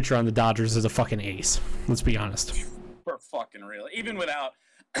 Every pitcher on the Dodgers is a fucking ace. Let's be honest. For fucking real. Even without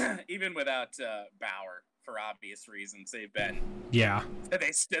Bauer, for obvious reasons, they've been. Yeah.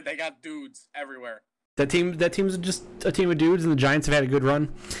 They got dudes everywhere. That team's just a team of dudes, and the Giants have had a good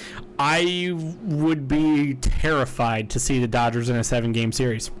run. I would be terrified to see the Dodgers in a 7-game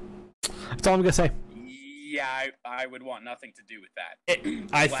series. That's all I'm gonna say. Yeah, I would want nothing to do with that.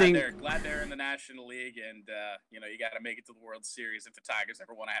 Glad they're in the National League, and you got to make it to the World Series if the Tigers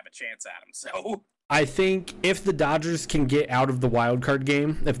ever want to have a chance at them. So I think if the Dodgers can get out of the wild card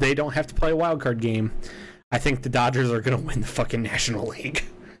game, if they don't have to play a wild card game, I think the Dodgers are gonna win the fucking National League.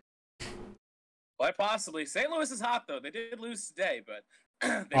 Quite possibly. St. Louis is hot though. They did lose today, but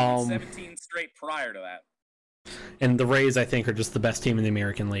they won 17 straight prior to that. And the Rays, I think, are just the best team in the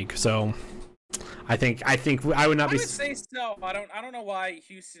American League. So I think I would not be. I would say so. I don't know why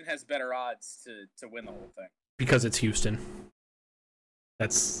Houston has better odds to win the whole thing. Because it's Houston.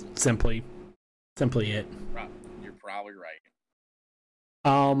 That's simply it. You're probably right.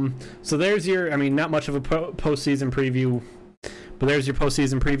 So there's your. I mean, not much of a postseason preview, but there's your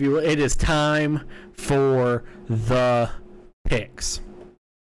postseason preview. It is time for the picks.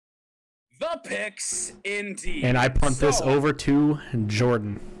 The picks, indeed. And I punt this over to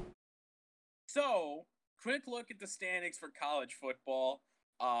Jordan. So, quick look at the standings for college football.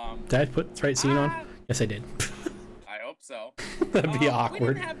 Did I put the right scene on? Yes, I did. I hope so. That'd be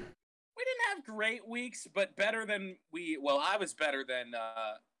awkward. We didn't have great weeks, but better than I was better than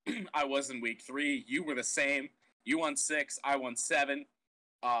I was in week 3. You were the same. You won 6. I won 7.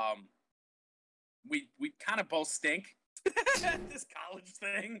 We kind of both stink at this college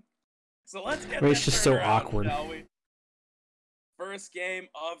thing. So let's get it's just so around, awkward. Shall we? First game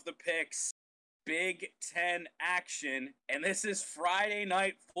of the picks. Big Ten action, and this is Friday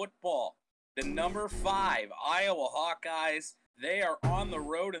Night Football. The number 5 Iowa Hawkeyes, they are on the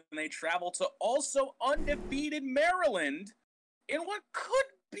road and they travel to also undefeated Maryland in what could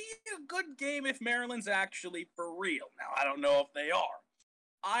be a good game if Maryland's actually for real. Now, I don't know if they are.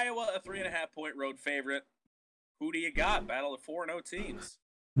 Iowa, a 3.5-point road favorite. Who do you got? Battle of 4-0 teams.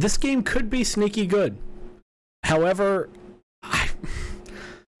 This game could be sneaky good. However,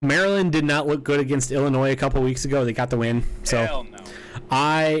 Maryland did not look good against Illinois a couple weeks ago. They got the win. So Hell no.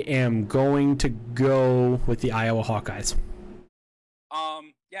 I am going to go with the Iowa Hawkeyes.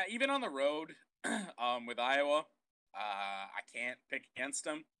 Yeah, even on the road with Iowa, I can't pick against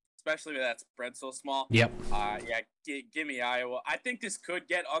them, especially with that spread so small. Yep. Give me Iowa. I think this could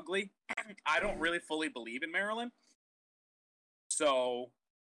get ugly. I don't really fully believe in Maryland. So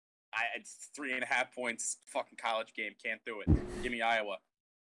It's 3.5 points. Fucking college game. Can't do it. Give me Iowa.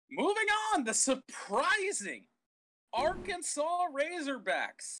 Moving on, the surprising Arkansas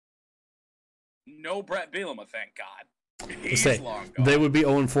Razorbacks. No Brett Bielema, thank God. He's long gone. They would be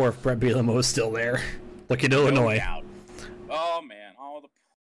 0-4 if Brett Bielema was still there. Look at Illinois. Doubt. Oh, man. Oh,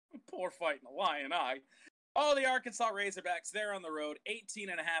 the poor fighting Lion Eye. Oh, the Arkansas Razorbacks, they're on the road.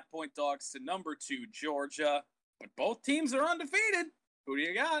 18.5-point dogs to number 2, Georgia. But both teams are undefeated. Who do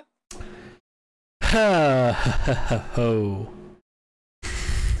you got?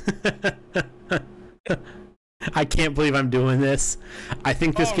 I can't believe I'm doing this. I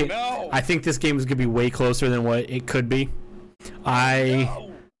think this game. No. I think this game is going to be way closer than what it could be. I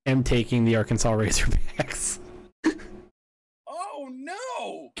am taking the Arkansas Razorbacks. Oh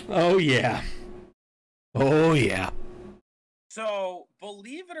no! Oh yeah. Oh yeah. So,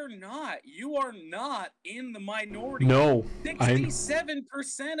 believe it or not, you are not in the minority. No.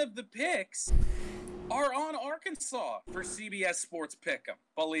 67% of the picks are on Arkansas for CBS Sports Pick'em.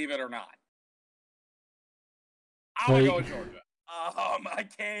 Believe it or not. I'm gonna go with Georgia. I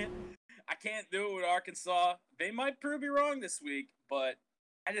can't do it with Arkansas. They might prove me wrong this week, but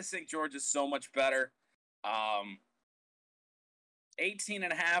I just think Georgia's so much better.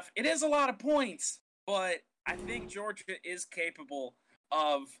 18.5. It is a lot of points, but I think Georgia is capable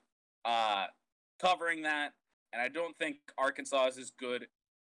of covering that, and I don't think Arkansas is as good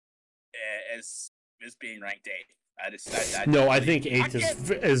as being ranked 8th. I think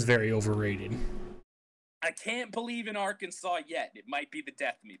 8th is very overrated. I can't believe in Arkansas yet. It might be the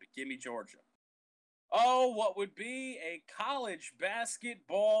death of me, but give me Georgia. Oh, what would be a college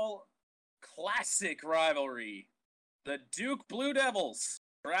basketball classic rivalry? The Duke Blue Devils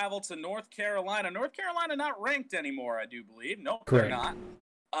travel to North Carolina. North Carolina not ranked anymore, I do believe. No, they're not.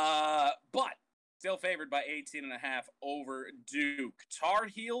 But still favored by 18.5 over Duke. Tar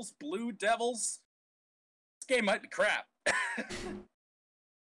Heels, Blue Devils. This game might be crap.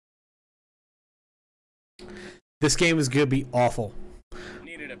 This game is going to be awful.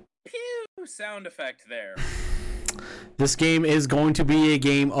 Needed a pew sound effect there. This game is going to be a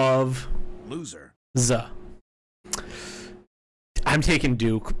game of loser. I'm taking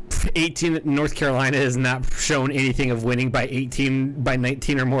Duke. 18. North Carolina has not shown anything of winning by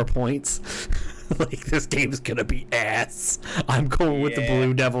 19 or more points. Like, this game's gonna be ass. I'm going with the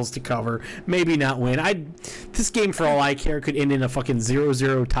Blue Devils to cover. Maybe not win. This game, for all I care, could end in a fucking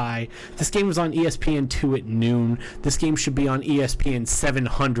 0-0 tie. This game was on ESPN2 at noon. This game should be on ESPN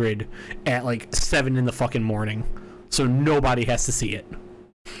 700 at like 7 in the fucking morning. So nobody has to see it.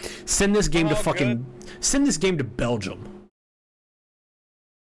 Send this game send this game to Belgium.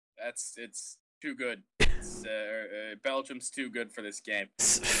 It's too good. Belgium's too good for this game.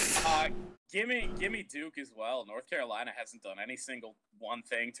 Give me Duke as well. North Carolina hasn't done any single one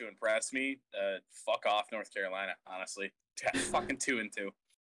thing to impress me. Fuck off, North Carolina. Honestly, fucking 2-2.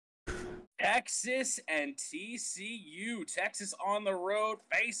 Texas and TCU. Texas on the road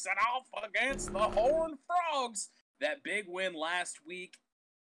facing off against the Horned Frogs. That big win last week,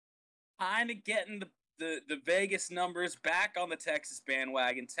 kind of getting the Vegas numbers back on the Texas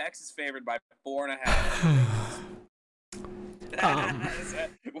bandwagon. Texas favored by 4.5.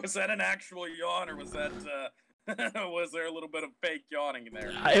 Was that an actual yawn, or was that was there a little bit of fake yawning in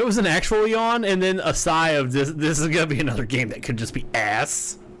there? It was an actual yawn, and then a sigh of this. This is gonna be another game that could just be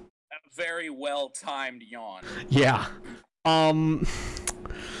ass. A very well timed yawn. Yeah.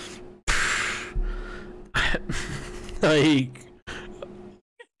 Like.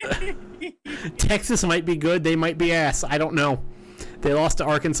 Texas might be good. They might be ass. I don't know. They lost to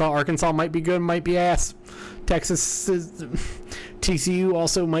Arkansas. Arkansas might be good. Might be ass. TCU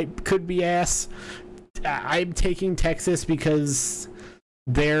also could be ass. I'm taking Texas because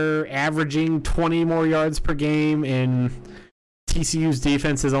they're averaging 20 more yards per game, and TCU's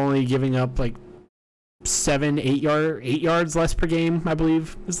defense is only giving up like 8 yards less per game. I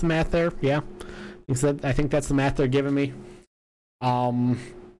believe is the math there. Yeah, I think that's the math they're giving me.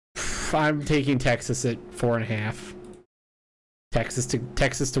 I'm taking Texas at 4.5.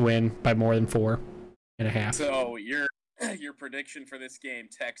 Texas to win by more than 4.5. So your prediction for this game: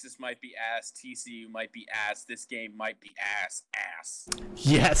 Texas might be ass, TCU might be ass. This game might be ass.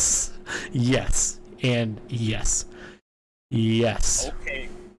 Yes, and yes.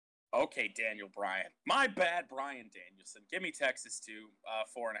 Okay, Daniel Bryan. My bad, Brian Danielson. Give me Texas too,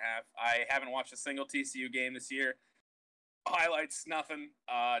 4.5. I haven't watched a single TCU game this year. Highlights, nothing.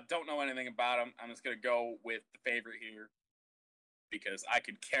 Don't know anything about them. I'm just going to go with the favorite here because I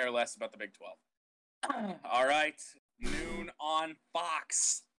could care less about the Big 12. All right. Noon on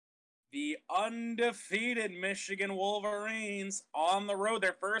Fox. the undefeated Michigan Wolverines on the road,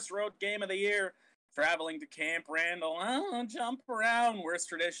 their first road game of the year, traveling to Camp Randall. Oh, jump around, worst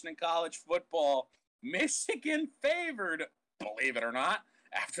tradition in college football. Michigan favored, believe it or not,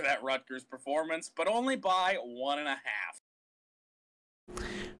 after that Rutgers performance, but only by 1.5.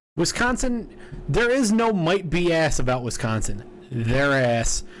 Wisconsin, there is no might be ass about Wisconsin. They're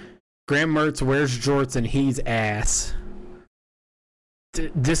ass. Graham Mertz wears jorts and he's ass.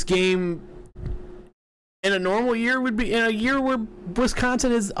 This game in a normal year would be, in a year where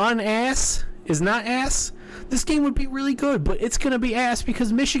Wisconsin is not ass, this game would be really good, but it's going to be ass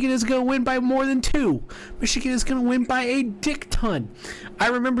because Michigan is going to win by more than 2. Michigan is going to win by a dick ton. I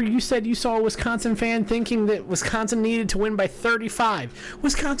remember you said you saw a Wisconsin fan thinking that Wisconsin needed to win by 35.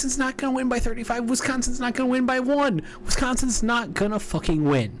 Wisconsin's not going to win by 35. Wisconsin's not going to win by 1. Wisconsin's not going to fucking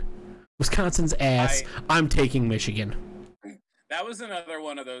win. Wisconsin's ass. I'm taking Michigan. That was another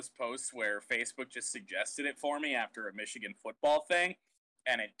one of those posts where Facebook just suggested it for me after a Michigan football thing,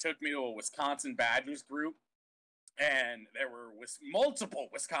 and it took me to a Wisconsin Badgers group, and there were multiple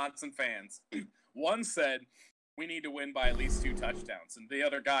Wisconsin fans. One said, we need to win by at least 2 touchdowns, and the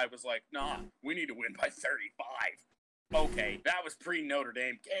other guy was like, nah, we need to win by 35. Okay, that was pre-Notre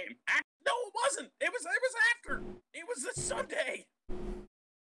Dame game. No, it wasn't. It was after. It was the Sunday.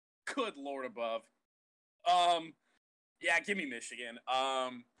 Good Lord above. Yeah, give me Michigan.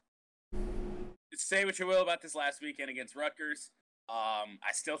 Say what you will about this last weekend against Rutgers. I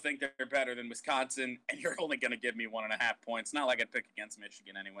still think they're better than Wisconsin, and you're only going to give me 1.5 points. Not like I'd pick against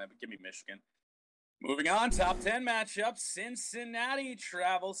Michigan anyway, but give me Michigan. Moving on, top 10 matchup. Cincinnati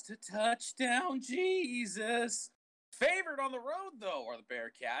travels to touchdown Jesus. Favored on the road, though, are the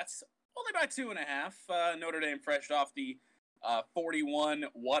Bearcats. Only by 2.5. Notre Dame fresh off the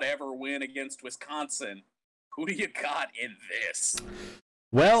 41-whatever win against Wisconsin. Who do you got in this?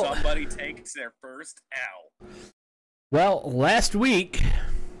 Well, somebody takes their first L. Well, last week,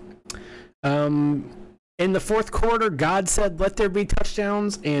 in the fourth quarter, God said, let there be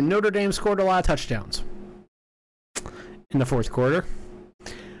touchdowns, and Notre Dame scored a lot of touchdowns in the fourth quarter.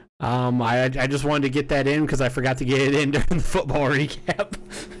 I just wanted to get that in because I forgot to get it in during the football recap.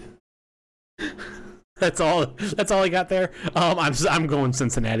 That's all I got there. I'm going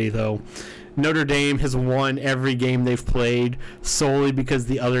Cincinnati, though. Notre Dame has won every game they've played solely because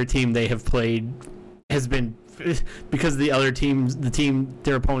the other team they have played has been because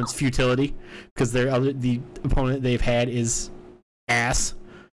their opponent's futility, because the opponent they've had is ass.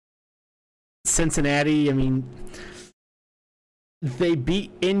 Cincinnati, I mean, they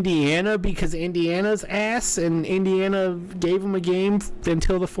beat Indiana because Indiana's ass, and Indiana gave them a game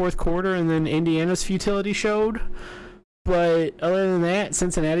until the fourth quarter, and then Indiana's futility showed. But other than that,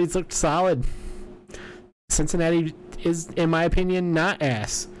 Cincinnati's looked solid. Cincinnati is, in my opinion, not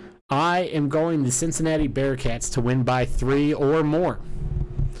ass. I am going the Cincinnati Bearcats to win by 3 or more.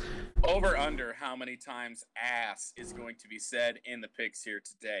 Over under how many times ass is going to be said in the picks here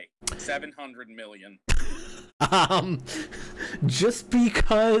today? 700 million. Just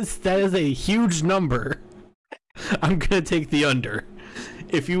because that is a huge number, I'm gonna take the under.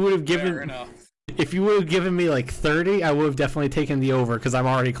 If you would have given me like 30, I would have definitely taken the over because I'm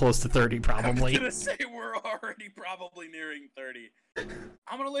already close to 30 probably. I'm gonna say we're already probably nearing 30.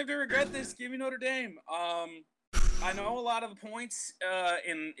 I'm gonna live to regret this. Give me Notre Dame. I know a lot of the points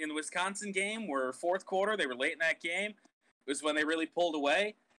in the Wisconsin game were fourth quarter. They were late in that game. It was when they really pulled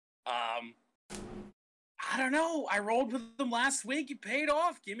away. I don't know. I rolled with them last week. It paid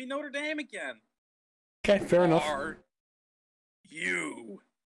off. Give me Notre Dame again. Okay, fair enough. Are you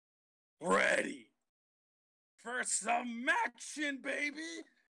ready for some action, baby?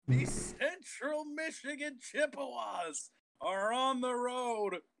 The Central Michigan Chippewas are on the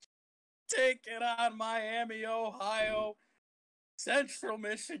road, taking on Miami, Ohio. Central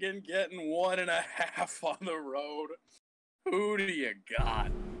Michigan getting 1.5 on the road. Who do you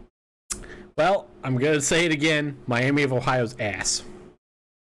got? Well, I'm going to say it again. Miami of Ohio's ass.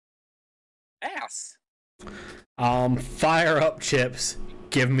 Ass? Fire up, Chips.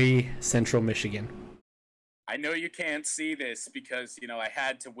 Give me Central Michigan. I know you can't see this because, I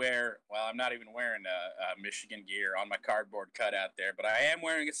had to wear, well, I'm not even wearing a Michigan gear on my cardboard cutout there, but I am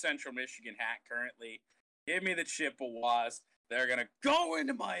wearing a Central Michigan hat currently. Give me the Chippewas. They're going to go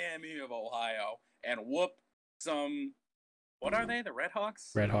into Miami of Ohio and whoop some, what are they, the Red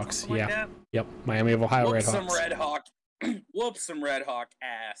Hawks? Red Hawks, something yeah. Like that? Yep, Miami of Ohio Red Hawks. Whoop some Red Hawk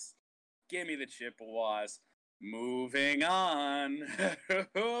ass. Give me the Chippewas. Moving on.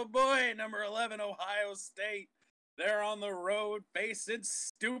 Oh boy, number 11, Ohio State. They're on the road facing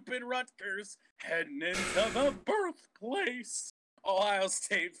stupid Rutgers, heading into the birthplace Ohio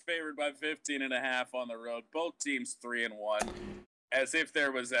State favored by 15.5 on the road. Both teams 3-1. As if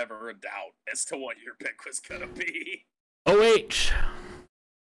there was ever a doubt as to what your pick was going to be. OH.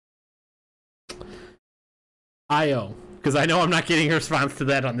 IO. Because I know I'm not getting a response to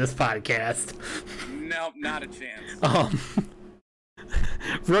that on this podcast. Nope, not a chance.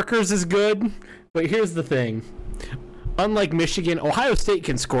 Rutgers is good, but here's the thing. Unlike Michigan, Ohio State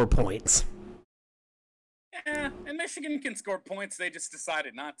can score points. Yeah, and Michigan can score points. They just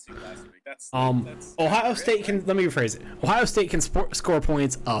decided not to last week. That's Ohio State can. Let me rephrase it. Ohio State can score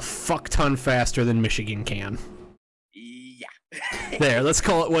points a fuck ton faster than Michigan can. Yeah. There, let's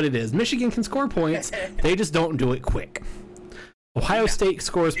call it what it is. Michigan can score points. They just don't do it quick. Ohio State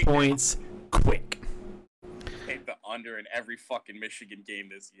scores points quick. Take the under in every fucking Michigan game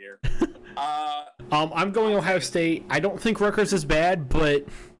this year. I'm going Ohio State. I don't think Rutgers is bad, but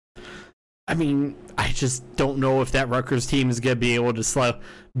I mean, I just don't know if that Rutgers team is going to be able to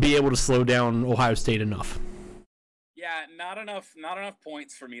slow down Ohio State enough. Yeah, not enough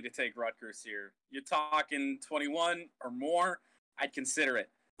points for me to take Rutgers here. You're talking 21 or more, I'd consider it.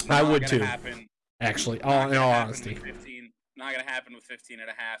 I would too. Happen. Actually, in all honesty. Not going to happen with 15.5.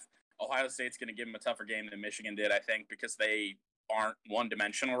 Ohio State's going to give them a tougher game than Michigan did, I think, because they aren't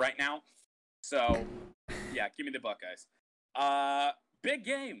one-dimensional right now. So, yeah, give me the Buckeyes. Big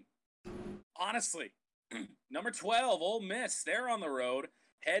game. Honestly, number 12, Ole Miss, they're on the road,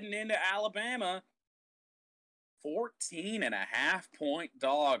 heading into Alabama. 14.5-point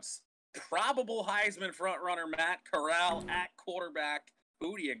dogs. Probable Heisman frontrunner Matt Corral at quarterback.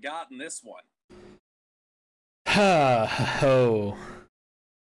 Who do you got in this one?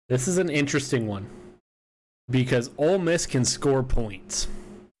 This is an interesting one because Ole Miss can score points.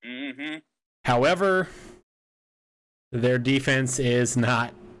 Mm-hmm. However, their defense is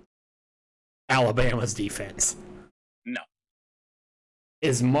not Alabama's defense. No.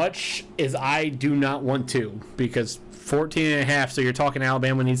 As much as I do not want to, because 14.5, so you're talking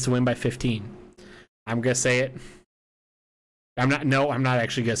Alabama needs to win by 15. I'm going to say it. I'm not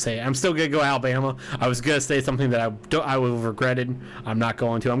actually going to say it. I'm still going to go Alabama. I was going to say something that I would have regretted. I'm not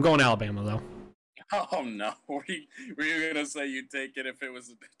going to. I'm going Alabama, though. Oh, no. Were you going to say you'd take it if it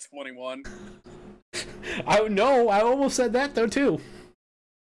was 21? No, I almost said that, though, too.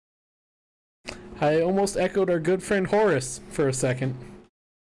 I almost echoed our good friend Horace for a second.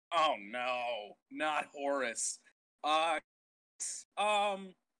 Oh, no. Not Horace.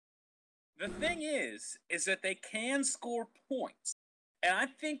 The thing is that they can score points. And I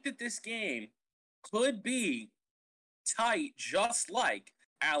think that this game could be tight, just like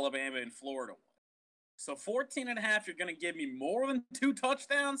Alabama and Florida. So 14.5, you're going to give me more than 2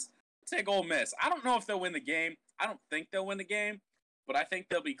 touchdowns? Take Ole Miss. I don't know if they'll win the game. I don't think they'll win the game, but I think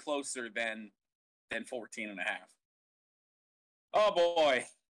they'll be closer than 14.5. Oh, boy.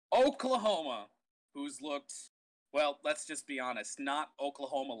 Oklahoma, who's looked, well, let's just be honest, not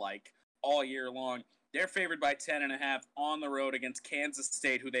Oklahoma-like all year long. They're favored by 10.5 on the road against Kansas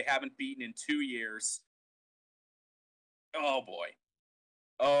State, who they haven't beaten in 2 years. Oh, boy.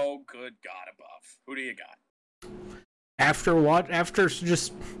 Oh, good God above. Who do you got? After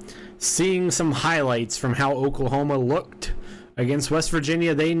just seeing some highlights from how Oklahoma looked against West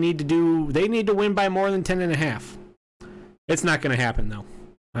Virginia, they need to win by more than 10.5. It's not going to happen, though.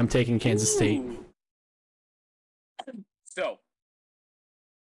 I'm taking Kansas State. So,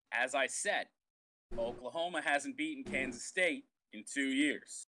 as I said, Oklahoma hasn't beaten Kansas State in 2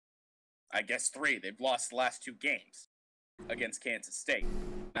 years. I guess 3. They've lost the last 2 games against Kansas State,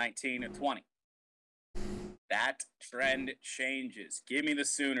 19-20. That trend changes. Give me the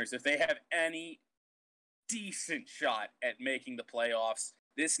Sooners. If they have any decent shot at making the playoffs,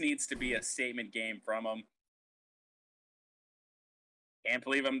 this needs to be a statement game from them. Can't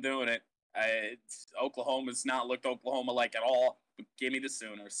believe I'm doing it. Oklahoma's not looked Oklahoma-like at all. But give me the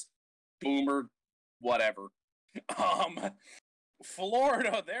Sooners. Boomer, whatever.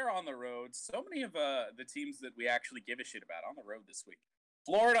 Florida, they're on the road. So many of the teams that we actually give a shit about on the road this week.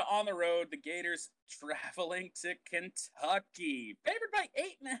 Florida on the road. The Gators traveling to Kentucky. Favored by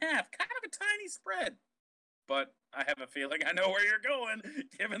 8.5. Kind of a tiny spread. But I have a feeling I know where you're going,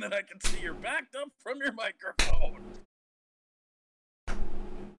 given that I can see you're backed up from your microphone.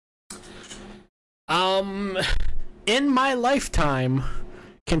 In my lifetime,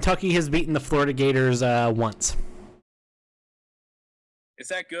 Kentucky has beaten the Florida Gators once. Is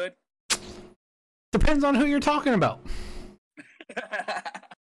that good? Depends on who you're talking about.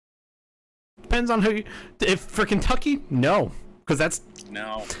 Depends on who. If for Kentucky, no, because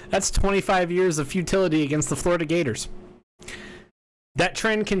that's 25 years of futility against the Florida Gators. That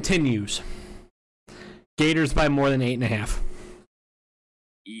trend continues. Gators by more than 8.5.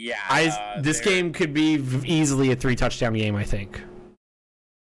 Yeah. This game could be easily a 3-touchdown game, I think.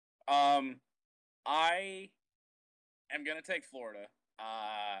 I am gonna take Florida.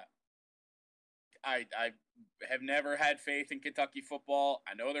 I have never had faith in Kentucky football.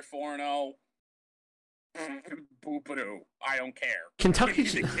 I know they're 4-0. Boop-a-doo. I don't care. Kentucky,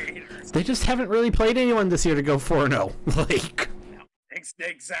 they just haven't really played anyone this year to go 4-0. Like, no,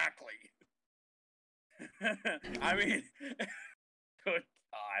 exactly. I mean, good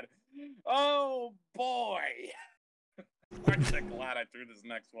God. Oh, boy. I'm so glad I threw this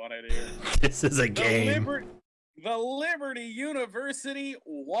next one in here. This is a game. The Liberty University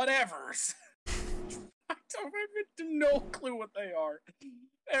whatevers. I don't even no clue what they are.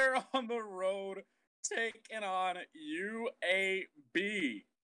 They're on the road taking on UAB.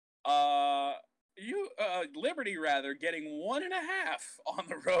 Liberty rather getting 1.5 on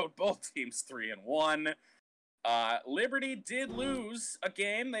the road. Both teams 3-1. Liberty did lose a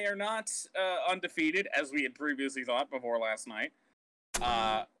game. They are not undefeated, as we had previously thought before last night.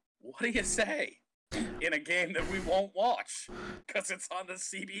 What do you say in a game that we won't watch because it's on the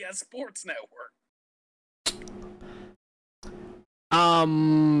CBS Sports Network?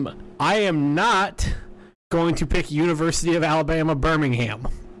 I am not going to pick University of Alabama Birmingham.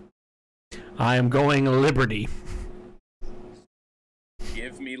 I am going Liberty.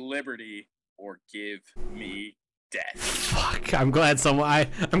 Give me Liberty or give me death. Fuck! I'm glad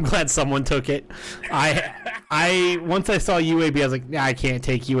someone took it. I once I saw UAB, I was like, nah, I can't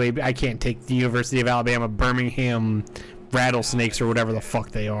take UAB. I can't take the University of Alabama Birmingham Rattlesnakes or whatever the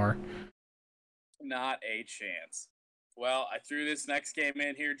fuck they are. Not a chance. Well, I threw this next game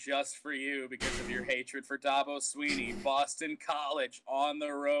in here just for you because of your hatred for Dabo Swinney. Boston College on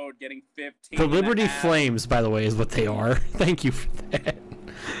the road getting 15. The Liberty Flames, by the way, is what they are. Thank you for that.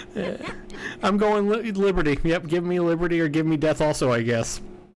 I'm going Liberty. Yep, give me Liberty or give me death also, I guess.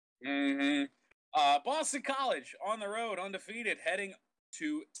 Mm-hmm. Boston College on the road, undefeated, heading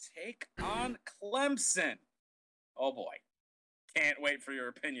to take on Clemson. Oh, boy. Can't wait for your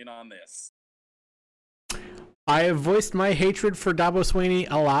opinion on this. I have voiced my hatred for Dabo Swinney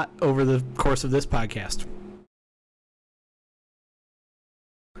a lot over the course of this podcast.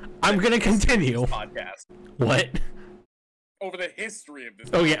 I'm going to continue. Podcast. What? Over the history of this.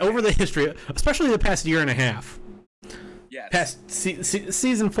 Oh, yeah, over the history, especially the past year and a half. Yes. Past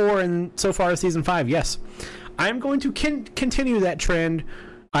season 4 and so far season 5, yes. I'm going to continue that trend.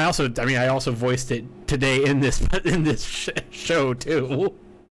 I also voiced it today in this show too.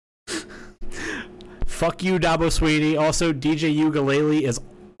 Fuck you, Dabo Swinney. Also, DJ Ugalele is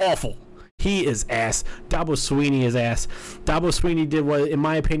awful. He is ass. Dabo Swinney is ass. Dabo Swinney did what, in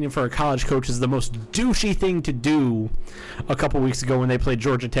my opinion, for a college coach, is the most douchey thing to do a couple weeks ago when they played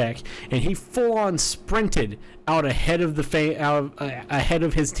Georgia Tech, and he full on sprinted out ahead of ahead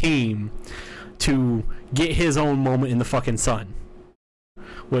of his team to get his own moment in the fucking sun.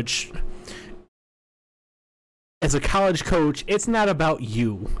 Which, as a college coach, it's not about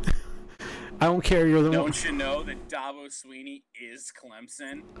you. I don't care. You're the Don't you know that Dabo Swinney is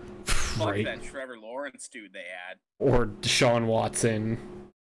Clemson? Right. Fuck that Trevor Lawrence dude they had. Or Deshaun Watson.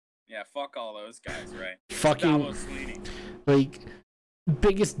 Yeah, fuck all those guys, right? Fucking Dabo Swinney. Like,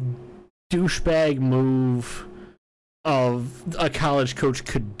 biggest douchebag move of a college coach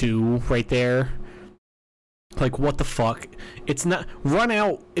could do right there. Like, what the fuck? It's not run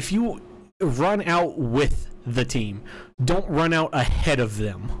out. If you run out with the team, don't run out ahead of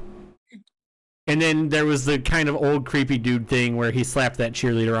them. And then there was the kind of old creepy dude thing where he slapped that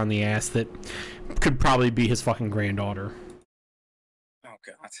cheerleader on the ass that could probably be his fucking granddaughter. Oh,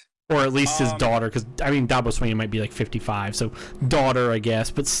 God. Or at least his daughter, because, I mean, Dabo Swinney might be like 55, so daughter, I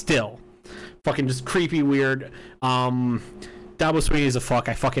guess, but still. Fucking just creepy, weird. Dabo Swinney is a fuck.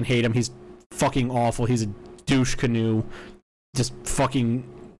 I fucking hate him. He's fucking awful. He's a douche canoe. Just fucking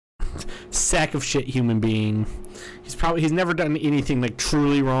sack of shit human being. He's never done anything like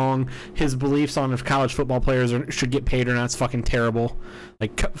truly wrong. His beliefs on if college football players should get paid or not is fucking terrible.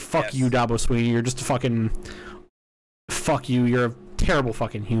 Like, fuck you, Dabo Swinney. You're just a fucking... Fuck you. You're a terrible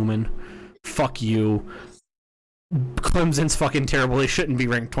fucking human. Fuck you. Clemson's fucking terrible. They shouldn't be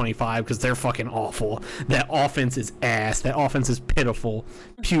ranked 25 because they're fucking awful. That offense is ass. That offense is pitiful,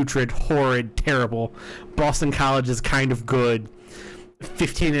 putrid, horrid, terrible. Boston College is kind of good.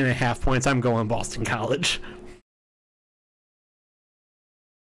 15.5 points. I'm going Boston College.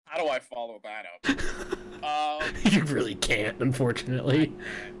 How do I follow that up? You really can't, unfortunately.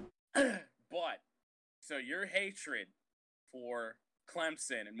 But, so your hatred for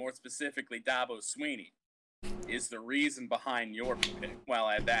Clemson, and more specifically Dabo Swinney, is the reason behind your pick. Well,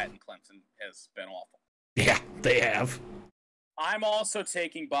 at that, and Clemson has been awful. Yeah, they have. I'm also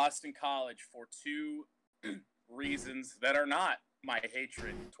taking Boston College for two reasons that are not my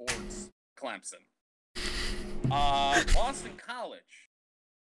hatred towards Clemson. Boston College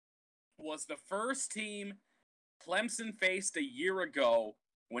was the first team Clemson faced a year ago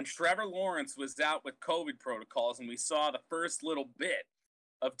when Trevor Lawrence was out with COVID protocols, and we saw the first little bit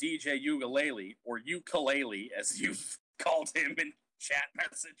of DJ Ukulele, or Ukulele, as you've called him in chat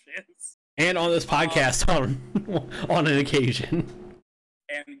messages. And on this podcast on an occasion.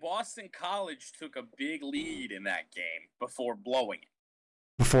 And Boston College took a big lead in that game before blowing it.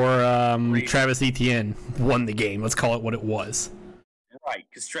 Before Travis Etienne won the game. Let's call it what it was. Right,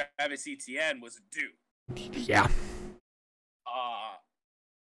 because Travis Etienne was a dude. Yeah.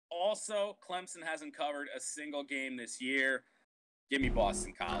 Also, Clemson hasn't covered a single game this year. Give me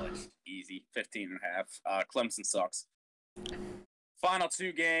Boston College. Easy. 15.5. Clemson sucks. Final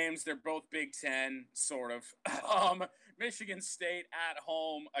two games. They're both Big Ten, sort of. Michigan State at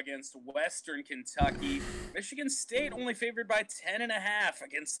home against Western Kentucky. Michigan State only favored by 10.5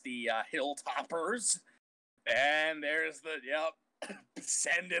 against the Hilltoppers. And there's the,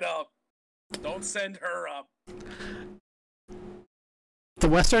 send it up. Don't send her up. The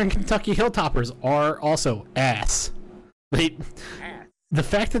Western Kentucky Hilltoppers are also ass. The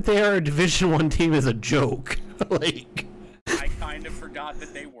fact that they are a Division I team is a joke. I kind of forgot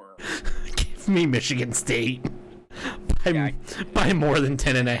that they were. Give me Michigan State by more than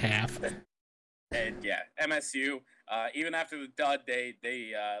 10.5. And MSU. Even after the dud they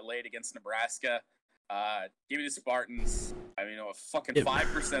laid against Nebraska, give me the Spartans. I mean, fucking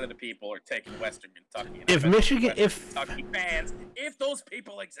 5% of the people are taking Western Kentucky. Kentucky fans, if those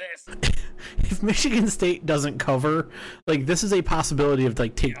people exist, if Michigan State doesn't cover, this is a possibility of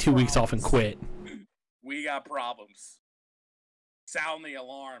take 2 weeks off and quit. We got problems. Sound the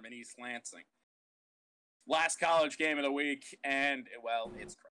alarm in East Lansing. Last college game of the week, and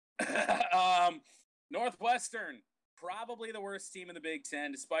it's Northwestern, probably the worst team in the Big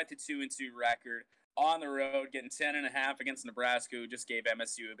Ten, despite the 2-2 record. On the road, getting 10.5 against Nebraska, who just gave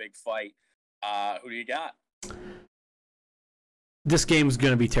MSU a big fight. Who do you got? This game's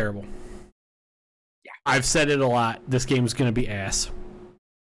going to be terrible. Yeah. I've said it a lot. This game's going to be ass.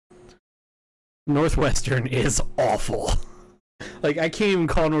 Northwestern is awful. I can't even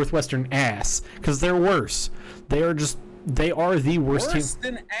call Northwestern ass, because they're worse. They are the worst team. Worse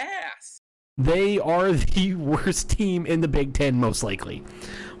than ass. They are the worst team in the Big Ten, most likely.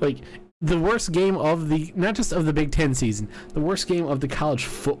 The worst game of not just of the Big Ten season, the worst game of the college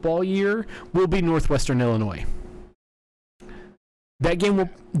football year will be Northwestern Illinois. That game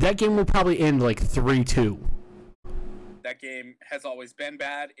will probably end 3-2. That game has always been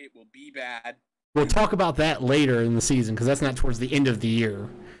bad. It will be bad. We'll talk about that later in the season, because that's not towards the end of the year.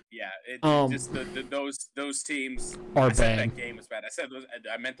 Yeah, just those teams are bad. That game was bad.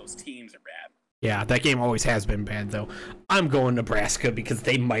 I meant those teams are bad. Yeah, that game always has been bad, though. I'm going Nebraska because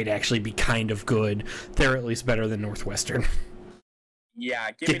they might actually be kind of good. They're at least better than Northwestern. Yeah,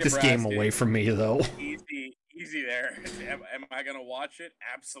 get this game away from me, though. Easy there. Am I going to watch it?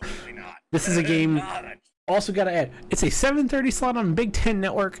 Absolutely not. This is a game. Also, got to add, it's a 7:30 slot on Big Ten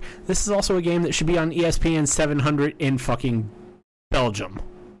Network. This is also a game that should be on ESPN 700 in fucking Belgium.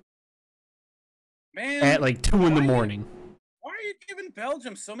 Man, at 2 in the morning. Why are you giving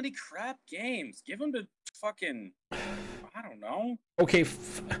Belgium so many crap games? Give them to fucking, I don't know. Okay,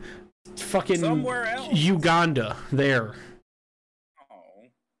 fucking somewhere else. Uganda, there. Oh.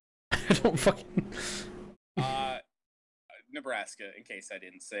 I don't fucking... Nebraska, in case I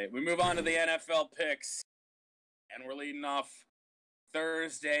didn't say it. We move on to the NFL picks, and we're leading off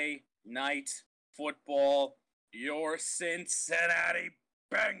Thursday night football. Your Cincinnati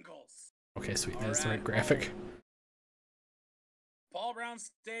Bengals. Okay, sweet. That's the right graphic. Paul Brown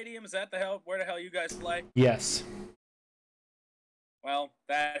Stadium, is that where the hell you guys play? Yes. Well,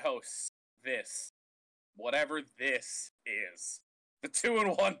 that hosts this. Whatever this is. The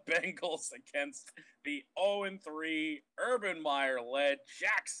 2-1 Bengals against the 0-3 Urban Meyer-led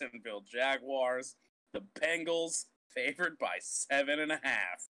Jacksonville Jaguars. The Bengals favored by 7.5.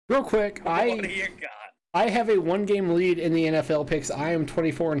 Real quick, what do you got? I have a 1-game lead in the NFL picks. I am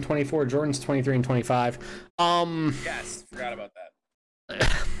 24-24. Jordan's 23-25. Yes, forgot about that.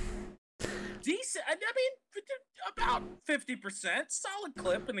 Decent. I mean, about 50%. Solid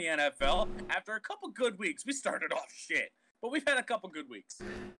clip in the NFL. After a couple good weeks, we started off shit, but we've had a couple good weeks.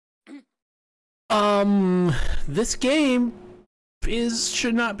 This game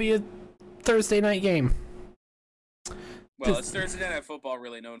should not be a Thursday night game. Well, is Thursday night football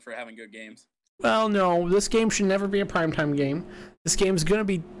really known for having good games? Well, no. This game should never be a primetime game. This game's going to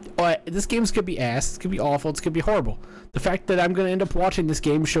be But this game's gonna be ass. It's gonna be awful. It's gonna be horrible. The fact that I'm gonna end up watching this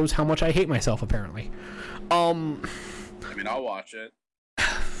game shows how much I hate myself. Apparently. I mean, I'll watch it.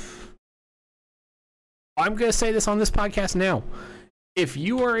 I'm gonna say this on this podcast now. If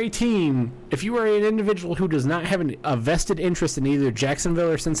you are a team, if you are an individual who does not have a vested interest in either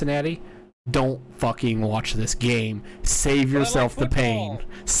Jacksonville or Cincinnati, don't fucking watch this game. Save yourself the pain.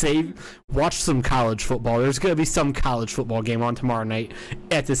 Watch some college football. There's gonna be some college football game on tomorrow night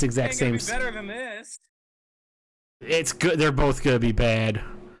at this exact same. It's better than this. It's good. They're both gonna be bad.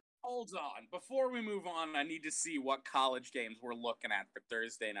 Hold on. Before we move on, I need to see what college games we're looking at for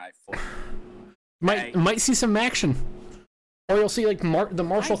Thursday night football. Might see some action. Or you'll see like the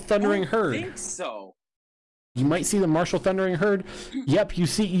Marshall Thundering Herd. I think so. You might see the Marshall Thundering Herd. Yep,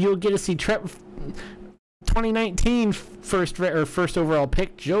 you'll get to see 2019 first overall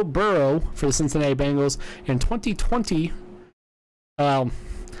pick Joe Burrow for the Cincinnati Bengals, and 2020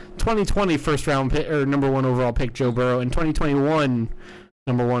 first round pick or number 1 overall pick Joe Burrow, and 2021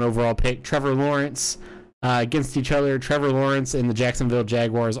 number 1 overall pick Trevor Lawrence against each other. Trevor Lawrence and the Jacksonville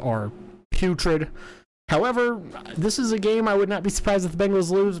Jaguars are putrid. However, this is a game I would not be surprised if the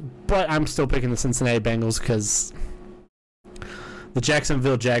Bengals lose, but I'm still picking the Cincinnati Bengals because the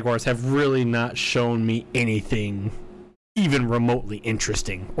Jacksonville Jaguars have really not shown me anything even remotely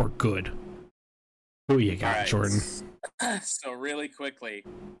interesting or good. Who you got, right, Jordan? So really quickly,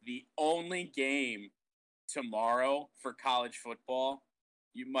 the only game tomorrow for college football,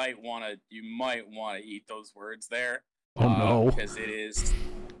 you might want to eat those words there. Oh no, because it is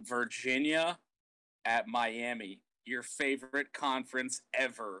Virginia at Miami, your favorite conference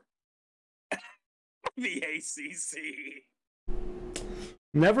ever. The ACC.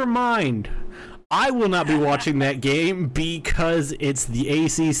 Never mind. I will not be watching that game because it's the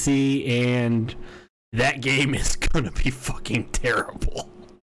ACC and that game is going to be fucking terrible.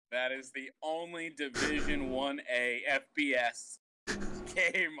 That is the only Division 1A FBS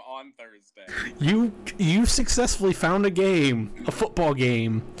game on Thursday. You successfully found a football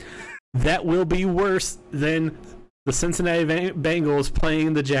game that will be worse than the Cincinnati Bengals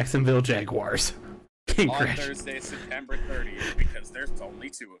playing the Jacksonville Jaguars. On Thursday, September 30th, because there's only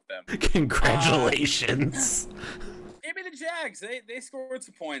 2 of them. Congratulations. Give me the Jags. They scored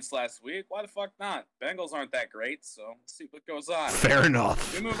some points last week. Why the fuck not? Bengals aren't that great, so let's see what goes on. Fair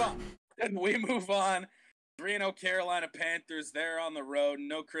enough. We move on. 3-0 Carolina Panthers. They're on the road.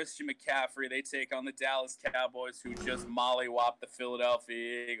 No Christian McCaffrey. They take on the Dallas Cowboys, who just mollywopped the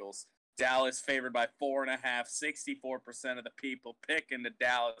Philadelphia Eagles. Dallas favored by 4.5. 64% of the people picking the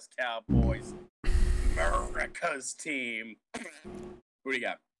Dallas Cowboys. America's team. Who do you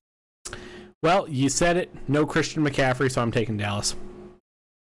got? Well, you said it. No Christian McCaffrey, so I'm taking Dallas.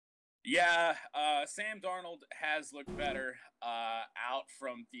 Yeah, Sam Darnold has looked better out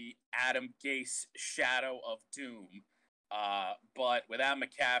from the Adam Gase shadow of doom. But without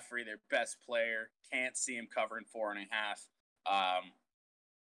McCaffrey, their best player, can't see him covering 4.5.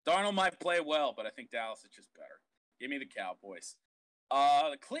 Darnold might play well, but I think Dallas is just better. Give me the Cowboys.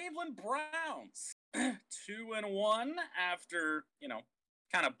 The Cleveland Browns, 2-1 after,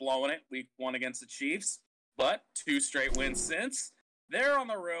 kind of blowing it. Week 1 against the Chiefs, but 2 straight wins since. They're on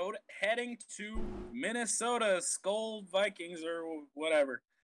the road heading to Minnesota, Skull Vikings or whatever.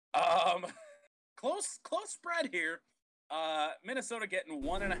 Close spread here. Minnesota getting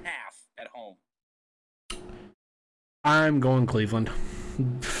 1.5 at home. I'm going Cleveland.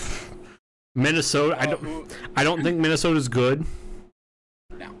 Minnesota. I don't think Minnesota's good.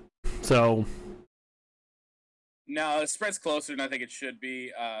 No. So. No, the spread's closer than I think it should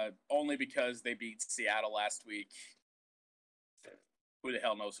be. Only because they beat Seattle last week. Who the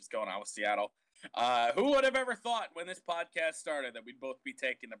hell knows what's going on with Seattle? Who would have ever thought when this podcast started that we'd both be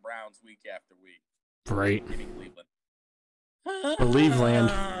taking the Browns week after week? Right. Cleveland. Believe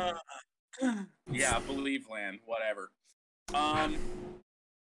land. Yeah, believe land. Whatever.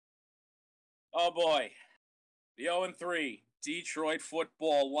 Oh boy. The 0-3 Detroit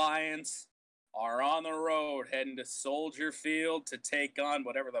Football Lions are on the road heading to Soldier Field to take on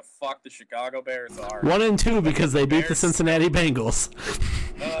whatever the fuck the Chicago Bears are. 1-2 because they beat the Cincinnati Bengals.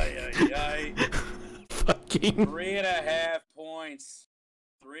 Fucking 3.5 points.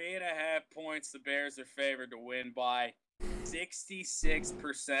 3.5 points the Bears are favored to win by.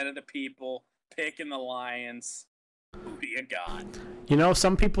 66% of the people picking the Lions. Who do you got?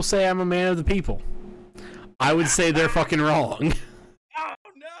 Some people say I'm a man of the people. I would say they're fucking wrong. Oh,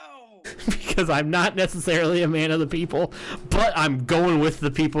 no! Because I'm not necessarily a man of the people, but I'm going with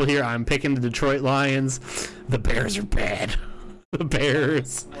the people here. I'm picking the Detroit Lions. The Bears are bad. The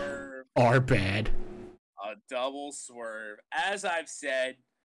Bears are bad. A double swerve. As I've said,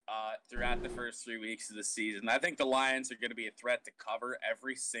 throughout the first 3 weeks of the season. I think the Lions are going to be a threat to cover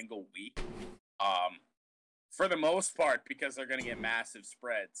every single week. For the most part, because they're going to get massive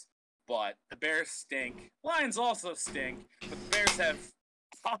spreads. But the Bears stink. Lions also stink. But the Bears have,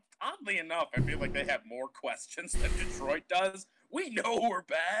 oddly enough, I feel like they have more questions than Detroit does. We know we're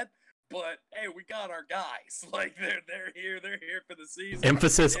bad, but hey, we got our guys. Like they're here for the season.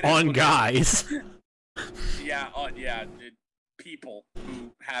 Emphasis on guys. Yeah, people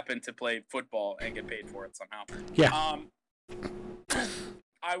who happen to play football and get paid for it somehow. Yeah.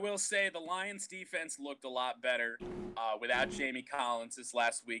 I will say the Lions defense looked a lot better without Jamie Collins this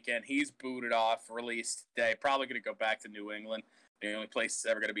last weekend. He's booted off, released today. Probably going to go back to New England. The only place he's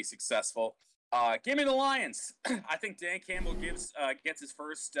ever going to be successful. Give me the Lions. I think Dan Campbell gets his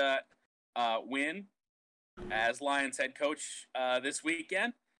first win as Lions head coach this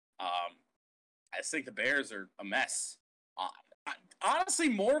weekend. I just think the Bears are a mess. Honestly,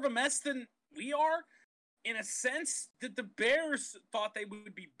 more of a mess than we are. In a sense that the Bears thought they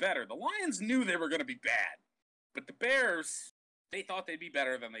would be better. The Lions knew they were going to be bad. But the Bears, they thought they'd be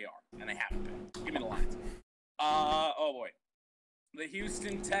better than they are. And they haven't been. Give me the Lions. Oh boy. The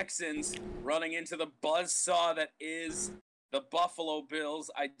Houston Texans running into the buzzsaw that is the Buffalo Bills.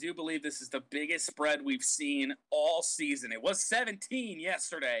 I do believe this is the biggest spread we've seen all season. It was 17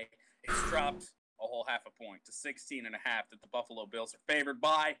 yesterday. It's dropped a whole half a point to 16.5 that the Buffalo Bills are favored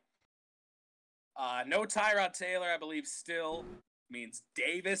by. No Tyrod Taylor, I believe, still means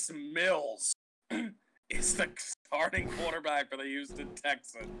Davis Mills is the starting quarterback for the Houston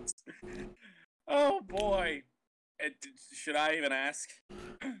Texans. Oh, boy. Should I even ask?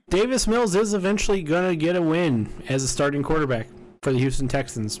 Davis Mills is eventually going to get a win as a starting quarterback for the Houston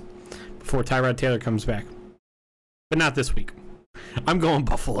Texans before Tyrod Taylor comes back. But not this week. I'm going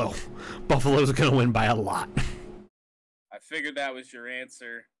Buffalo. Buffalo's going to win by a lot. I figured that was your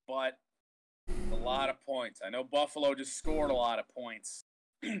answer, but a lot of points. I know Buffalo just scored a lot of points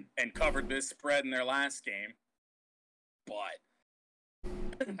and covered this spread in their last game, but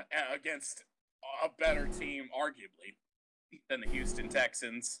against a better team, arguably, than the Houston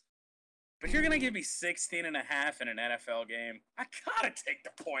Texans. But you're going to give me 16.5 in an NFL game. I got to take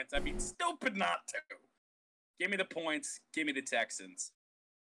the points. I'd be stupid not to. Give me the points. Give me the Texans.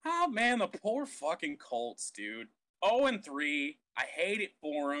 Oh, man, the poor fucking Colts, dude. 0-3. I hate it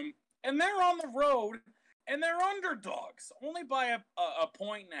for them. And they're on the road, and they're underdogs, only by a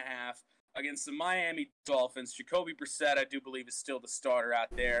point and a half against the Miami Dolphins. Jacoby Brissett, I do believe, is still the starter out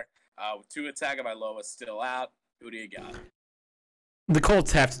there. With Tua Tagovailoa still out. Who do you got? The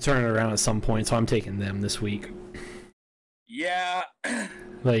Colts have to turn it around at some point, so I'm taking them this week. Yeah. I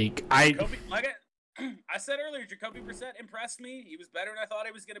said earlier, Jacoby Brissett impressed me. He was better than I thought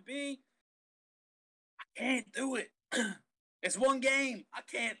he was going to be. I can't do it. It's one game. I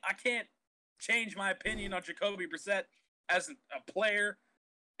can't change my opinion on Jacoby Brissett as a player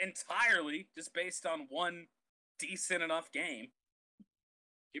entirely just based on one decent enough game.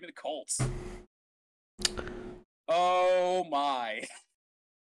 Give me the Colts. Oh my.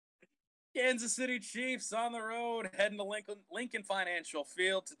 Kansas City Chiefs on the road, heading to Lincoln Financial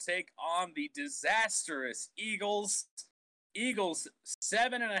Field to take on the disastrous Eagles. Eagles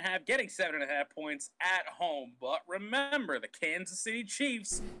 7.5, getting 7.5 points at home. But remember, the Kansas City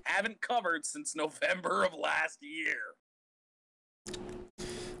Chiefs haven't covered since November of last year.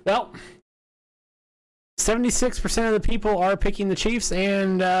 Well, 76% of the people are picking the Chiefs,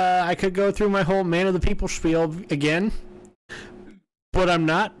 and I could go through my whole man of the people spiel again. But I'm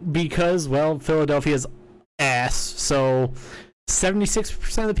not because, well, Philadelphia's ass. So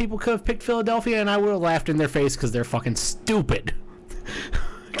 76% of the people could have picked Philadelphia, and I would have laughed in their face because they're fucking stupid.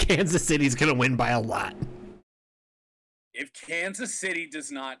 Kansas City's going to win by a lot. If Kansas City does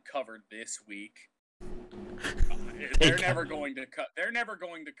not cover this week, they're never going to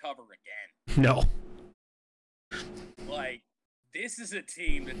cover again. No. Like, this is a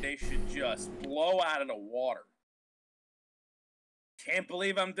team that they should just blow out of the water. Can't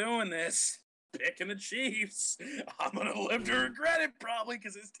believe I'm doing this. Picking the Chiefs. I'm going to live to regret it probably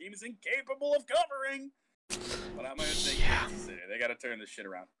because this team is incapable of covering. But I'm going to say Kansas City. They got to turn this shit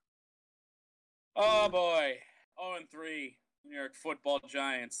around. Oh, boy. 0-3. New York Football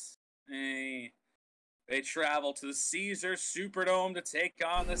Giants. They travel to the Caesars Superdome to take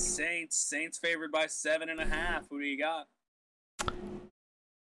on the Saints. Saints favored by 7.5. Who do you got?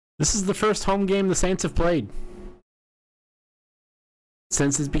 This is the first home game the Saints have played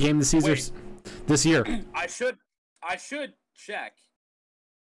since it became the Caesars this year. I should check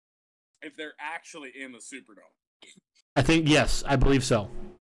if they're actually in the Superdome. I think, yes, I believe so.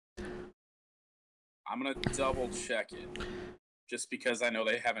 I'm going to double check it. just because I know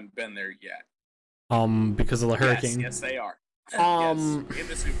they haven't been there yet. Because of the hurricane. Yes, they are. Yes, in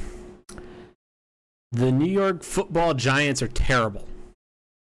the Super Bowl. The New York Football Giants are terrible.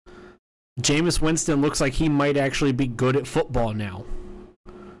 Jameis Winston looks like he might actually be good at football now.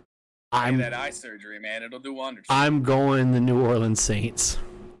 That eye surgery, man, it'll do wonders. I'm going the New Orleans Saints.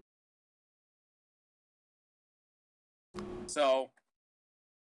 So,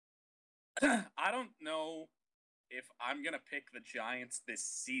 I don't know if I'm going to pick the Giants this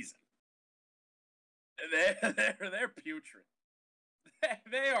season. They're putrid.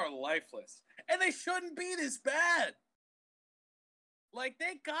 They are lifeless. And they shouldn't be this bad. Like,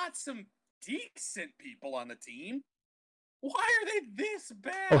 they got some decent people on the team. Why are they this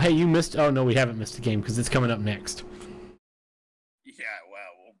bad? Oh, hey, you missed... Oh, no, we haven't missed a game because it's coming up next. Yeah,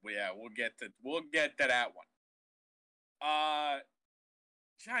 well, we'll get to that one.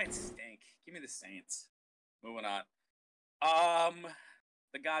 Giants stink. Give me the Saints. Moving on.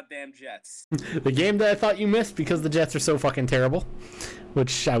 The goddamn Jets. The game that I thought you missed because the Jets are so fucking terrible,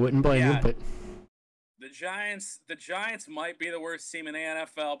 which I wouldn't blame you, but... The Giants might be the worst team in the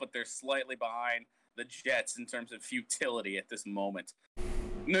NFL, but they're slightly behind the Jets in terms of futility at this moment.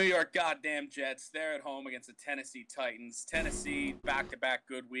 New York goddamn Jets, they're at home against the Tennessee Titans. Tennessee, back-to-back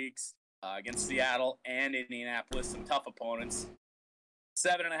good weeks against Seattle and Indianapolis, some tough opponents.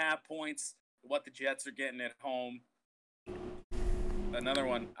 7.5 points, what the Jets are getting at home. Another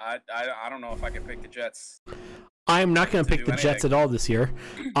one, I don't know if I can pick the Jets. I'm not going to pick the Jets at all this year.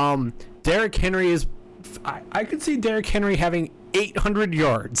 Derrick Henry is... I could see Derrick Henry having 800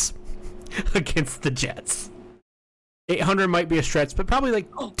 yards against the Jets. 800 might be a stretch, but probably like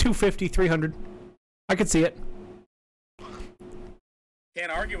 250, 300. I could see it.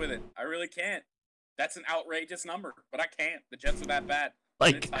 Can't argue with it. I really can't. That's an outrageous number, but I can't. The Jets are that bad.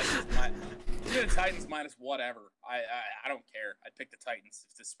 Like, the Titans minus whatever. I don't care. I'd pick the Titans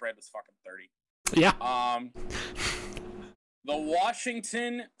if the spread was fucking 30. Yeah. The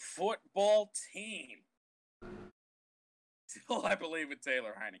Washington football team. Still, I believe with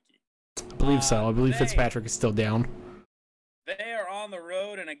Taylor Heineke. I believe so. I believe Fitzpatrick is still down. They are on the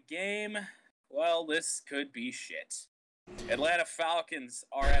road in a game. Well, this could be shit. Atlanta Falcons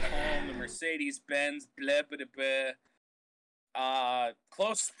are at home. The Mercedes-Benz, blah, blah, blah.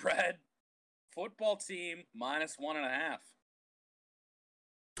 Close spread. Football team, minus 1.5.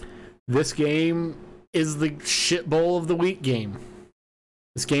 This game is the shit bowl of the week game.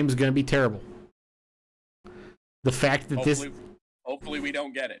 This game is going to be terrible. The fact that hopefully we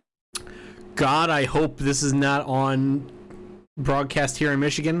don't get it. God, I hope this is not on broadcast here in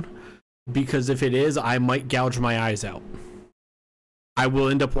Michigan, because if it is, I might gouge my eyes out. I will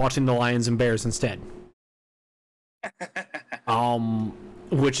end up watching the Lions and Bears instead.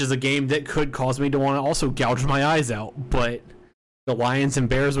 Which is a game that could cause me to want to also gouge my eyes out, but the Lions and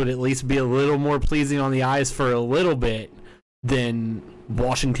Bears would at least be a little more pleasing on the eyes for a little bit than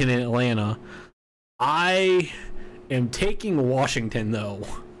Washington and Atlanta. I am taking Washington, though.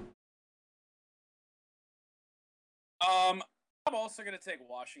 I'm also going to take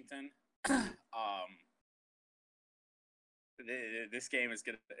Washington. This game is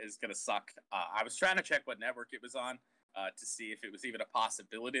gonna suck. I was trying to check what network it was on to see if it was even a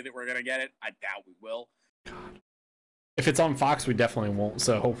possibility that we're gonna get it. I doubt we will. God. If it's on Fox, we definitely won't.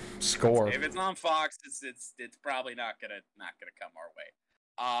 So score. If it's on Fox, it's probably not gonna come our way.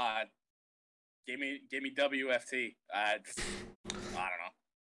 Give me WFT. I don't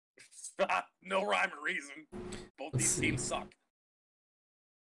know. No rhyme or reason. Both these teams suck.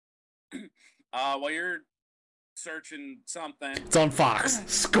 While you're searching something, it's on Fox.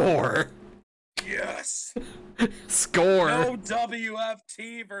 Score. Yes. Score. No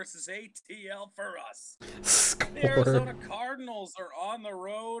WFT versus ATL for us. Score. The Arizona Cardinals are on the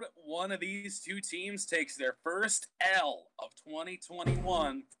road. One of these two teams takes their first L of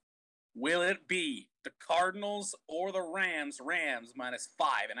 2021. Will it be the Cardinals or the Rams? Rams minus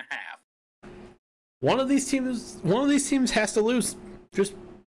 5.5. One of these teams has to lose.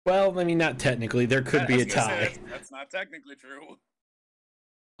 Well, I mean, not technically. There could be a tie. That's not technically true.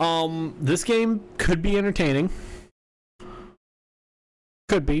 This game could be entertaining.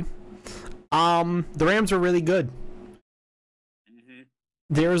 Could be. The Rams are really good. Mm-hmm.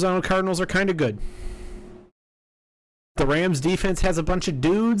 The Arizona Cardinals are kind of good. The Rams defense has a bunch of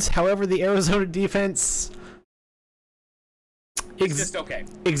dudes. However, the Arizona defense just okay.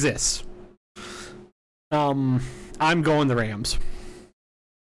 Exists. I'm going the Rams.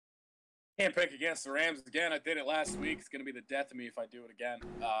 Can't pick against the Rams again. I did it last week. It's going to be the death of me if I do it again.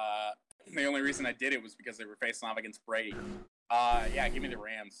 The only reason I did it was because they were facing off against Brady. Yeah, give me the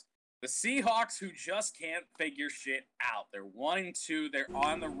Rams. The Seahawks, who just can't figure shit out. They're 1-2. They're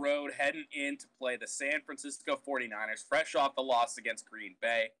on the road heading in to play the San Francisco 49ers, fresh off the loss against Green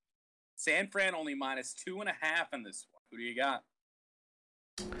Bay. San Fran only minus 2.5 in this one. Who do you got?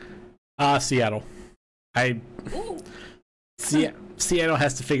 Seattle. Seattle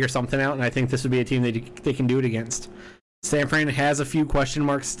has to figure something out, and I think this would be a team they can do it against. San Fran has a few question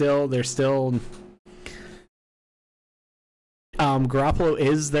marks still. They're still... Garoppolo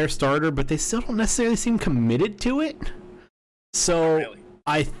is their starter, but they still don't necessarily seem committed to it. So Really?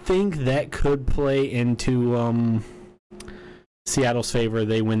 I think that could play into Seattle's favor.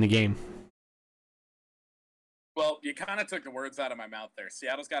 They win the game. Well, you kind of took the words out of my mouth there.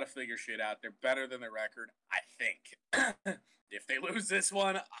 Seattle's got to figure shit out. They're better than their record, I think. If they lose this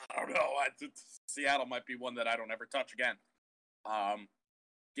one, I don't know. Seattle might be one that I don't ever touch again.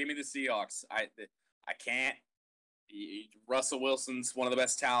 Give me the Seahawks. I can't. Russell Wilson's one of the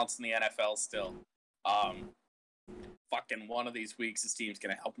best talents in the NFL still. Fucking one of these weeks, his team's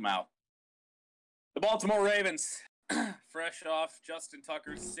going to help him out. The Baltimore Ravens, fresh off Justin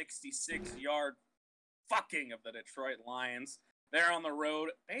Tucker's 66-yard fucking of the Detroit Lions. They're on the road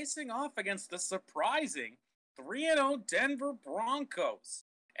facing off against the surprising 3-0 Denver Broncos.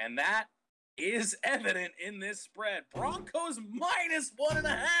 And that is evident in this spread. Broncos minus 1.5.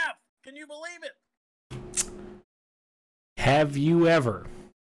 Can you believe it? Have you ever?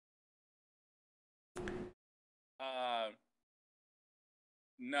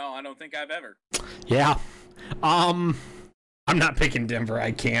 No, I don't think I've ever. Yeah. I'm not picking Denver.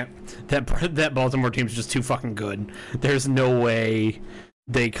 I can't. That Baltimore team's just too fucking good. There's no way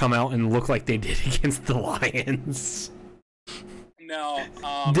they come out and look like they did against the Lions. No.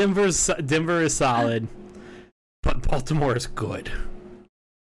 Denver is solid, but Baltimore is good.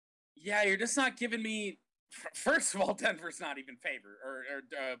 Yeah, you're just not giving me... First of all, Denver's not even favored, or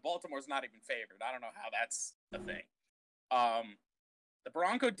Baltimore's not even favored. I don't know how that's a thing. The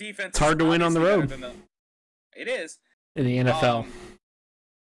Bronco defense. It's hard to win on the road. It is in the NFL.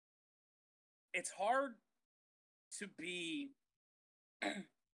 It's hard to be.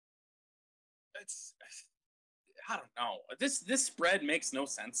 It's. I don't know. This spread makes no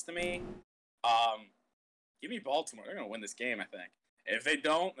sense to me. Give me Baltimore. They're gonna win this game, I think. If they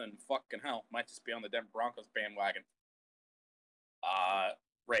don't, then fucking hell. Might just be on the Denver Broncos bandwagon.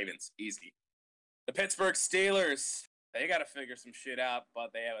 Ravens, easy. The Pittsburgh Steelers, they got to figure some shit out,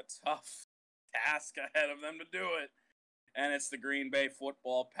 but they have a tough task ahead of them to do it. And it's the Green Bay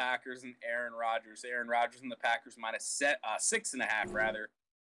Football Packers and Aaron Rodgers. Aaron Rodgers and the Packers minus 6.5, rather.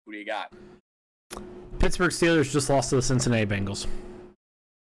 Who do you got? Pittsburgh Steelers just lost to the Cincinnati Bengals.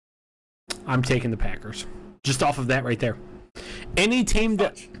 I'm taking the Packers. Just off of that right there. Any team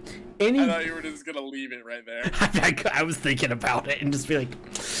that... I thought you were just going to leave it right there. I was thinking about it and just be like,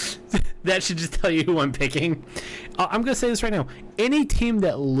 that should just tell you who I'm picking. I'm going to say this right now. Any team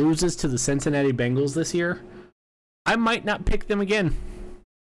that loses to the Cincinnati Bengals this year, I might not pick them again.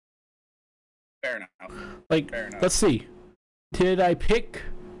 Fair enough. Fair enough. Let's see. Did I pick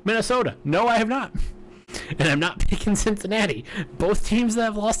Minnesota? No, I have not. And I'm not picking Cincinnati. Both teams that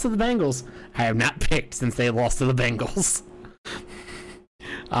have lost to the Bengals, I have not picked since they lost to the Bengals.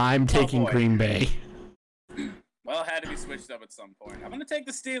 I'm taking Green Bay. Well, it had to be switched up at some point. I'm going to take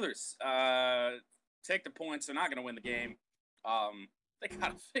the Steelers. Take the points. They're not going to win the game. They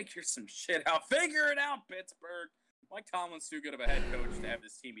got to figure some shit out. Figure it out, Pittsburgh. Mike Tomlin's too good of a head coach to have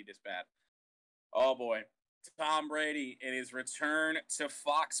this team be this bad. Oh, boy. Tom Brady, in his return to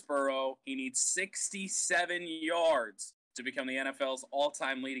Foxborough, he needs 67 yards to become the NFL's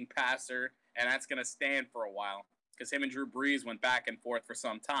all-time leading passer, and that's going to stand for a while because him and Drew Brees went back and forth for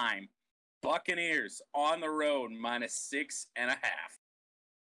some time. Buccaneers on the road, minus 6.5.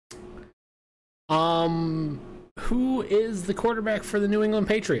 Who is the quarterback for the New England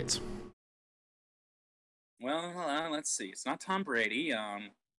Patriots? Well, let's see. It's not Tom Brady.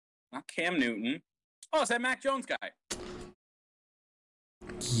 Not Cam Newton. Oh, it's that Mac Jones guy.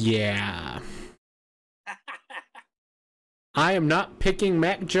 Yeah. I am not picking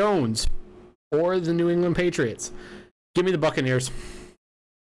Mac Jones or the New England Patriots. Give me the Buccaneers.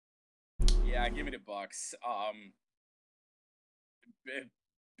 Yeah, give me the Bucs.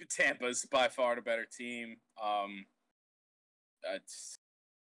 Tampa's by far the better team. It's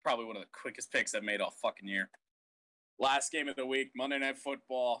probably one of the quickest picks I've made all fucking year. Last game of the week, Monday Night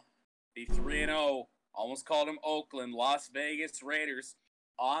Football. The 3-0, almost called them Oakland, Las Vegas Raiders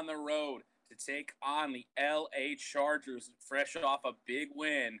on the road to take on the LA Chargers, fresh off a big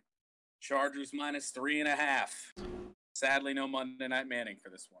win. Chargers minus 3.5. Sadly, no Monday Night Manning for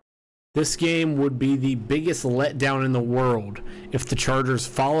this one. This game would be the biggest letdown in the world if the Chargers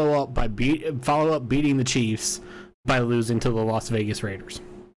follow up beating the Chiefs by losing to the Las Vegas Raiders.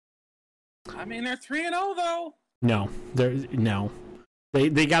 I mean, they're 3-0 though. No.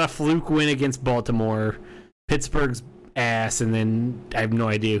 They got a fluke win against Baltimore, Pittsburgh's ass, and then I have no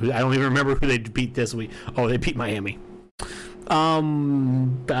idea who. I don't even remember who they beat this week. Oh, they beat Miami.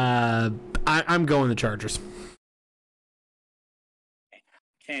 I'm going the Chargers.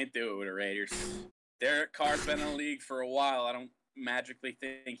 Can't do it with the Raiders. Derek Carr's been in the league for a while. I don't magically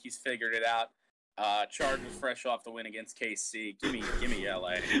think he's figured it out. Chargers fresh off the win against KC. Give me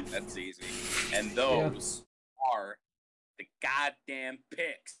LA. That's easy. And those are the goddamn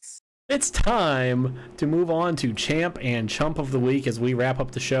picks. It's time to move on to Champ and Chump of the Week as we wrap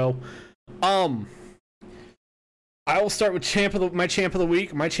up the show. I will start with my Champ of the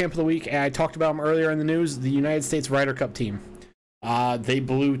Week. My Champ of the Week, I talked about him earlier in the news, the United States Ryder Cup team. They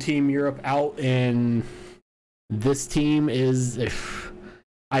blew Team Europe out, and this team is...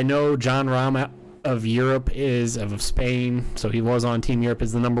 I know John Rahm of Europe of Spain, so he was on Team Europe,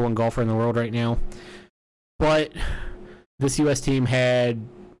 is the number one golfer in the world right now. But this U.S. team had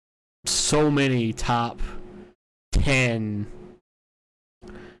so many top 10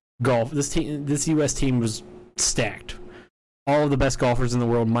 golf. This U.S. team was stacked. All of the best golfers in the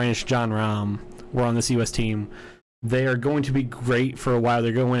world, minus John Rahm, were on this U.S. team. They are going to be great for a while.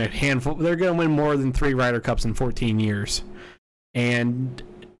 They're going to win a handful. They're going to win more than 3 Ryder Cups in 14 years. And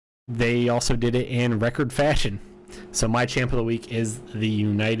they also did it in record fashion. So my champ of the week is the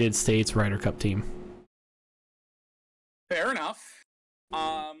United States Ryder Cup team. Fair enough.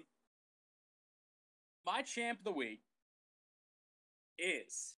 My champ of the week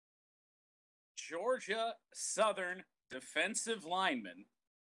is Georgia Southern defensive lineman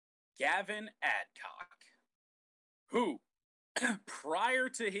Gavin Adcock, who, prior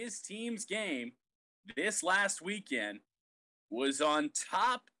to his team's game this last weekend, was on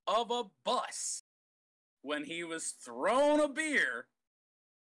top of a bus when he was thrown a beer,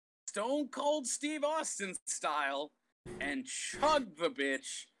 Stone Cold Steve Austin style, and chugged the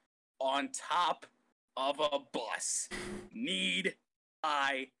bitch on top of a bus. Need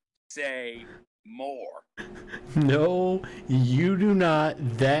I say more? No, you do not.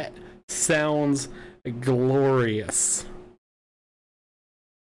 That sounds glorious.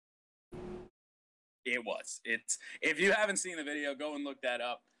 It was. If you haven't seen the video, go and look that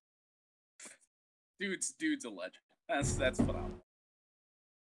up. Dude's a legend. That's phenomenal.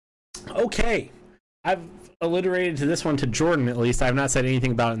 Okay. I've alliterated to this one to Jordan, at least. I have not said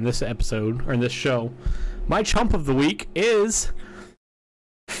anything about it in this episode, or in this show. My chump of the week is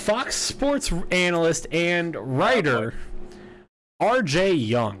Fox Sports analyst and writer R.J.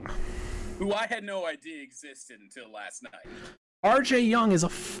 Young. Who I had no idea existed until last night. R.J. Young is a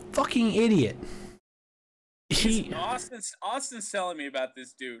fucking idiot. Austin's telling me about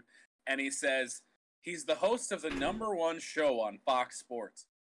this dude, and he says he's the host of the #1 show on Fox Sports.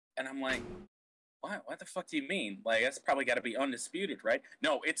 And I'm like, what the fuck do you mean? Like, that's probably got to be undisputed, right?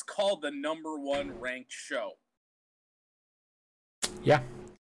 No, it's called the #1 ranked show. Yeah.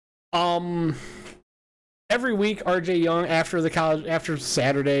 Every week, RJ Young, after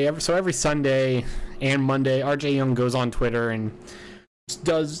Saturday, every Sunday and Monday, RJ Young goes on Twitter and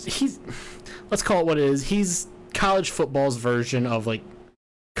let's call it what it is. He's college football's version of like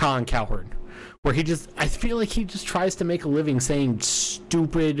Colin Cowherd, where I feel like he just tries to make a living saying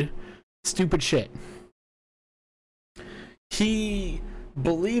stupid shit. He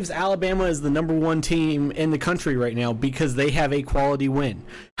believes Alabama is the #1 team in the country right now because they have a quality win.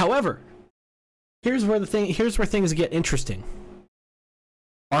 However, here's where things get interesting.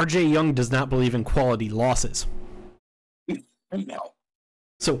 RJ Young does not believe in quality losses. No.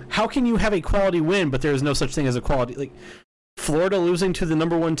 So how can you have a quality win, but there is no such thing as a quality? Like Florida losing to the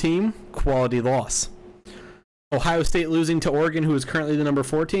 #1 team, quality loss. Ohio State losing to Oregon, who is currently the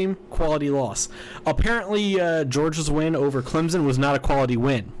 #4 team, quality loss. Apparently, Georgia's win over Clemson was not a quality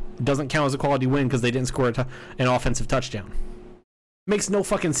win. It doesn't count as a quality win because they didn't score an offensive touchdown. Makes no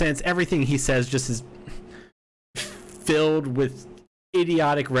fucking sense. Everything he says just is filled with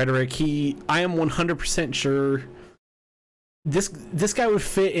idiotic rhetoric. I am 100% sure this guy would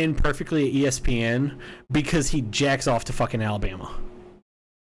fit in perfectly at ESPN because he jacks off to fucking Alabama.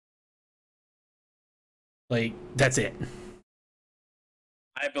 Like, that's it.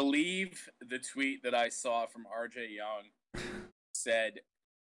 I believe the tweet that I saw from RJ Young said,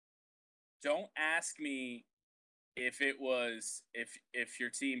 "Don't ask me if your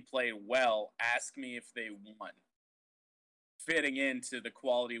team played well. Ask me if they won." Fitting into the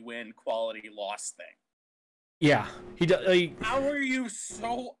quality win, quality loss thing. Yeah, he does. How are you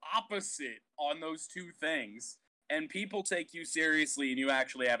so opposite on those two things, and people take you seriously and you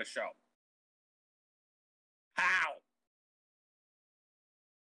actually have a show? How?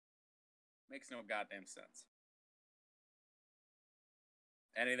 Makes no goddamn sense.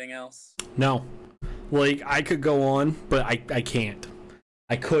 Anything else? No. Like, I could go on, but I can't.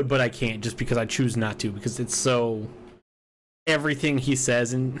 I could, but I can't, just because I choose not to, because it's so... Everything he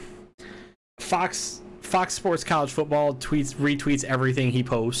says, and Fox Sports College Football retweets everything he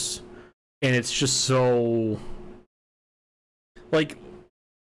posts, and it's just so... Like,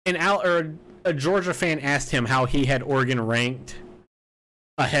 a Georgia fan asked him how he had Oregon ranked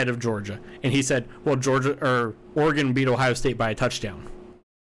ahead of Georgia, and he said, well, Oregon beat Ohio State by a touchdown.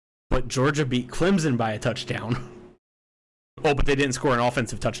 But Georgia beat Clemson by a touchdown. Oh, but they didn't score an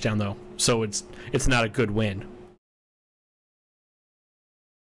offensive touchdown, though. So it's not a good win.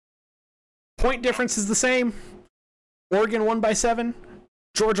 Point difference is the same. Oregon won by 7.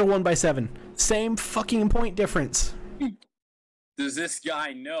 Georgia won by 7. Same fucking point difference. Does this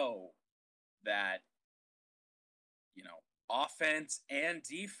guy know that, offense and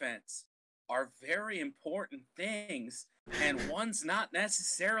defense are very important things, and one's not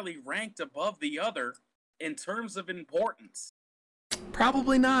necessarily ranked above the other in terms of importance?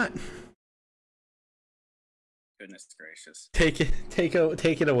 Probably not. Goodness gracious. Take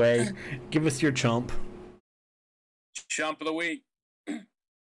it away. Give us your chump. Chump of the week.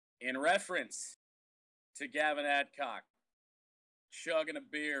 In reference to Gavin Adcock chugging a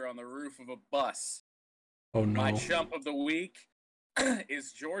beer on the roof of a bus. Oh no. My chump of the week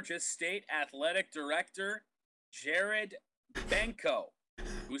is Georgia State Athletic Director Jared Benko,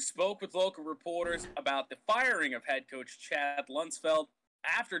 who spoke with local reporters about the firing of head coach Chad Lunsfeld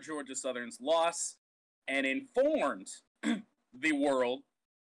after Georgia Southern's loss, and informed the world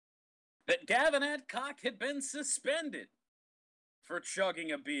that Gavin Adcock had been suspended for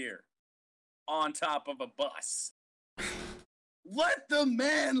chugging a beer on top of a bus. Let the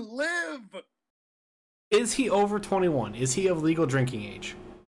man live! Is he over 21? Is he of legal drinking age?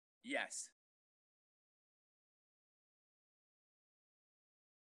 Yes.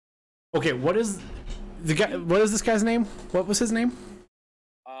 Okay, what is this guy's name? What was his name?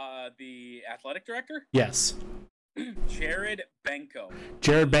 The athletic director? Yes. Jared Benko.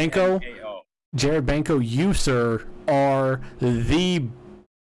 Jared Benko? B-E-N-K-O. Jared Benko, you, sir, are the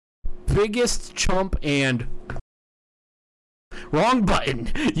biggest chump and... Wrong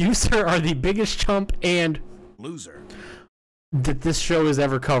button. You, sir, are the biggest chump and... Loser. That this show has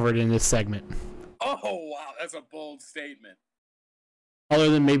ever covered in this segment. Oh, wow, that's a bold statement. Other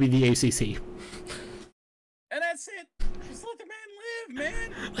than maybe the ACC. And that's it. Just let the man live,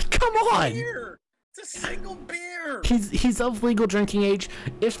 man. Like, come on. Beer. It's a single beer. He's of legal drinking age.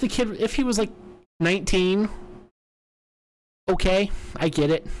 If he was like 19, okay, I get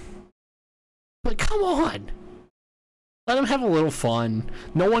it. But come on. Let him have a little fun.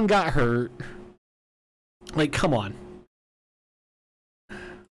 No one got hurt. Like, come on.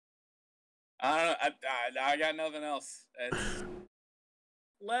 I don't know. I got nothing else.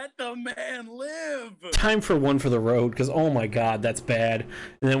 Let the man live. Time for one for the road, because oh my god, that's bad.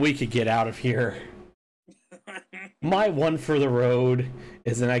 And then we could get out of here. My one for the road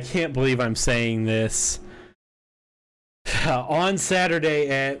is, and I can't believe I'm saying this, on Saturday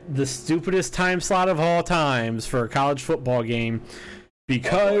at the stupidest time slot of all times for a college football game,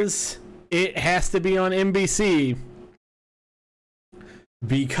 because it has to be on NBC.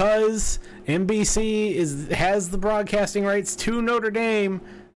 Because NBC has the broadcasting rights to Notre Dame,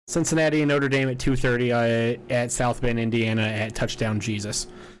 Cincinnati and Notre Dame at 2:30 at South Bend, Indiana at Touchdown Jesus.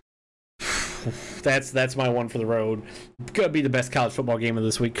 That's my one for the road. Could be the best college football game of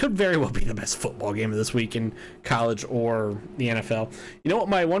this week. Could very well be the best football game of this week in college or the NFL. You know what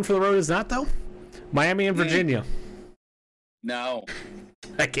my one for the road is not, though? Miami and Virginia. No.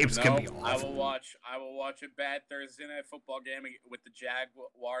 That game's gonna be awful. I will watch a bad Thursday night football game with the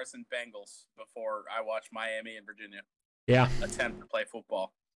Jaguars and Bengals before I watch Miami and Virginia. Yeah. Attempt to play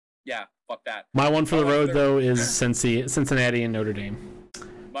football. Yeah, fuck that. My one for the road, though, is Cincinnati and Notre Dame.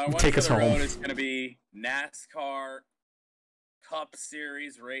 My one Take for us the home. road is going to be NASCAR Cup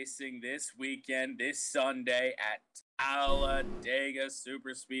Series racing this weekend, this Sunday at Talladega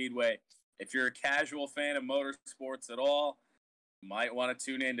Superspeedway. If you're a casual fan of motorsports at all, you might want to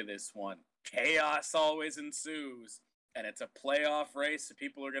tune into this one. Chaos always ensues, and it's a playoff race, so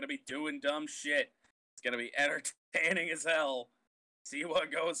people are going to be doing dumb shit. It's going to be entertaining as hell. See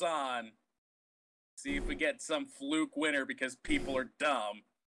what goes on. See if we get some fluke winner because people are dumb.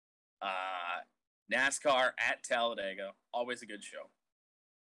 NASCAR at Talladega. Always a good show.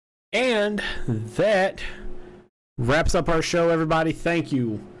 And that wraps up our show, everybody. Thank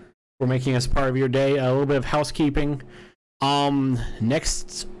you for making us part of your day. A little bit of housekeeping.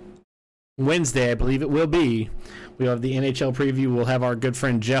 Next Wednesday, I believe it will be, we'll have the NHL preview. We'll have our good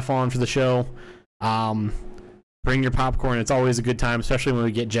friend Jeff on for the show. Bring your popcorn. It's always a good time, especially when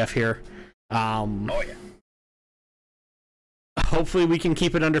we get Jeff here. Oh, yeah. Hopefully we can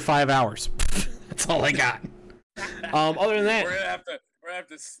keep it under 5 hours. That's all I got. Other than that, we're gonna have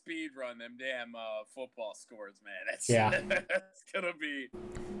to speed run them damn football scores, man. It's gonna be.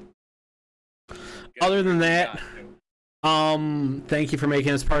 Other than that, thank you for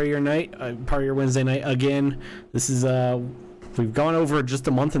making us part of your night, part of your Wednesday night. Again, this is we've gone over just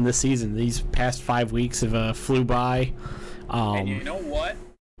a month in this season. These past 5 weeks have flew by. And you know what?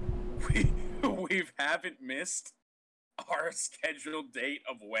 We haven't missed our scheduled date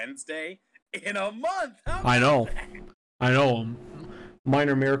of Wednesday in a month. I know.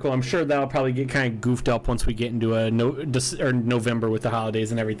 Minor miracle. I'm sure that'll probably get kind of goofed up once we get into November with the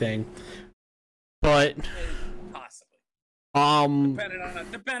holidays and everything. But possibly.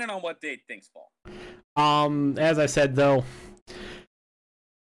 Depending on what date things fall. As I said though,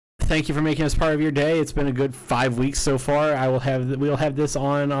 thank you for making us part of your day. It's been a good 5 weeks so far. We'll have this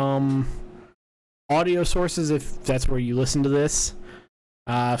on audio sources if that's where you listen to this.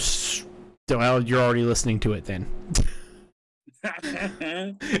 Well, you're already listening to it then.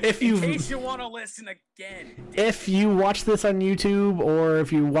 In case you want to listen again. If you watch this on YouTube, or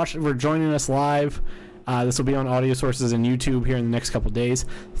if we're joining us live, this will be on audio sources and YouTube here in the next couple days.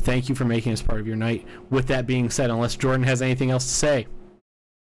 Thank you for making us part of your night. With that being said, unless Jordan has anything else to say.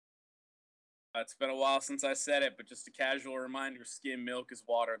 It's been a while since I said it, but just a casual reminder, skim milk is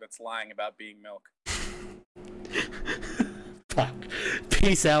water that's lying about being milk. Fuck.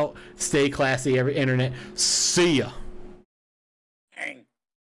 Peace out. Stay classy, internet. See ya.